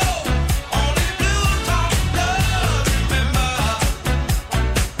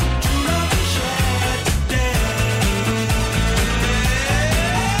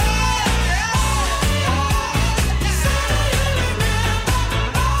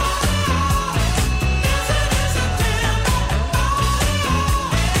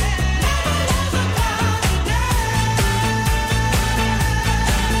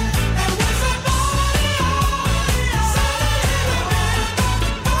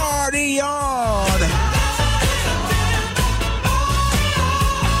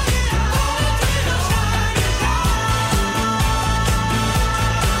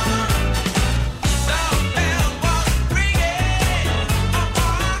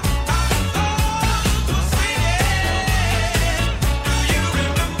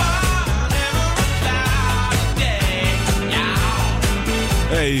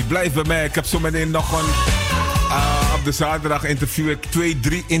 Hey, blijf bij mij. Ik heb zo meteen nog een... op de zaterdag interview ik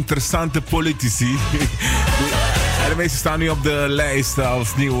 2-3 interessante politici. En de meeste staan nu op de lijst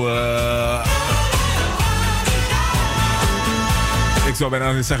als nieuwe... ik zou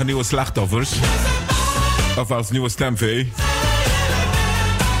bijna zeggen nieuwe slachtoffers. Of als nieuwe stemvee.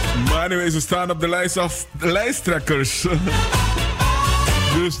 Maar anyway, ze staan op de lijst als lijsttrekkers.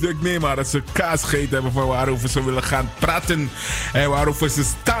 Dus ik neem maar dat ze kaas gegeten hebben van waarover ze willen gaan praten. En waarover ze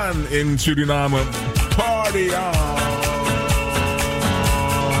staan in Suriname. Party on!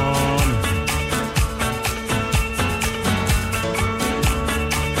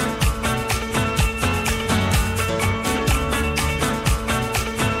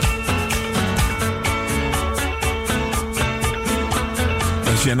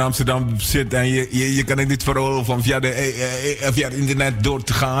 Als je in Amsterdam zit en je kan het niet veroorloven om via het internet door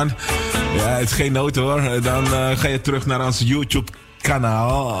te gaan. Ja, het is geen nood hoor. Dan ga je terug naar ons YouTube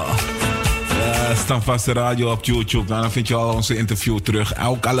kanaal. Standvaste Radio op YouTube. Dan vind je al onze interview terug.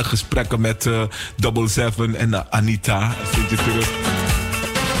 Ook alle gesprekken met Double7 en Anita vind je terug.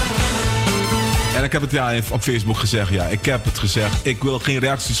 En ik heb het op Facebook gezegd. Ja, ik heb het gezegd. Ik wil geen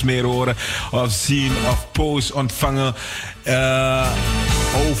reacties meer horen of zien of posts ontvangen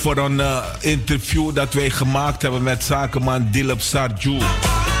over een interview dat wij gemaakt hebben met zakenman Dilip Sarju.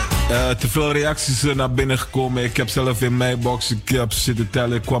 Te veel reacties naar binnen gekomen. Ik heb zelf in mijn box, ik heb zitten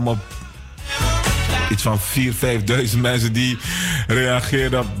tellen, ik kwam op iets van 4.000-5.000 mensen die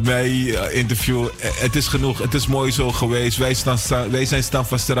reageerden op mijn interview. Het is genoeg, het is mooi zo geweest. Wij zijn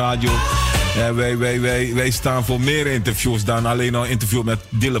Standvaste Radio. Wij staan voor meer interviews dan alleen een interview met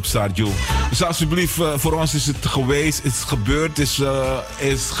Dilip Sarju. Dus alsjeblieft, voor ons is het geweest, is gebeurd,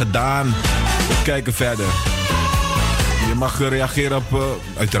 is gedaan. We kijken verder. Je mag reageren op,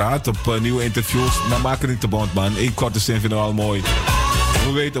 uiteraard, op nieuwe interviews. Maar maak het niet te bond, man. Eén korte zin vinden we al mooi.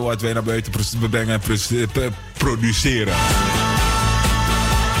 We weten wat wij naar buiten brengen en produceren.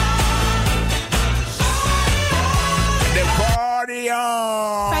 The party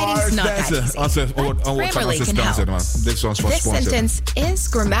on! Writing's not that easy, but Grammarly can help. This sentence is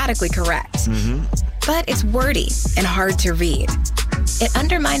grammatically correct, but it's wordy and hard to read. It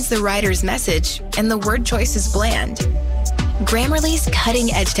undermines the writer's message, and the word choice is bland. Grammarly's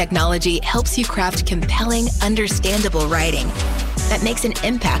cutting-edge technology helps you craft compelling, understandable writing that makes an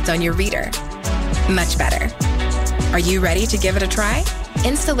impact on your reader. Much better. Are you ready to give it a try?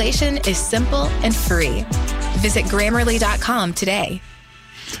 Installation is simple and free. Visit Grammarly.com today.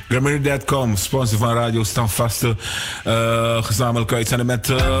 Grammarly.com, sponsor van Radio Standvaste. Gezamenlijk uitzenden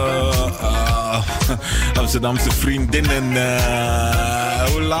met Amsterdamse vriendinnen.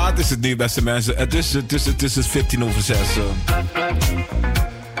 Hoe laat is het nu, beste mensen? Het is 6:15.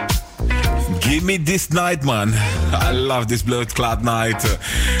 Give me this night, man. I love this blood clot night.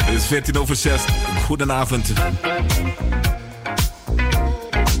 Het is 6:14. Goedenavond.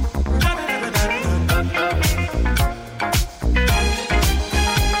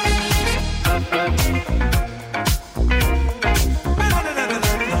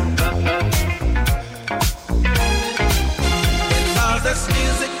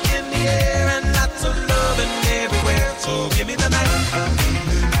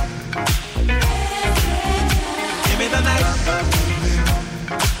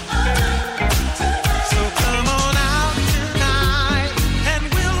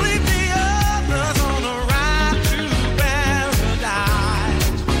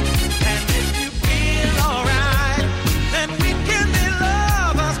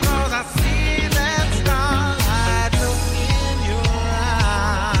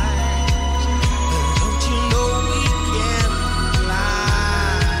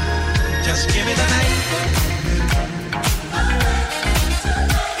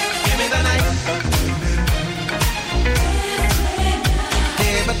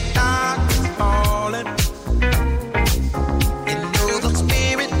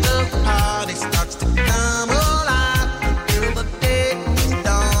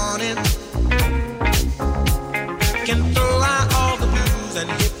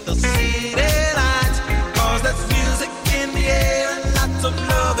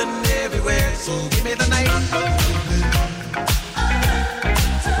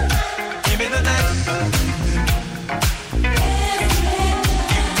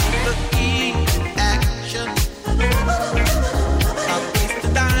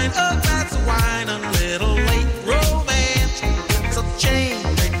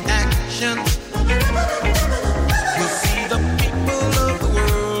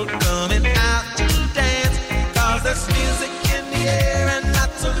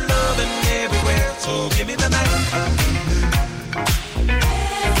 Give me the night.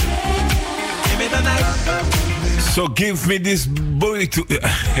 So give me this boy to...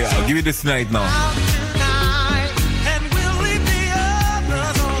 Yeah, I'll give you this night now.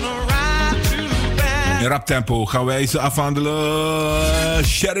 In rap tempo gaan wij ze afhandelen.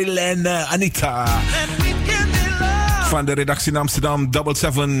 Cheryl en Anita. Van de redactie in Amsterdam, Double7,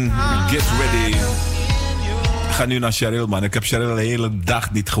 get ready. Ik ga nu naar Cheryl, man. Ik heb Cheryl de hele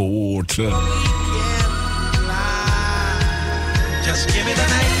dag niet gehoord. Just give me the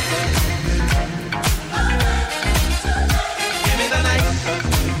night. Give me the night.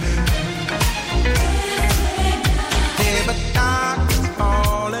 Never dark is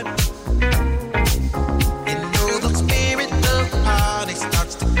falling. You know the spirit of the party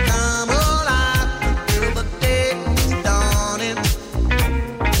starts to come alive until the day is dawning.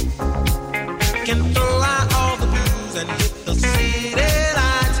 Can throw out all the blues and hit the city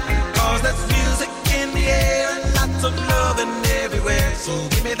lights. 'Cause there's music in the air and lots of loving everywhere. So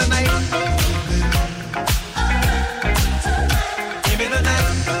give me the night. Give me the night.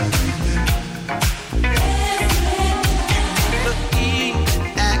 Give me the heat and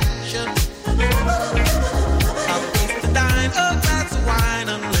action. I'll taste the dine, a glass of wine,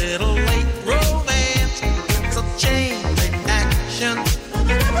 a little late romance. It's a change in action.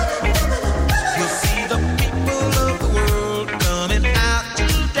 You'll see the people of the world coming out to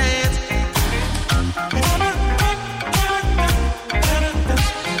dance.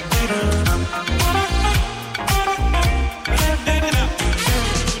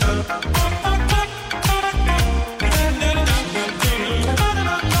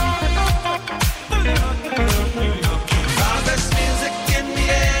 Cause there's music in the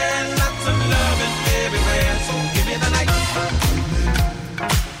air and lots of loving everywhere. So give me the night.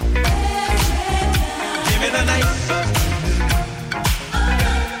 Give me the night.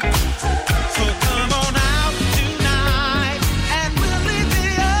 So come on out tonight and we'll leave the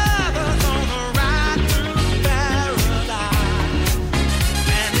others on the ride through paradise.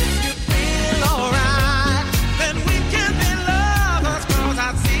 And if you feel alright, then we can be lovers. 'Cause I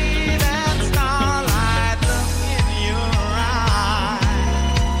see that starlight look in your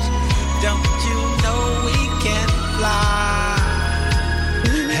eyes. Don't you know we can fly?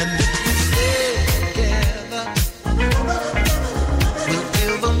 And if we stay together, we'll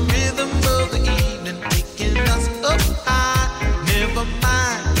feel the rhythm of the evening taking us up high. Never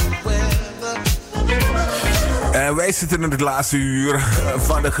mind the weather. En wij zitten in het laatste uur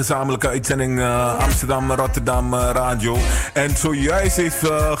van de gezamenlijke uitzending Amsterdam-Rotterdam Radio. En zojuist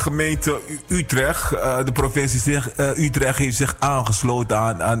heeft gemeente Utrecht, de provincie Utrecht, heeft zich aangesloten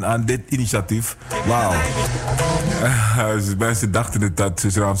aan dit initiatief. Wauw. Mensen dachten dat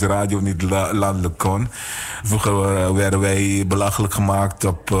Surinaamse radio niet landelijk kon. Vroeger werden wij belachelijk gemaakt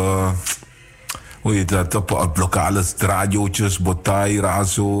op... hoe heet dat? Op lokale radiootjes, Botai,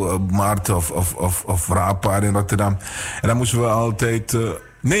 Razo, Mart of Raappaard in Rotterdam. En dan moesten we altijd...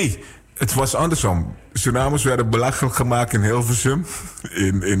 nee, het was andersom. Surinamers werden belachelijk gemaakt in Hilversum,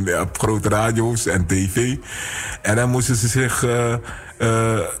 op grote radio's en tv. En dan moesten ze zich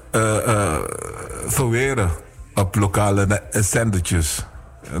verweren op lokale zendertjes.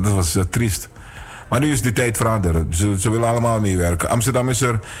 Dat was triest. Maar nu is die tijd veranderd. Ze willen allemaal meewerken. Amsterdam is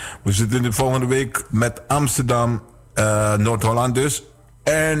er. We zitten de volgende week met Amsterdam, Noord-Holland dus.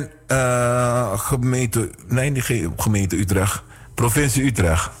 En gemeente... Nee, niet gemeente Utrecht. Provincie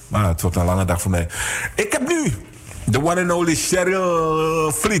Utrecht. Maar het wordt een lange dag voor mij. Ik heb nu de one and only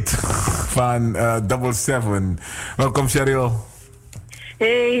Cheryl Vliet van Double7. Welkom Cheryl.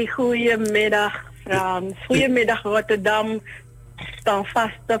 Hey, goedemiddag Frans. Goedemiddag Rotterdam. Staan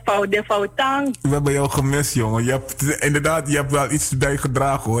vast, foutang. We hebben jou gemist, jongen. Je hebt wel iets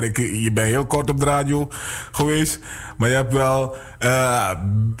bijgedragen, hoor. Je bent heel kort op de radio geweest. Maar je hebt wel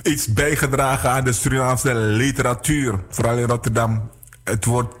iets bijgedragen aan de Surinaamse literatuur. Vooral in Rotterdam. Het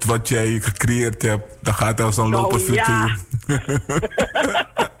woord wat jij gecreëerd hebt, dat gaat als een lopend vuur.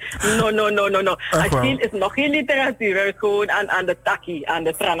 No. Achille is nog geen literatuur. Het is gewoon aan de takkie. Aan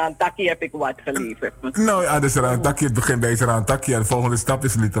de Tranantaki heb ik wat geleverd. Nou, aan de Tranantaki, het begint bij Tranantaki. En de volgende stap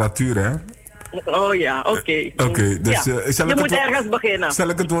is literatuur, hè? Oh ja, oké. Dus, ja. Je moet ergens beginnen. Zal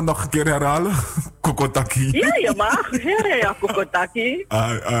ik het woord nog een keer herhalen? Kokotaki. Ja, je mag. Ja, kokotaki.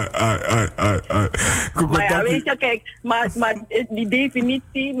 Maar ja, weet je, kijk, maar die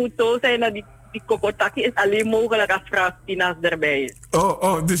definitie moet zo zijn dat die kokotaki is alleen mogelijk als Frans Pina's erbij is.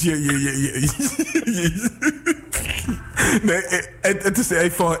 Oh, dus je. Nee, het is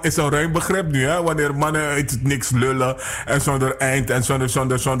even een ruim begrip nu, hè? Wanneer mannen uit het niks lullen en zonder eind en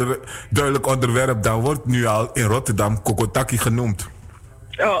zonder duidelijk onderwerp, dan wordt nu al in Rotterdam kokotaki genoemd.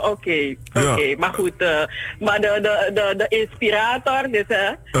 Oh, oké. Maar goed, maar de inspirator, dus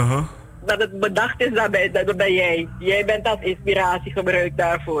dat het bedacht is, dat ben jij. Jij bent als inspiratie gebruikt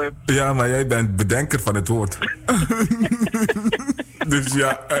daarvoor. Ja, maar jij bent bedenker van het woord. Dus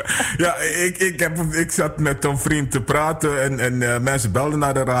ik zat met een vriend te praten en mensen belden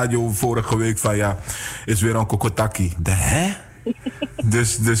naar de radio vorige week van is weer een kokotaki. Hè?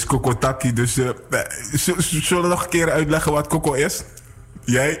 dus kokotaki, zullen we nog een keer uitleggen wat koko is?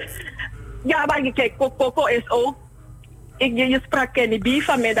 Jij? Ja, maar kijk, koko is ook... Je sprak Kenny B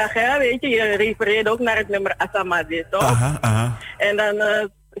vanmiddag, hè, weet je. Je refereerde ook naar het nummer Asamadi, toch? Aha. En dan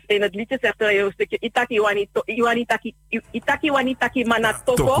in het liedje zegt er een stukje Itaki wanitaki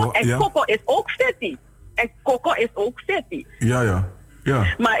manatoko. En koko is ook fetty. Ja.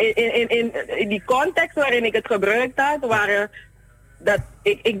 Maar in die context waarin ik het gebruikt had, waren dat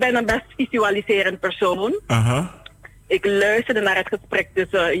ik ben een best visualiserend persoon. Ik luisterde naar het gesprek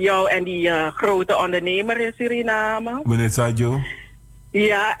tussen jou en die grote ondernemer in Suriname. Meneer Sadio?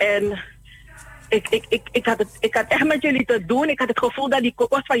 Ja, en ik had echt met jullie te doen. Ik had het gevoel dat die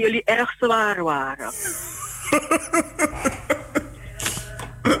kokos van jullie erg zwaar waren.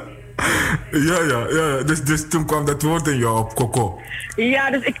 Ja. Dus toen kwam dat woord in jou op, koko.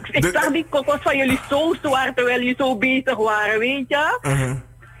 Ja, dus ik zag die kokos van jullie zo zwaar terwijl jullie zo bezig waren, weet je?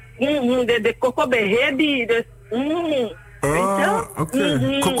 De koko bij Hedy, dus...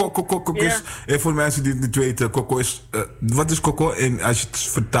 Oké. Koko is, voor mensen die het niet weten, koko is, wat is koko als je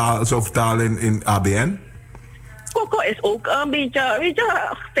het zou vertalen in ABN? Koko is ook een beetje, weet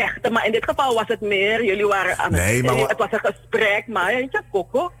je, vechten, maar in dit geval was het meer, jullie waren aan het was een gesprek, maar weet je,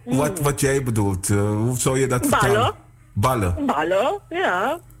 koko. Wat jij bedoelt, hoe zou je dat vertalen? Ballen,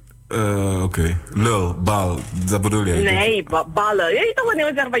 ja. Oké. Lul, bal, dat bedoel jij? Nee, ballen. Je weet toch wanneer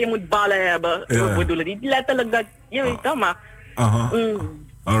we zeggen van je moet ballen hebben? We bedoelen niet letterlijk dat, je weet toch, maar...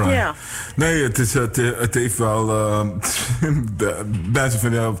 Alright. Ja. Nee, het heeft wel... mensen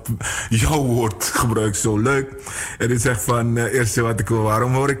vinden jouw woordgebruik zo leuk. En ik zeg van, eerste wat ik wil,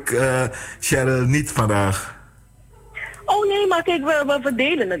 waarom hoor ik Cheryl niet vandaag? Oh nee, maar kijk, we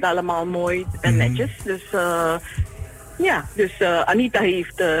verdelen het allemaal mooi en netjes. Dus Anita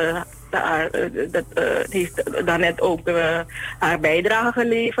heeft... heeft daarnet ook haar bijdrage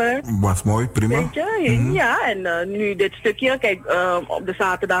geleverd. Was mooi, prima. Weet je? Ja, en nu dit stukje. Kijk, op de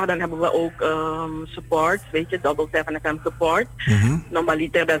zaterdag dan hebben we ook support, weet je, Double7FM support.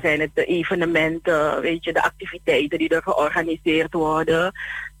 Normaliter dan zijn het de evenementen, weet je, de activiteiten die er georganiseerd worden.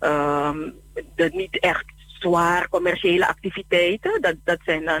 De niet echt zwaar commerciële activiteiten. Dat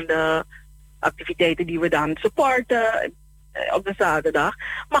zijn dan de activiteiten die we dan supporten op de zaterdag.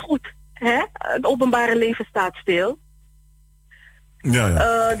 Maar goed, het openbare leven staat stil. Ja.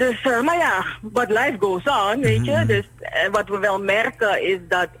 Maar ja, but life goes on, weet je. Dus wat we wel merken is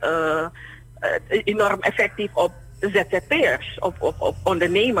dat het enorm effectief op ZZP'ers, op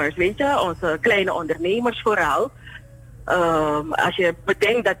ondernemers, weet je. Onze kleine ondernemers vooral. Als je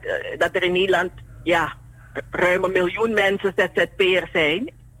bedenkt dat er in Nederland, ruim 1 miljoen mensen ZZP'ers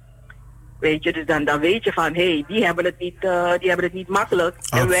zijn. Weet je, dus dan weet je van, die hebben het niet makkelijk.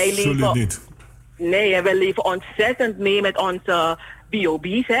 En wij leven niet. Nee, en wij leven ontzettend mee met onze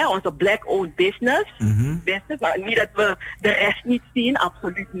BOB's, onze Black-owned business. Maar niet dat we de rest niet zien,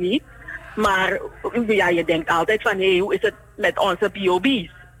 absoluut niet. Maar je denkt altijd van, hoe is het met onze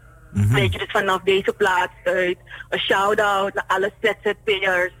BOB's? Weet je, dus vanaf deze plaats uit een shout-out naar alle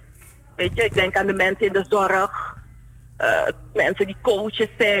ZZP'ers. Weet je, ik denk aan de mensen in de zorg. Mensen die coaches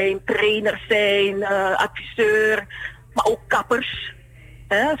zijn, trainers zijn, adviseur, maar ook kappers,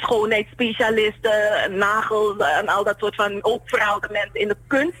 schoonheidsspecialisten, nagel en al dat soort van, ook vooral de mensen in de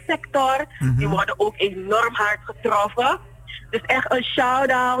kunstsector, die worden ook enorm hard getroffen. Dus echt een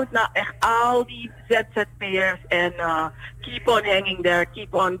shout-out naar echt al die ZZP'ers en keep on hanging there,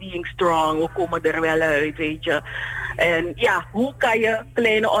 keep on being strong, we komen er wel uit, weet je. En ja, hoe kan je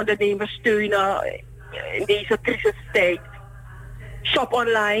kleine ondernemers steunen in deze crisistijd? Shop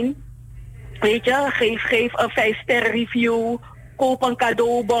online, weet je, geef een 5-ster review, koop een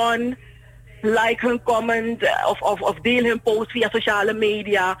cadeaubon, like hun comment of deel hun post via sociale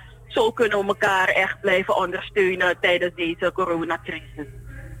media. Zo kunnen we elkaar echt blijven ondersteunen tijdens deze coronacrisis.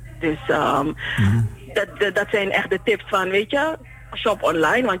 Dus dat zijn echt de tips van, weet je, shop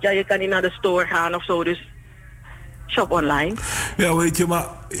online, want je kan niet naar de store gaan of zo, dus shop online. Ja, weet je, maar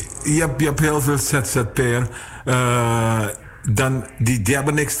je hebt heel veel ZZP'er. Dan die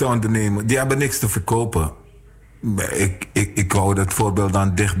hebben niks te ondernemen, die hebben niks te verkopen. Ik hou dat voorbeeld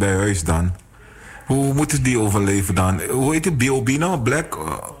dan dicht bij huis dan. Hoe moeten die overleven dan? Hoe heet het? BOB nou?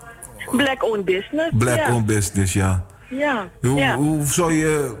 Black-owned business. Black-owned business, ja. Hoe zou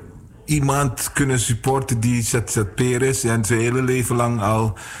je iemand kunnen supporten die ZZP'er is en zijn hele leven lang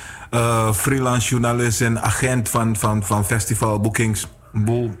al freelance journalist en agent van festivalboekings.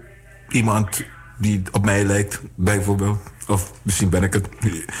 Iemand die op mij lijkt, bijvoorbeeld. Of misschien ben ik het.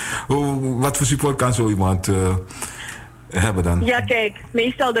 Wat voor support kan zo iemand hebben dan? Ja, kijk,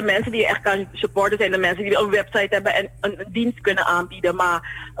 meestal de mensen die je echt kan supporten zijn de mensen die een website hebben en een dienst kunnen aanbieden. Maar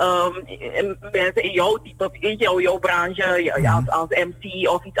mensen in jouw type, in jouw branche, als MC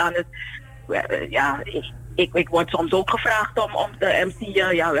of iets anders. Ik word soms ook gevraagd om te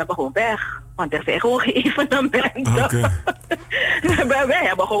MC'en. Ja, we hebben gewoon pech. Want er zijn gewoon geen evenementen. Okay. wij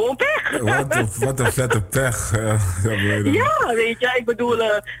hebben gewoon pech. Wat een vette pech. Ja, weet je, ik bedoel,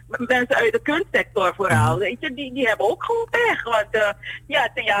 mensen uit de kunstsector vooral, weet je, die hebben ook gewoon pech. Want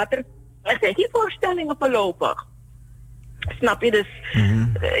theater, er zijn geen voorstellingen voorlopig. Snap je? Dus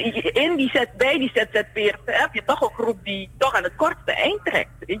bij die ZZP'ers heb je toch een groep die toch aan het kortste eind trekt.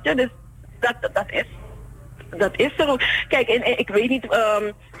 Weet je, dus dat is er ook. Kijk, en ik weet niet,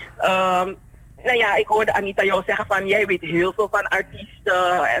 ik hoorde Anita jou zeggen van jij weet heel veel van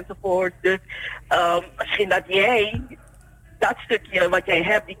artiesten enzovoort. Dus misschien dat jij dat stukje wat jij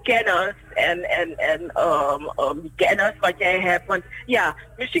hebt, die kennis en die kennis wat jij hebt. Want ja,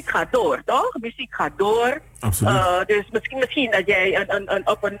 muziek gaat door, toch? Muziek gaat door. Absoluut. Dus misschien dat jij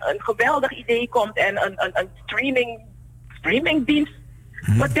op een geweldig idee komt en een streamingdienst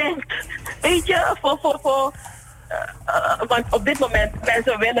bedenkt. Weet je, want op dit moment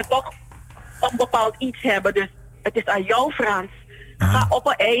mensen willen toch een bepaald iets hebben. Dus het is aan jou, Frans. Ga op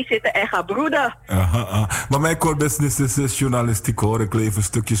een ei zitten en ga broeden. Maar mijn core business is journalistiek hoor. Ik lever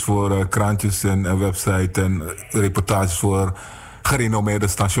stukjes voor krantjes en website en reportages voor gerenommeerde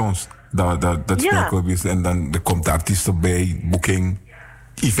stations. Dat is mijn core business. En dan er komt de artiesten bij, booking,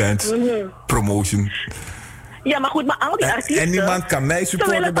 events, promotion. Ja, maar goed, maar al die artiesten... En niemand kan mij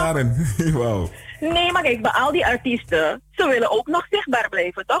supporten daarin. Wow. Nee, maar kijk, bij al die artiesten, ze willen ook nog zichtbaar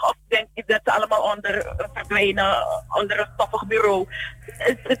blijven, toch? Of denk je dat ze allemaal verdwijnen, onder een stoffig bureau?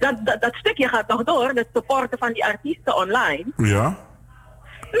 Dat stukje gaat toch door, het supporten van die artiesten online? Ja.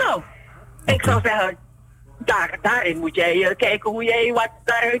 Nou, ik zou zeggen, daarin moet jij kijken hoe jij wat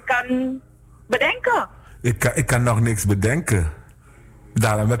daaruit kan bedenken. Ik kan nog niks bedenken.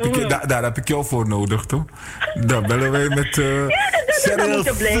 Daar heb ik jou voor nodig, toch? Dan bellen wij met dan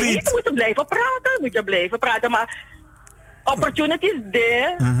moet je blijven praten. Maar opportunity is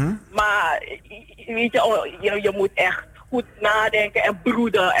there. Maar weet je moet echt goed nadenken en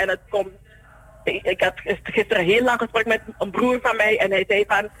broeden. En het komt... Ik had gisteren heel lang gesprek met een broer van mij. En hij zei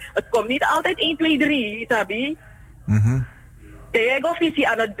van, het komt niet altijd 1, 2, 3, sabi? Tegen visie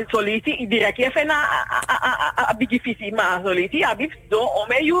aan het solutie, direct even naar een visie, maar solutie, abif zo om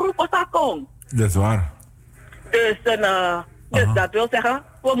een euro voor zakon. Dat is waar. Dus dat wil zeggen,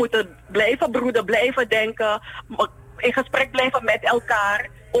 we moeten blijven broeden, blijven denken, in gesprek blijven met elkaar.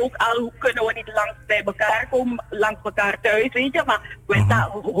 Ook al kunnen we niet langs bij elkaar komen, langs elkaar thuis, weet je, maar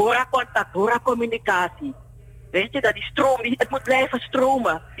hora contact, hora communicatie. Weet je, dat die stroom, het moet blijven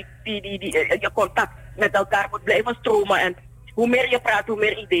stromen. Je contact met elkaar moet blijven stromen. En hoe meer je praat, hoe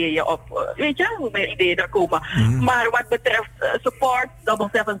meer ideeën hoe meer ideeën er komen. Maar wat betreft support,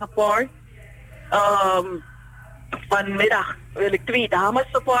 Double7 support, vanmiddag wil ik 2 dames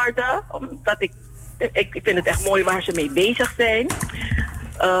supporten, omdat ik vind het echt mooi waar ze mee bezig zijn.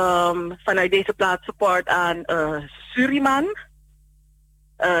 Vanuit deze plaats support aan Suriman.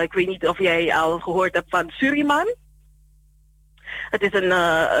 Ik weet niet of jij al gehoord hebt van Suriman. Het is een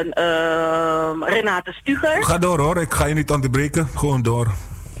Renate Stuger. Ga door hoor, ik ga je niet onderbreken. Gewoon door.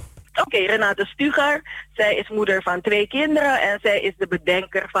 Oké, Renate Stuger. Zij is moeder van 2 kinderen en zij is de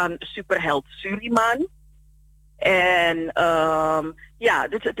bedenker van Superheld Suriman. En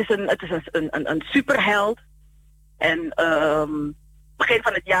dus het is een superheld. En begin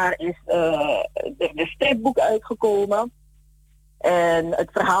van het jaar is de stripboek uitgekomen. En het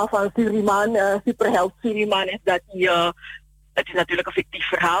verhaal van Suriman, Superheld Suriman, is dat hij... Het is natuurlijk een fictief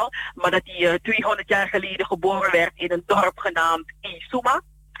verhaal, maar dat hij 200 jaar geleden geboren werd in een dorp genaamd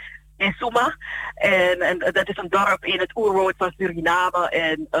Isuma. En dat is een dorp in het oerwoud van Suriname.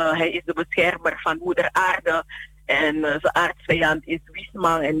 En hij is de beschermer van moeder aarde. En zijn aardsvijand is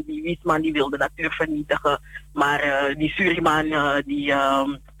Wisman. En die Wisman die wil de natuur vernietigen. Maar die Suriman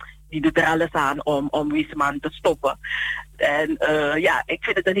die doet er alles aan om Wisman te stoppen. En ik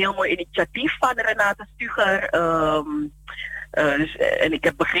vind het een heel mooi initiatief van Renate Stuger. En ik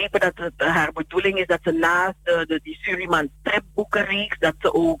heb begrepen dat het haar bedoeling is dat ze naast die Suriman stripboekenreeks, dat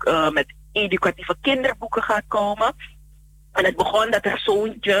ze ook met educatieve kinderboeken gaat komen. En het begon dat haar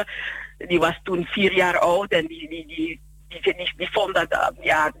zoontje, die was toen 4 jaar oud en die die vond dat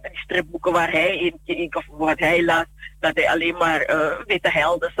die stripboeken waar hij in keek of wat hij las, dat hij alleen maar witte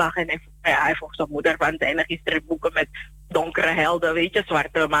helden zag. En hij vroeg zijn moeder van, zijn er geen stripboeken met donkere helden, weet je,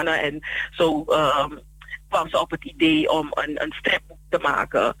 zwarte mannen. En zo kwam ze op het idee om een stripboek te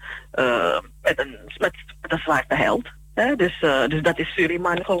maken met een zwarte held. Dus dat is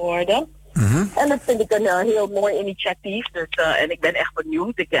Suriman geworden. En dat vind ik een heel mooi initiatief. Dus, en ik ben echt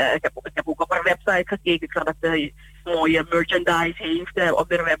benieuwd. Ik heb ook op haar website gekeken. Ik zag dat ze mooie merchandise heeft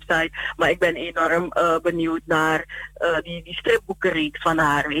op haar website. Maar ik ben enorm benieuwd naar die stripboekenreeks van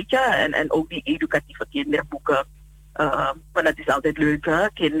haar, weet je. En ook die educatieve kinderboeken. Maar dat is altijd leuk,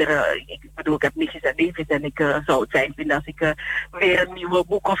 hè? Kinderen. Ik bedoel, ik heb nietjes en neefjes en ik zou het fijn vinden als ik weer een nieuwe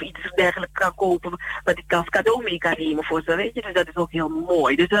boek of iets dergelijks kan kopen, wat ik als cadeau mee kan nemen voor ze, weet je. Dus dat is ook heel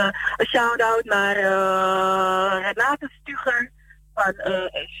mooi. Dus een shout-out naar Renate Stuger van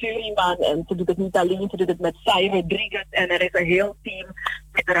Suriman. En ze doet het niet alleen, ze doet het met Sai Rodriguez. En er is een heel team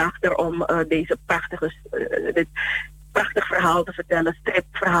erachter om dit prachtig verhaal te vertellen,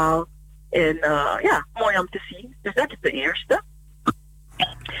 stripverhaal. En mooi om te zien. Dus dat is de eerste.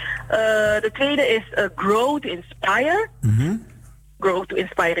 De tweede is Grow to Inspire. Grow to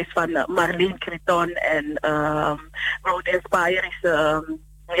Inspire is van Marleen Creton. En Grow to Inspire is,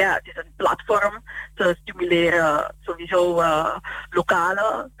 het is een platform te stimuleren sowieso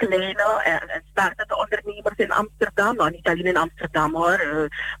lokale, kleine en startende ondernemers in Amsterdam. Nou, niet alleen in Amsterdam hoor,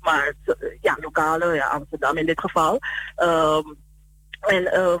 maar lokale, Amsterdam in dit geval. En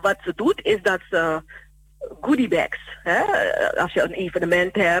wat ze doet is dat ze goodie bags, als je een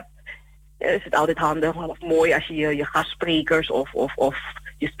evenement hebt, is het altijd handig of mooi als je je gastsprekers of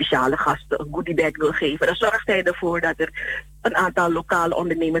je speciale gasten een goodie bag wil geven. Dan zorgt hij ervoor dat er een aantal lokale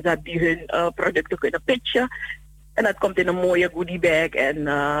ondernemers hebben die hun producten kunnen pitchen. En dat komt in een mooie goodie bag en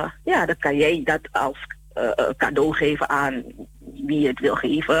dan kan jij dat als cadeau geven aan wie het wil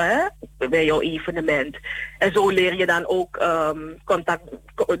geven bij jouw evenement. En zo leer je dan ook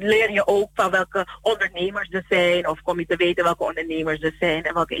leer je ook van welke ondernemers er zijn, of kom je te weten welke ondernemers er zijn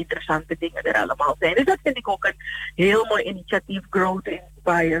en welke interessante dingen er allemaal zijn. Dus dat vind ik ook een heel mooi initiatief, Grow to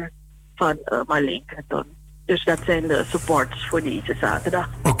Inspire van Marleen Creton. Dus dat zijn de supports voor deze zaterdag.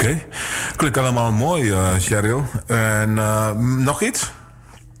 Oké. Klinkt allemaal mooi, Cheryl. En nog iets?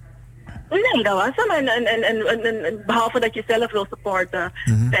 Nee, dat was hem. En behalve dat je zelf wil supporten,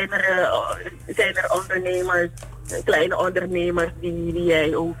 zijn er ondernemers, kleine ondernemers die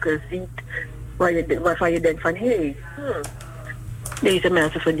jij ook ziet, waarvan je denkt van, deze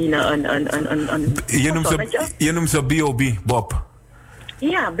mensen verdienen een Je noemt ze B.O.B. Bob.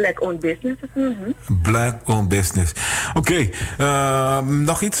 Ja, Black-owned businesses. Black-owned business. Oké.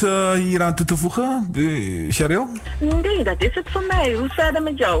 Nog iets hier aan toe te voegen, Cheryl? Nee, dat is het voor mij. Hoe is het verder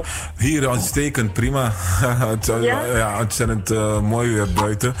met jou? Hier uitstekend, prima. Ontzettend mooi weer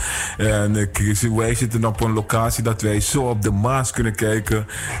buiten. En wij zitten op een locatie dat wij zo op de Maas kunnen kijken.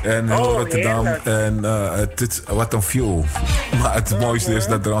 En Rotterdam. En het is wat een view. Maar het mooiste is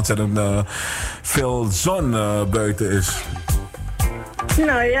dat er ontzettend veel zon buiten is.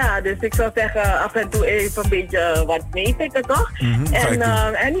 Nou ja, dus ik zou zeggen af en toe even een beetje wat meepikken, toch? En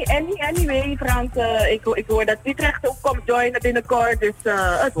anyway, Frans, ik hoor dat Utrecht ook komt joinen binnenkort, dus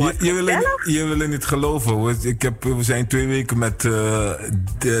het wordt je wil niet geloven. We zijn 2 weken met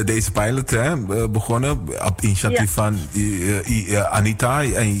deze pilot begonnen, op initiatief van Anita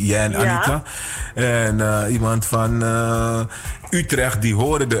en jij en Anita. En iemand van Utrecht, die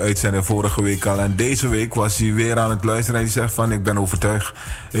hoorde de uitzending vorige week al. En deze week was hij weer aan het luisteren en die zegt van, ik ben overtuigd.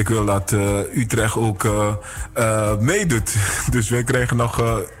 Ik wil dat Utrecht ook meedoet. Dus wij krijgen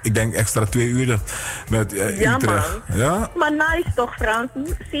nog, ik denk extra 2 uur met Utrecht. Man. Ja, maar nice toch, Frans?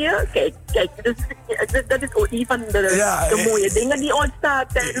 Zie je? Kijk, dat is ook een van de mooie dingen die ontstaan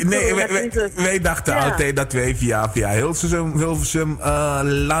tijdens wij dachten altijd dat wij via Hilversum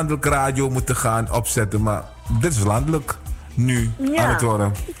landelijke radio moeten gaan opzetten. Maar dit is landelijk nu aan het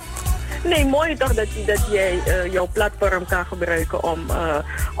worden. Nee, mooi toch dat jij jouw platform kan gebruiken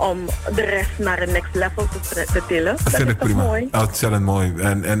om de rest naar een next level te tillen. Dat vind ik prima. Mooi. Ontzettend mooi.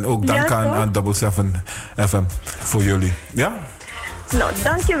 En ook dank aan Double7FM voor jullie. Ja? Nou,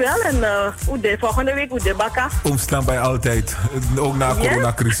 dankjewel. En volgende week hoe de bakka. Omstaan bij altijd. Ook na de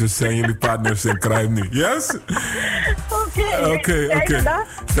coronacrisis zijn jullie partners in crime nu. Yes? Oké.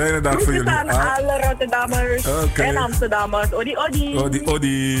 Fijne dag voor jullie. Aan alle Rotterdammers en Amsterdammers. Odi, odi. Odi,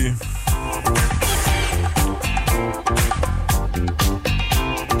 odi.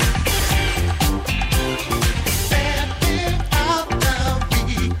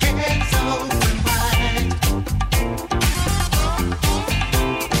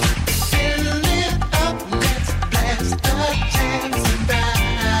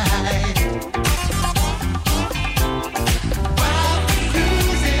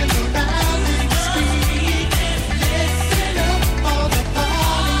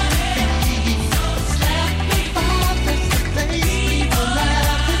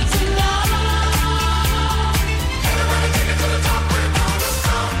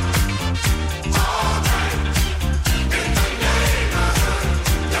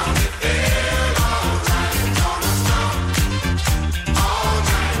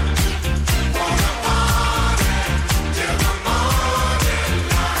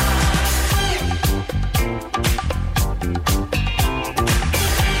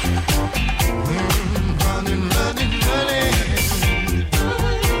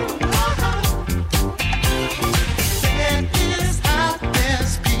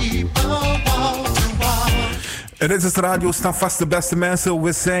 En dit is Radio Standvaste, beste mensen.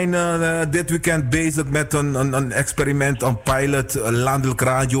 We zijn dit weekend bezig met een experiment, een pilot, landelijk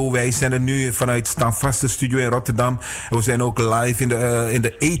radio. Wij zijn er nu vanuit Standvaste studio in Rotterdam. We zijn ook live in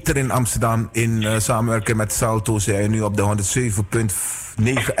de ether in Amsterdam. In samenwerking met Salto zijn nu op de 107.9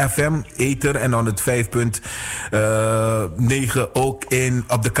 FM ether en 105.9 ook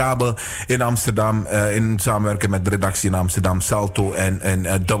op de kabel in Amsterdam. In samenwerking met de redactie in Amsterdam, Salto en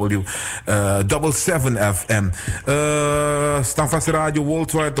Double7FM. Standvaste Radio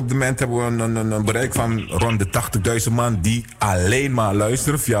Worldwide. Op het moment hebben we een bereik van rond de 80.000 man die alleen maar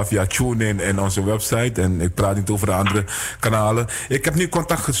luisteren via TuneIn en onze website. En ik praat niet over de andere kanalen. Ik heb nu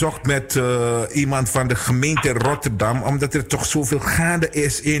contact gezocht met iemand van de gemeente Rotterdam, omdat er toch zoveel gaande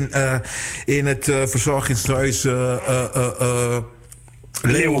is in het verzorgingshuis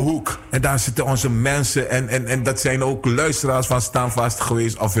Leeuwenhoek. En daar zitten onze mensen en dat zijn ook luisteraars van Standvast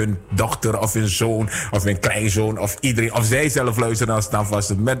geweest, of hun dochter of hun zoon of hun kleinzoon of iedereen, of zij zelf luisteren naar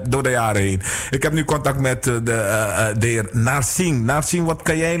Standvast door de jaren heen. Ik heb nu contact met de heer Narsing. Narsing, wat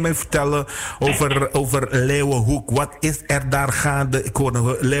kan jij mij vertellen over Leeuwenhoek? Wat is er daar gaande? Ik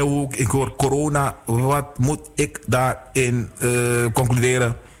hoor Leeuwenhoek, ik hoor corona. Wat moet ik daarin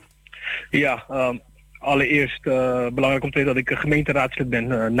concluderen? Ja, allereerst belangrijk om te weten dat ik gemeenteraadslid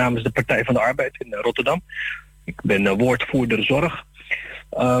ben namens de Partij van de Arbeid in Rotterdam. Ik ben woordvoerder zorg.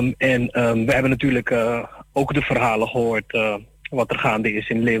 We hebben natuurlijk ook de verhalen gehoord wat er gaande is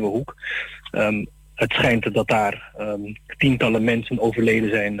in Leeuwenhoek. Het schijnt dat daar tientallen mensen overleden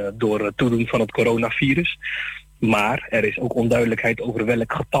zijn door het toedoen van het coronavirus. Maar er is ook onduidelijkheid over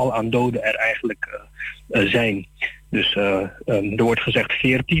welk getal aan doden er eigenlijk zijn. Dus er wordt gezegd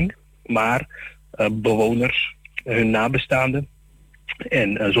 14, maar bewoners, hun nabestaanden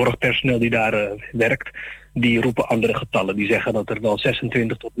en zorgpersoneel die daar werkt, die roepen andere getallen. Die zeggen dat er wel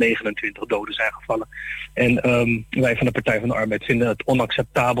 26 tot 29 doden zijn gevallen. En wij van de Partij van de Arbeid vinden het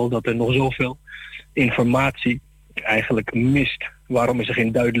onacceptabel dat er nog zoveel informatie eigenlijk mist. Waarom is er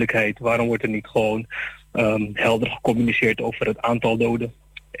geen duidelijkheid? Waarom wordt er niet gewoon helder gecommuniceerd over het aantal doden?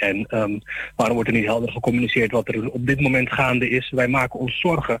 En waarom wordt er niet helder gecommuniceerd wat er op dit moment gaande is? Wij maken ons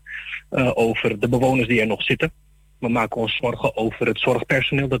zorgen over de bewoners die er nog zitten. We maken ons zorgen over het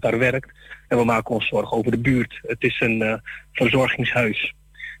zorgpersoneel dat daar werkt. En we maken ons zorgen over de buurt. Het is een verzorgingshuis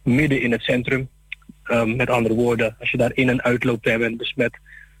midden in het centrum. Met andere woorden, als je daar in- en uitloopt en bent besmet,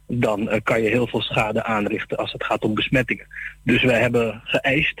 dan kan je heel veel schade aanrichten als het gaat om besmettingen. Dus wij hebben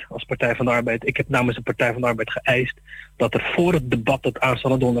geëist als Partij van de Arbeid, ik heb namens de Partij van de Arbeid geëist, dat er voor het debat dat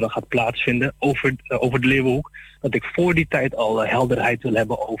aanstaande donderdag gaat plaatsvinden over de Leeuwenhoek, dat ik voor die tijd al helderheid wil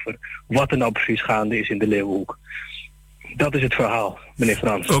hebben over wat er nou precies gaande is in de Leeuwenhoek. Dat is het verhaal, meneer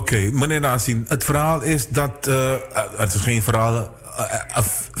Frans. Oké, meneer Nassim, het verhaal is dat, het is geen verhaal,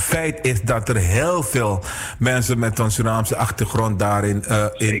 feit is dat er heel veel mensen met een Surinaamse achtergrond daarin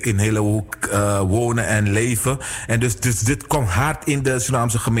in Leeuwenhoek wonen en leven. En dus dit komt hard in de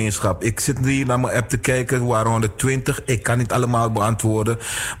Surinaamse gemeenschap. Ik zit hier naar mijn app te kijken, er waren 120. Ik kan niet allemaal beantwoorden.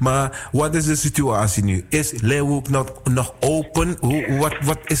 Maar wat is de situatie nu? Is Leeuwenhoek nog open?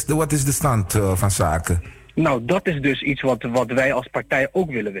 Wat is de stand van zaken? Nou, dat is dus iets wat wij als partij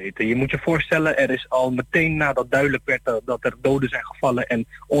ook willen weten. Je moet je voorstellen, er is al meteen nadat duidelijk werd dat er doden zijn gevallen en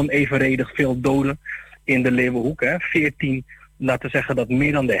onevenredig veel doden in de Leeuwenhoek. 14, laten we zeggen dat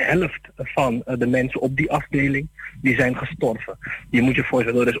meer dan de helft van de mensen op die afdeling, die zijn gestorven. Je moet je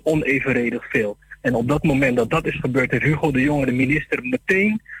voorstellen, er is onevenredig veel. En op dat moment dat is gebeurd, heeft Hugo de Jonge, de minister,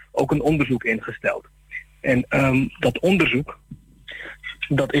 meteen ook een onderzoek ingesteld. En dat onderzoek,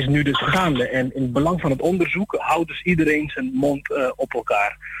 dat is nu dus gaande. En in het belang van het onderzoek houdt dus iedereen zijn mond op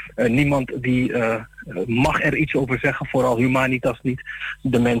elkaar. Niemand die mag er iets over zeggen, vooral Humanitas niet.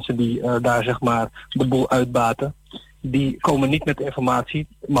 De mensen die daar zeg maar de boel uitbaten, die komen niet met informatie.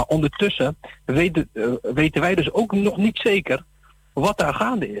 Maar ondertussen weten wij dus ook nog niet zeker wat daar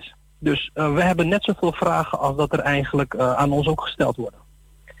gaande is. Dus we hebben net zoveel vragen als dat er eigenlijk aan ons ook gesteld worden.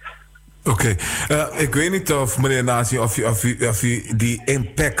 Oké. Ik weet niet of meneer Nazi, of u die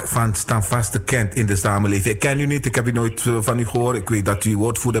impact van Standvaste kent in de samenleving. Ik ken u niet, ik heb u nooit van u gehoord. Ik weet dat u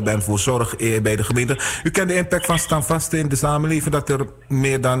woordvoerder bent voor zorg bij de gemeente. U kent de impact van Standvaste in de samenleving, dat er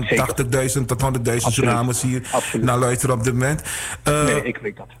meer dan 80.000 tot 100.000 Surinamers hier naar luisteren op dit moment. Nee, ik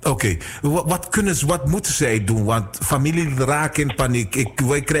weet dat. Oké. Wat moeten zij doen? Want familie raken in paniek.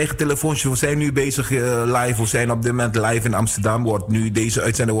 Wij krijgen telefoontjes, we zijn nu bezig live, we zijn op dit moment live in Amsterdam. Deze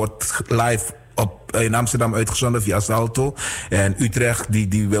uitzending wordt live op in Amsterdam uitgezonden via Salto. En Utrecht,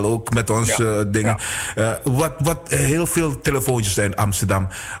 die wil ook met ons dingen. Ja. Wat heel veel telefoontjes zijn in Amsterdam.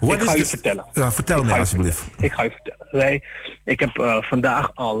 Ik ga je vertellen. Vertel me alsjeblieft. Ik ga je vertellen. Ik heb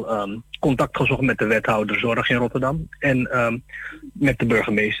vandaag al contact gezocht met de wethouder zorg in Rotterdam. En met de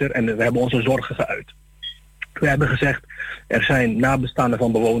burgemeester. En we hebben onze zorgen geuit. We hebben gezegd, er zijn nabestaanden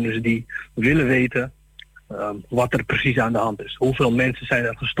van bewoners die willen weten wat er precies aan de hand is. Hoeveel mensen zijn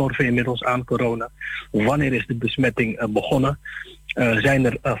er gestorven inmiddels aan corona? Wanneer is de besmetting begonnen? Zijn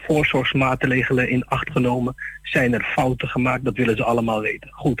er voorzorgsmaatregelen in acht genomen? Zijn er fouten gemaakt? Dat willen ze allemaal weten.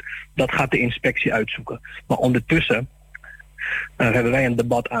 Goed, dat gaat de inspectie uitzoeken. Maar ondertussen hebben wij een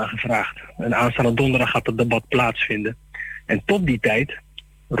debat aangevraagd. En aanstaande donderdag gaat het debat plaatsvinden. En tot die tijd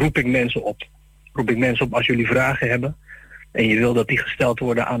roep ik mensen op. Als jullie vragen hebben en je wil dat die gesteld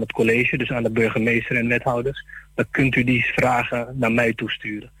worden aan het college, dus aan de burgemeester en wethouders, dan kunt u die vragen naar mij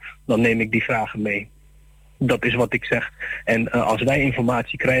toesturen. Dan neem ik die vragen mee. Dat is wat ik zeg. En als wij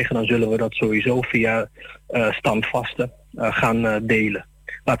informatie krijgen, dan zullen we dat sowieso via standvasten gaan delen.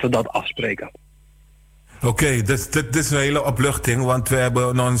 Laten we dat afspreken. Oké, dit is een hele opluchting, want we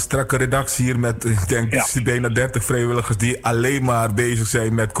hebben nog een strakke redactie hier met, ik denk, bijna 30 vrijwilligers die alleen maar bezig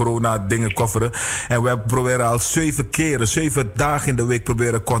zijn met corona dingen kofferen. En we proberen al 7 dagen in de week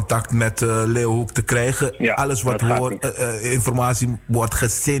proberen contact met Leeuwenhoek te krijgen. Ja, alles wat informatie wordt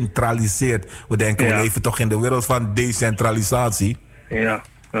gecentraliseerd. We denken, we leven toch in de wereld van decentralisatie. Ja.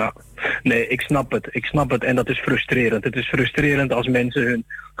 Nee, ik snap het en dat is frustrerend. Het is frustrerend als mensen hun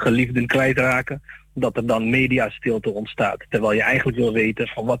geliefden kwijtraken, dat er dan mediastilte ontstaat. Terwijl je eigenlijk wil weten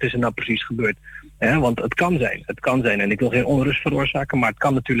van wat is er nou precies gebeurd. Want het kan zijn. En ik wil geen onrust veroorzaken, maar het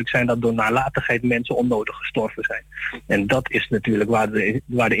kan natuurlijk zijn dat door nalatigheid mensen onnodig gestorven zijn. En dat is natuurlijk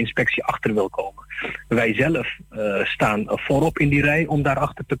waar de inspectie achter wil komen. Wij zelf staan voorop in die rij om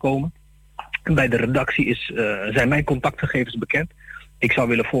daarachter te komen. En bij de redactie zijn mijn contactgegevens bekend. Ik zou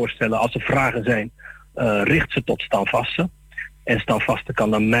willen voorstellen, als er vragen zijn, richt ze tot standvasten. En standvasten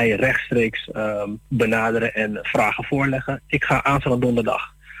kan dan mij rechtstreeks benaderen en vragen voorleggen. Ik ga aanstaande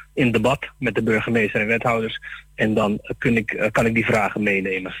donderdag in debat met de burgemeester en wethouders. En dan kan ik die vragen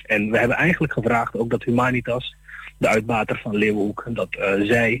meenemen. En we hebben eigenlijk gevraagd ook dat Humanitas, de uitbater van Leeuwenhoek, dat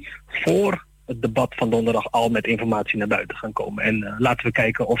zij voor het debat van donderdag al met informatie naar buiten gaan komen. En laten we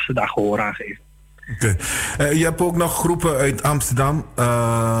kijken of ze daar gehoor aan geven. Okay. Je hebt ook nog groepen uit Amsterdam,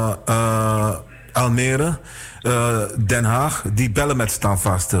 Almere, Den Haag, die bellen met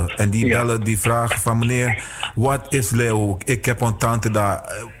standvasten. En die vragen van meneer, wat is Leeuwenhoek? Ik heb een tante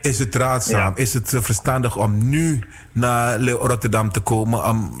daar. Is het raadzaam? Is het verstandig om nu naar Rotterdam te komen?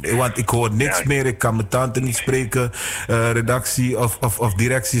 Want ik hoor niks meer, ik kan mijn tante niet spreken. Redactie of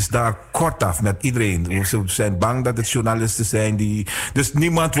directie is daar kort af met iedereen. Ze zijn bang dat het journalisten zijn die... Dus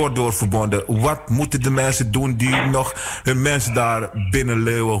niemand wordt doorverbonden. Wat moeten de mensen doen die nog hun mensen daar binnen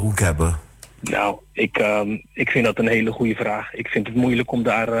Leeuwenhoek hebben? Nou, ik vind dat een hele goede vraag. Ik vind het moeilijk om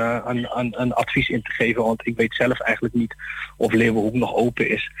daar een advies in te geven, want ik weet zelf eigenlijk niet of Leeuwenhoek nog open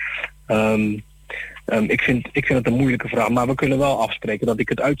is. Ik vind het een moeilijke vraag, maar we kunnen wel afspreken dat ik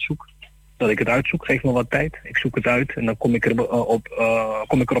het uitzoek. Geef me wat tijd. Ik zoek het uit en dan kom ik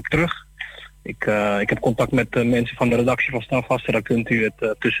erop terug. Ik heb contact met de mensen van de redactie van Standvasten. Dan kunt u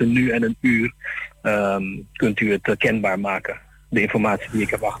het tussen nu en een uur kenbaar maken. De informatie die ik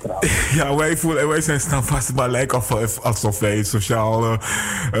heb achterhaald. Ja, wij zijn Standvasten, maar lijkt alsof wij sociale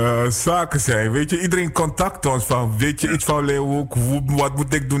zaken zijn. Weet je, iedereen contact ons van, weet je iets van Leeuwenhoek, wat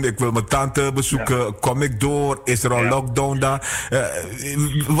moet ik doen? Ik wil mijn tante bezoeken, kom ik door? Is er een lockdown daar?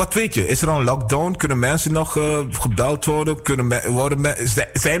 Wat weet je, is er een lockdown? Kunnen mensen nog gebeld worden?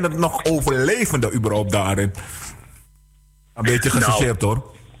 Zijn er nog overlevenden überhaupt daarin? Een beetje gechargeerd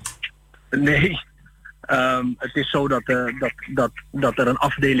hoor. Nee. Het is zo dat er een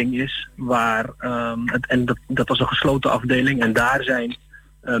afdeling is waar dat was een gesloten afdeling en daar zijn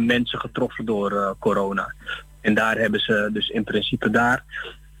mensen getroffen door corona. En daar hebben ze dus in principe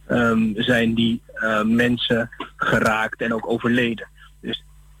zijn die mensen geraakt en ook overleden. Dus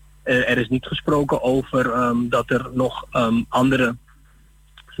er is niet gesproken over dat er nog een andere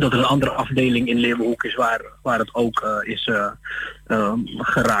afdeling in Leeuwenhoek is waar het ook is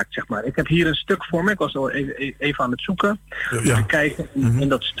geraakt, zeg maar. Ik heb hier een stuk voor me. Ik was al even aan het zoeken. Te kijken. In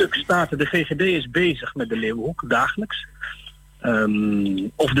dat stuk staat, de GGD is bezig met de Leeuwenhoek, dagelijks.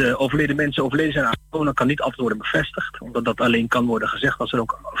 Of de overleden mensen overleden zijn aan corona kan niet altijd worden bevestigd. Omdat dat alleen kan worden gezegd als er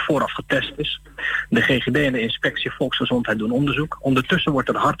ook vooraf getest is. De GGD en de inspectie Volksgezondheid doen onderzoek. Ondertussen wordt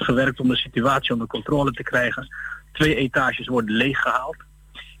er hard gewerkt om de situatie onder controle te krijgen. 2 etages worden leeggehaald.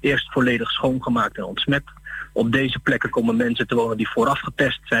 Eerst volledig schoongemaakt en ontsmet. Op deze plekken komen mensen te wonen die vooraf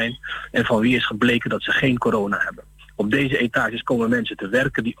getest zijn en van wie is gebleken dat ze geen corona hebben. Op deze etages komen mensen te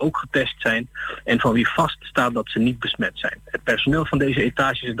werken die ook getest zijn en van wie vaststaat dat ze niet besmet zijn. Het personeel van deze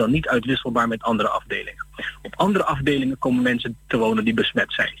etages is dan niet uitwisselbaar met andere afdelingen. Op andere afdelingen komen mensen te wonen die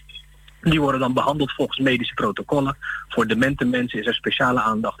besmet zijn. Die worden dan behandeld volgens medische protocollen. Voor demente mensen is er speciale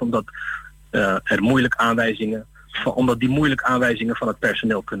aandacht omdat die moeilijk aanwijzingen van het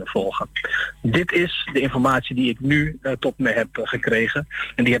personeel kunnen volgen. Dit is de informatie die ik nu tot me heb gekregen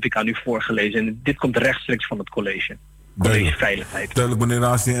en die heb ik aan u voorgelezen. En dit komt rechtstreeks van het college. College Veiligheid. Duidelijk, meneer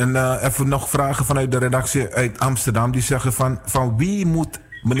Nasien. En even nog vragen vanuit de redactie uit Amsterdam. Die zeggen van wie moet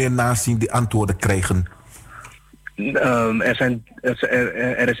meneer Nasien die antwoorden krijgen?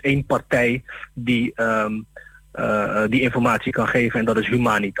 Er is één partij die die informatie kan geven en dat is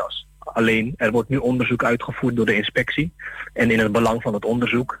Humanitas. Alleen, er wordt nu onderzoek uitgevoerd door de inspectie. En in het belang van het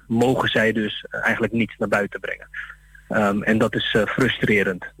onderzoek mogen zij dus eigenlijk niets naar buiten brengen. En dat is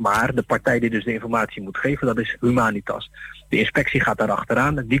frustrerend. Maar de partij die dus de informatie moet geven, dat is Humanitas. De inspectie gaat daar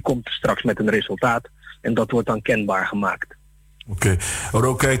achteraan. Die komt straks met een resultaat. En dat wordt dan kenbaar gemaakt. Oké.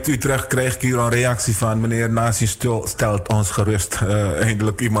 Ook uit Utrecht krijg ik hier een reactie van meneer Nasien stelt ons gerust.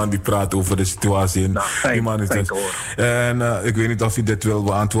 Eindelijk iemand die praat over de situatie in Humanitas. En ik weet niet of u dit wil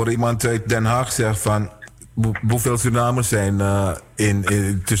beantwoorden. Iemand uit Den Haag zegt van hoeveel Surinamers zijn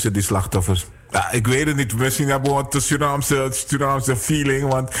tussen die slachtoffers? Ja, ik weet het niet. Misschien hebben we een Surinaamse feeling.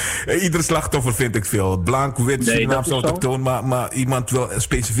 Want ieder slachtoffer vind ik veel. Blank, wit, Surinaamse autochtoon. Maar iemand wil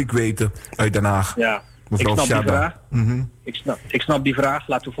specifiek weten uit Den Haag. Ja, ik snap die vraag. Ik snap die vraag.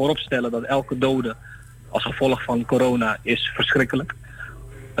 Laten we vooropstellen dat elke dode als gevolg van corona is verschrikkelijk.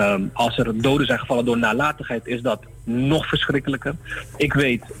 Als er doden zijn gevallen door nalatigheid is dat nog verschrikkelijker. Ik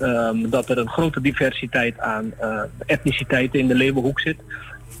weet dat er een grote diversiteit aan etniciteiten in de Leeuwenhoek zit.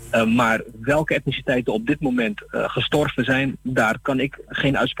 Maar welke etniciteiten op dit moment gestorven zijn, daar kan ik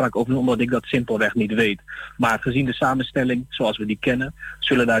geen uitspraak over doen, omdat ik dat simpelweg niet weet. Maar gezien de samenstelling zoals we die kennen,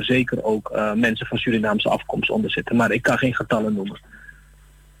 zullen daar zeker ook mensen van Surinaamse afkomst onder zitten. Maar ik kan geen getallen noemen.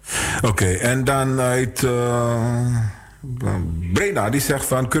 Oké, en dan uit Breda, die zegt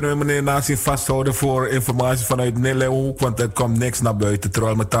van kunnen we meneer Nasien vasthouden voor informatie vanuit Nillehoek, want er komt niks naar buiten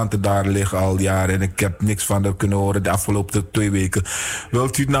terwijl mijn tante daar ligt al jaren en ik heb niks van haar kunnen horen de afgelopen 2 weken.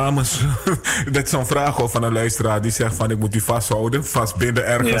 Wilt u namens dat is zo'n vraag hoor, van een luisteraar die zegt van ik moet u vasthouden, vastbinden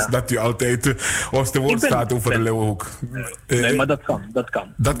ergens, dat u altijd ons te woord staat over de Leeuwenhoek. Nee, maar dat kan.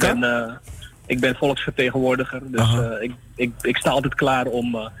 Dat kan? Ik ben volksvertegenwoordiger, dus ik sta altijd klaar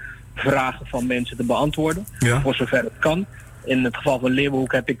om vragen van mensen te beantwoorden, voor zover het kan. In het geval van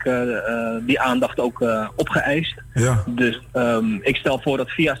Leeuwenhoek heb ik die aandacht ook opgeëist. Ja. Dus ik stel voor dat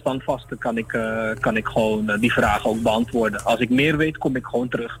via Standvaste kan ik gewoon die vragen ook beantwoorden. Als ik meer weet, kom ik gewoon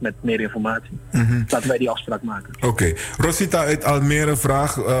terug met meer informatie. Laten wij die afspraak maken. Oké. Rosita uit Almere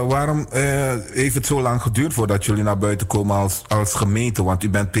vraagt, waarom heeft het zo lang geduurd voordat jullie naar buiten komen als gemeente? Want u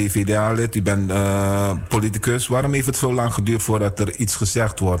bent PvdA-lid, u bent politicus. Waarom heeft het zo lang geduurd voordat er iets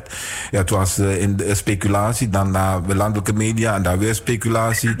gezegd wordt? Ja, het was in de speculatie, dan naar de landelijke media en daar weer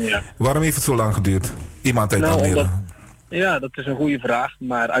speculatie. Ja. Waarom heeft het zo lang geduurd? Iemand uit Almere. Ja, dat is een goede vraag.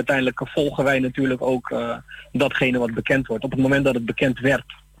 Maar uiteindelijk volgen wij natuurlijk ook datgene wat bekend wordt. Op het moment dat het bekend werd,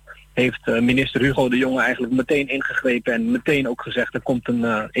 heeft minister Hugo de Jonge eigenlijk meteen ingegrepen en meteen ook gezegd er komt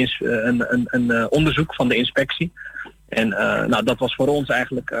een onderzoek van de inspectie. En dat was voor ons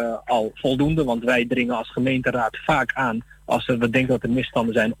eigenlijk al voldoende, want wij dringen als gemeenteraad vaak aan als we denken dat er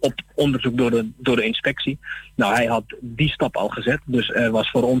misstanden zijn op onderzoek door de inspectie. Nou, hij had die stap al gezet, dus er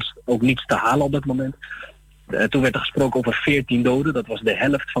was voor ons ook niets te halen op dat moment. Toen werd er gesproken over 14 doden, dat was de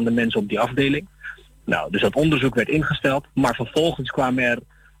helft van de mensen op die afdeling. Nou, dus dat onderzoek werd ingesteld, maar vervolgens kwamen er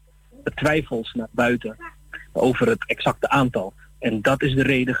twijfels naar buiten over het exacte aantal. En dat is de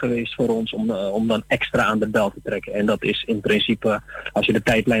reden geweest voor ons om dan extra aan de bel te trekken. En dat is in principe, als je de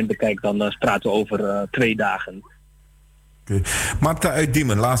tijdlijn bekijkt, dan praten we over 2 dagen. Okay. Marta uit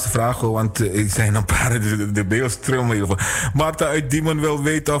Diemen, laatste vraag, want ik zijn een paar de beeldstroom hiervan. Marta uit Diemen wil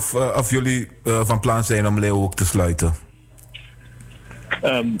weten of jullie van plan zijn om Leeuwenhoek te sluiten.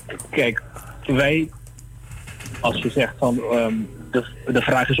 Kijk, wij, als je zegt van de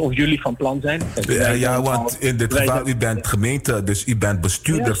vraag is of jullie van plan zijn. Ja, want in dit geval, u bent gemeente, dus u bent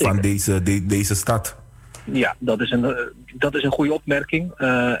bestuurder van deze stad. Ja, dat is een goede opmerking.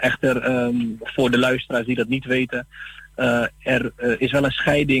 Echter, voor de luisteraars die dat niet weten, er is wel een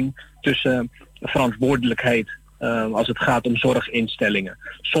scheiding tussen verantwoordelijkheid als het gaat om zorginstellingen.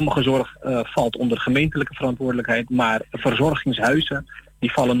 Sommige zorg valt onder gemeentelijke verantwoordelijkheid, maar verzorgingshuizen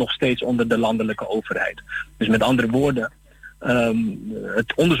die vallen nog steeds onder de landelijke overheid. Dus met andere woorden,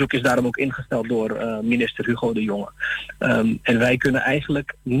 Het onderzoek is daarom ook ingesteld door minister Hugo de Jonge. En wij kunnen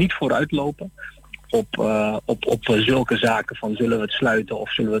eigenlijk niet vooruitlopen op zulke zaken van zullen we het sluiten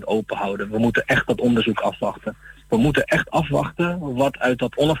of zullen we het open houden. We moeten echt dat onderzoek afwachten. We moeten echt afwachten wat uit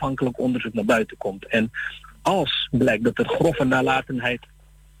dat onafhankelijk onderzoek naar buiten komt. En als blijkt dat er grove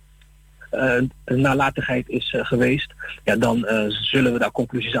nalatigheid is geweest, ja, dan zullen we daar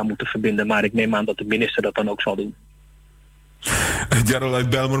conclusies aan moeten verbinden. Maar ik neem aan dat de minister dat dan ook zal doen. Gerald uit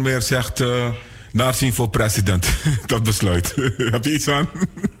Belmermeer zegt nazien voor president. Dat besluit. Heb je iets aan?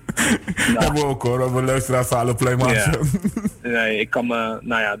 Hebben we ook hoor, we luisteren naar alle playmaatsen. Nee, ik kan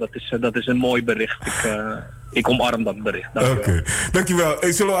dat is een mooi bericht. Ik omarm dat bericht. Oké, dankjewel.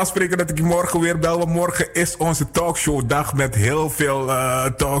 Ik zullen afspreken dat ik je morgen weer bel. Want morgen is onze talkshowdag met heel veel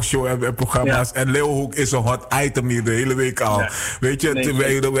talkshow en programma's. En Leeuwenhoek is een hot item hier de hele week al. Ja. Weet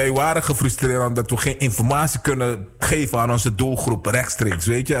je, wij waren gefrustreerd omdat we geen informatie kunnen geven aan onze doelgroep rechtstreeks.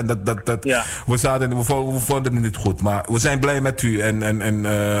 Weet je, en we vonden het niet goed. Maar we zijn blij met u en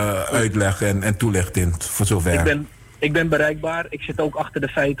uitleg en toelichting voor zover. Ik ben bereikbaar. Ik zit ook achter de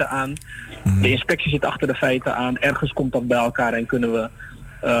feiten aan. De inspectie zit achter de feiten aan. Ergens komt dat bij elkaar en kunnen we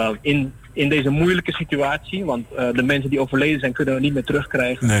in deze moeilijke situatie, want de mensen die overleden zijn kunnen we niet meer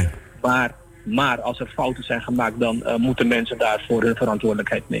terugkrijgen. Nee. Maar als er fouten zijn gemaakt, dan moeten mensen daarvoor hun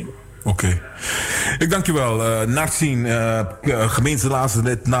verantwoordelijkheid nemen. Oké. Ik dank je wel. Narsien,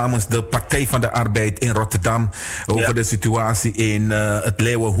 gemeenteraadslid namens de Partij van de Arbeid in Rotterdam. Over de situatie in het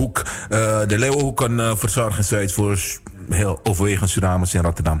Leeuwenhoek. De Leeuwenhoek, een verzorgingshuis voor heel overwegend Surinamers in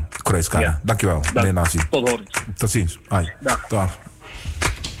Rotterdam. Kruiskade. Ja. Dank je wel, meneer Narsien. Tot horens. Tot ziens. Hoi. Dag.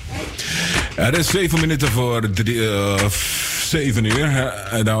 Het is 7 minuten voor 7 uur.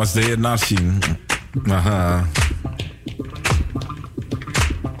 En dat was de heer Narsien. Aha.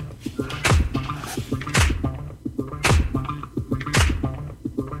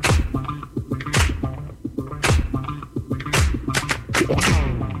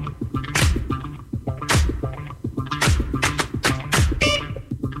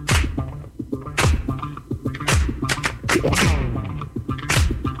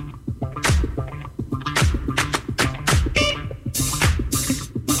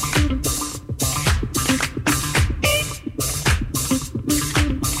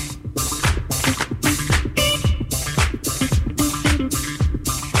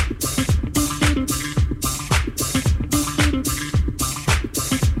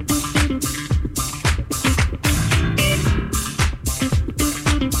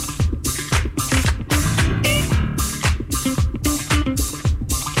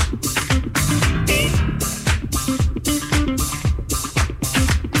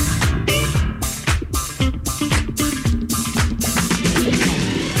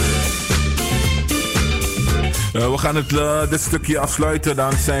 We gaan dit stukje afsluiten.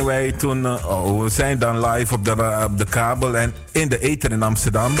 Dan zijn wij we zijn dan live op de kabel en in de ether in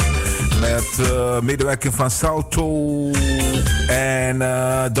Amsterdam. Met medewerking van Salto en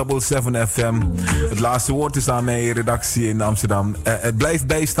Double7FM. Het laatste woord is aan mijn redactie in Amsterdam. Het blijft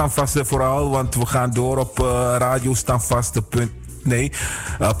bij Standvaste vooral, want we gaan door op op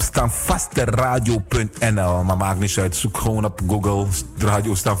standvasteradio.nl. Maar maakt niet uit. Zoek gewoon op Google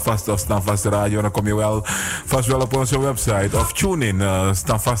Radio Standvaste of Standvaste Radio. Dan kom je vast wel op onze website. Of tune in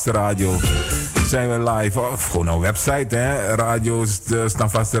Standvaste Radio. Zijn we live. Of gewoon een website, hè. Radio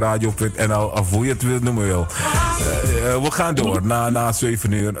standvasteradio.nl. Of hoe je het wil. We gaan door na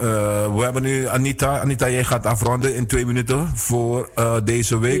 7 uur. We hebben nu Anita. Anita, jij gaat afronden in 2 minuten voor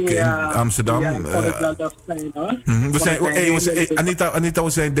deze week in Amsterdam. Ja, ik vond het wel dat fijn, hoor. Anita, we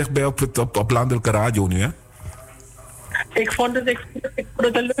zijn dichtbij op landelijke radio nu, hè? Ik vond het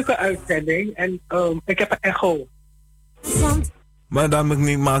een leuke uitzending en ik heb een echo. Maar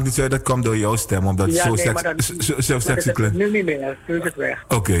dan maakt niet uit, dat komt door jouw stem, omdat het zo sexy klinkt. Nu niet meer, nu is het weg.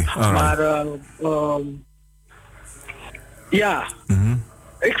 Oké, maar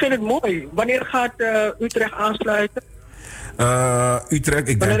ik vind het mooi. Wanneer gaat Utrecht aansluiten?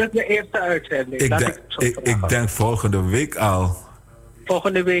 Utrecht, wanneer is de eerste uitzending? Ik denk volgende week al.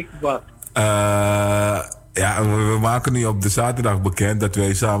 Volgende week wat? We maken nu op de zaterdag bekend dat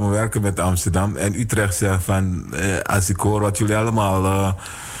wij samenwerken met Amsterdam. En Utrecht zegt van, als ik hoor wat jullie allemaal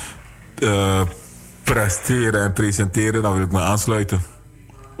presteren en presenteren, dan wil ik me aansluiten.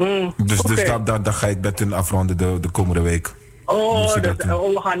 Dus dan ga ik met hun afronden de komende week.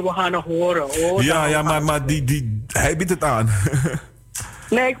 We gaan nog horen. Maar hij biedt het aan.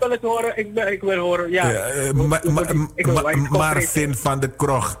 Nee, ik wil het horen. Ik wil horen, Marvin van der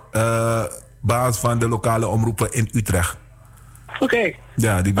Krog, baas van de lokale omroepen in Utrecht. Oké.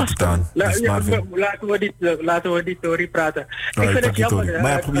 Ja, die biedt het aan. Laten we die theorie praten. Oh, ik vind het jammer.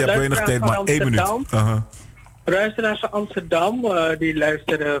 Maar je hebt weinig tijd, maar 1 minuut. Luisteraars van Amsterdam, die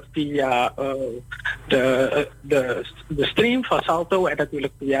luisteren via de stream van Salto en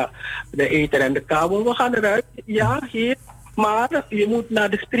natuurlijk via de ether en de kabel. We gaan eruit, ja, hier. Maar je moet naar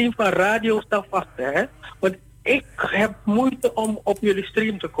de stream van Radio Stanvast, hè. Want ik heb moeite om op jullie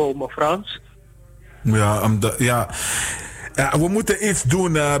stream te komen, Frans. Ja, we moeten iets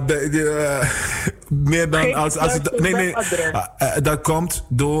doen. Meer dan als het. Nee. Dat komt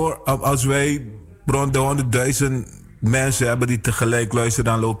door als wij rond de 100.000 mensen hebben die tegelijk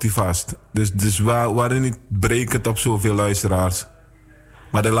luisteren, dan loopt die vast. Dus waarin niet brekend op zoveel luisteraars.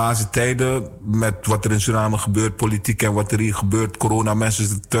 Maar de laatste tijden, met wat er in Suriname gebeurt, politiek en wat er hier gebeurt, corona, mensen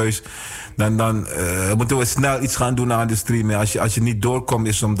zitten thuis, dan moeten we snel iets gaan doen aan de stream. Als je niet doorkomt,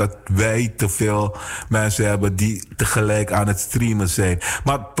 is omdat wij te veel mensen hebben die tegelijk aan het streamen zijn.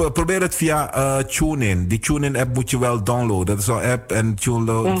 Maar probeer het via TuneIn. Die TuneIn app moet je wel downloaden. Dat is een app en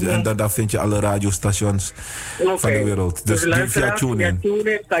en dan vind je alle radiostations van de wereld. Dus via TuneIn. Via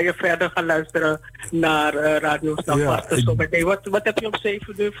TuneIn kan je verder gaan luisteren naar Radio Stanvast. Wat heb je om 7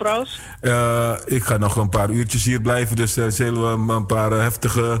 uur, Frans? Ik ga nog een paar uurtjes hier blijven, dus er zullen een paar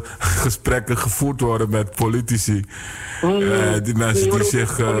heftige gesprekken gevoerd worden met politici. Die mensen die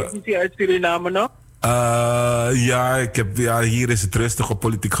zich... politici uit Suriname nog? Hier is het rustig op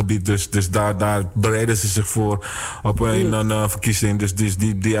politiek gebied, dus daar bereiden ze zich voor op een verkiezing, dus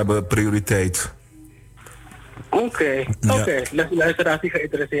die hebben prioriteit. Oké. Luisteraars die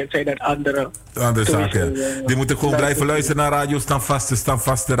geïnteresseerd zijn in andere zaken. Die moeten gewoon blijven luisteren naar Radio Stanvaste,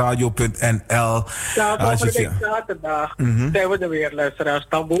 stanvasteradio.nl. Volgende week zaterdag zijn we er weer, luisteraars.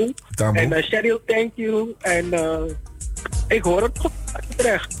 Taboe. En Cheryl, thank you. En ik hoor het goed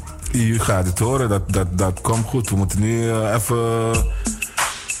terecht. U gaat het horen, dat komt goed. We moeten nu even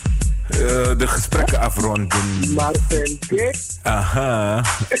de gesprekken afronden. Martin, aha.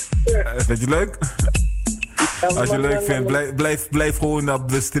 Vind je leuk? Als je leuk vindt, blijf gewoon op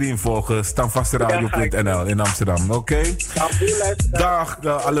de stream volgen. Stanvasteradio.nl in Amsterdam, oké? Dag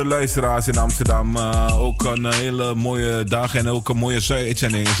alle luisteraars in Amsterdam. Ook een hele mooie dag en ook een mooie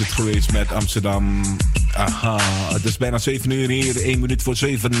uitzending is het geweest met Amsterdam. Aha, het is bijna 7 uur hier, 1 minuut voor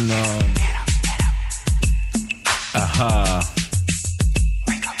 7. Aha.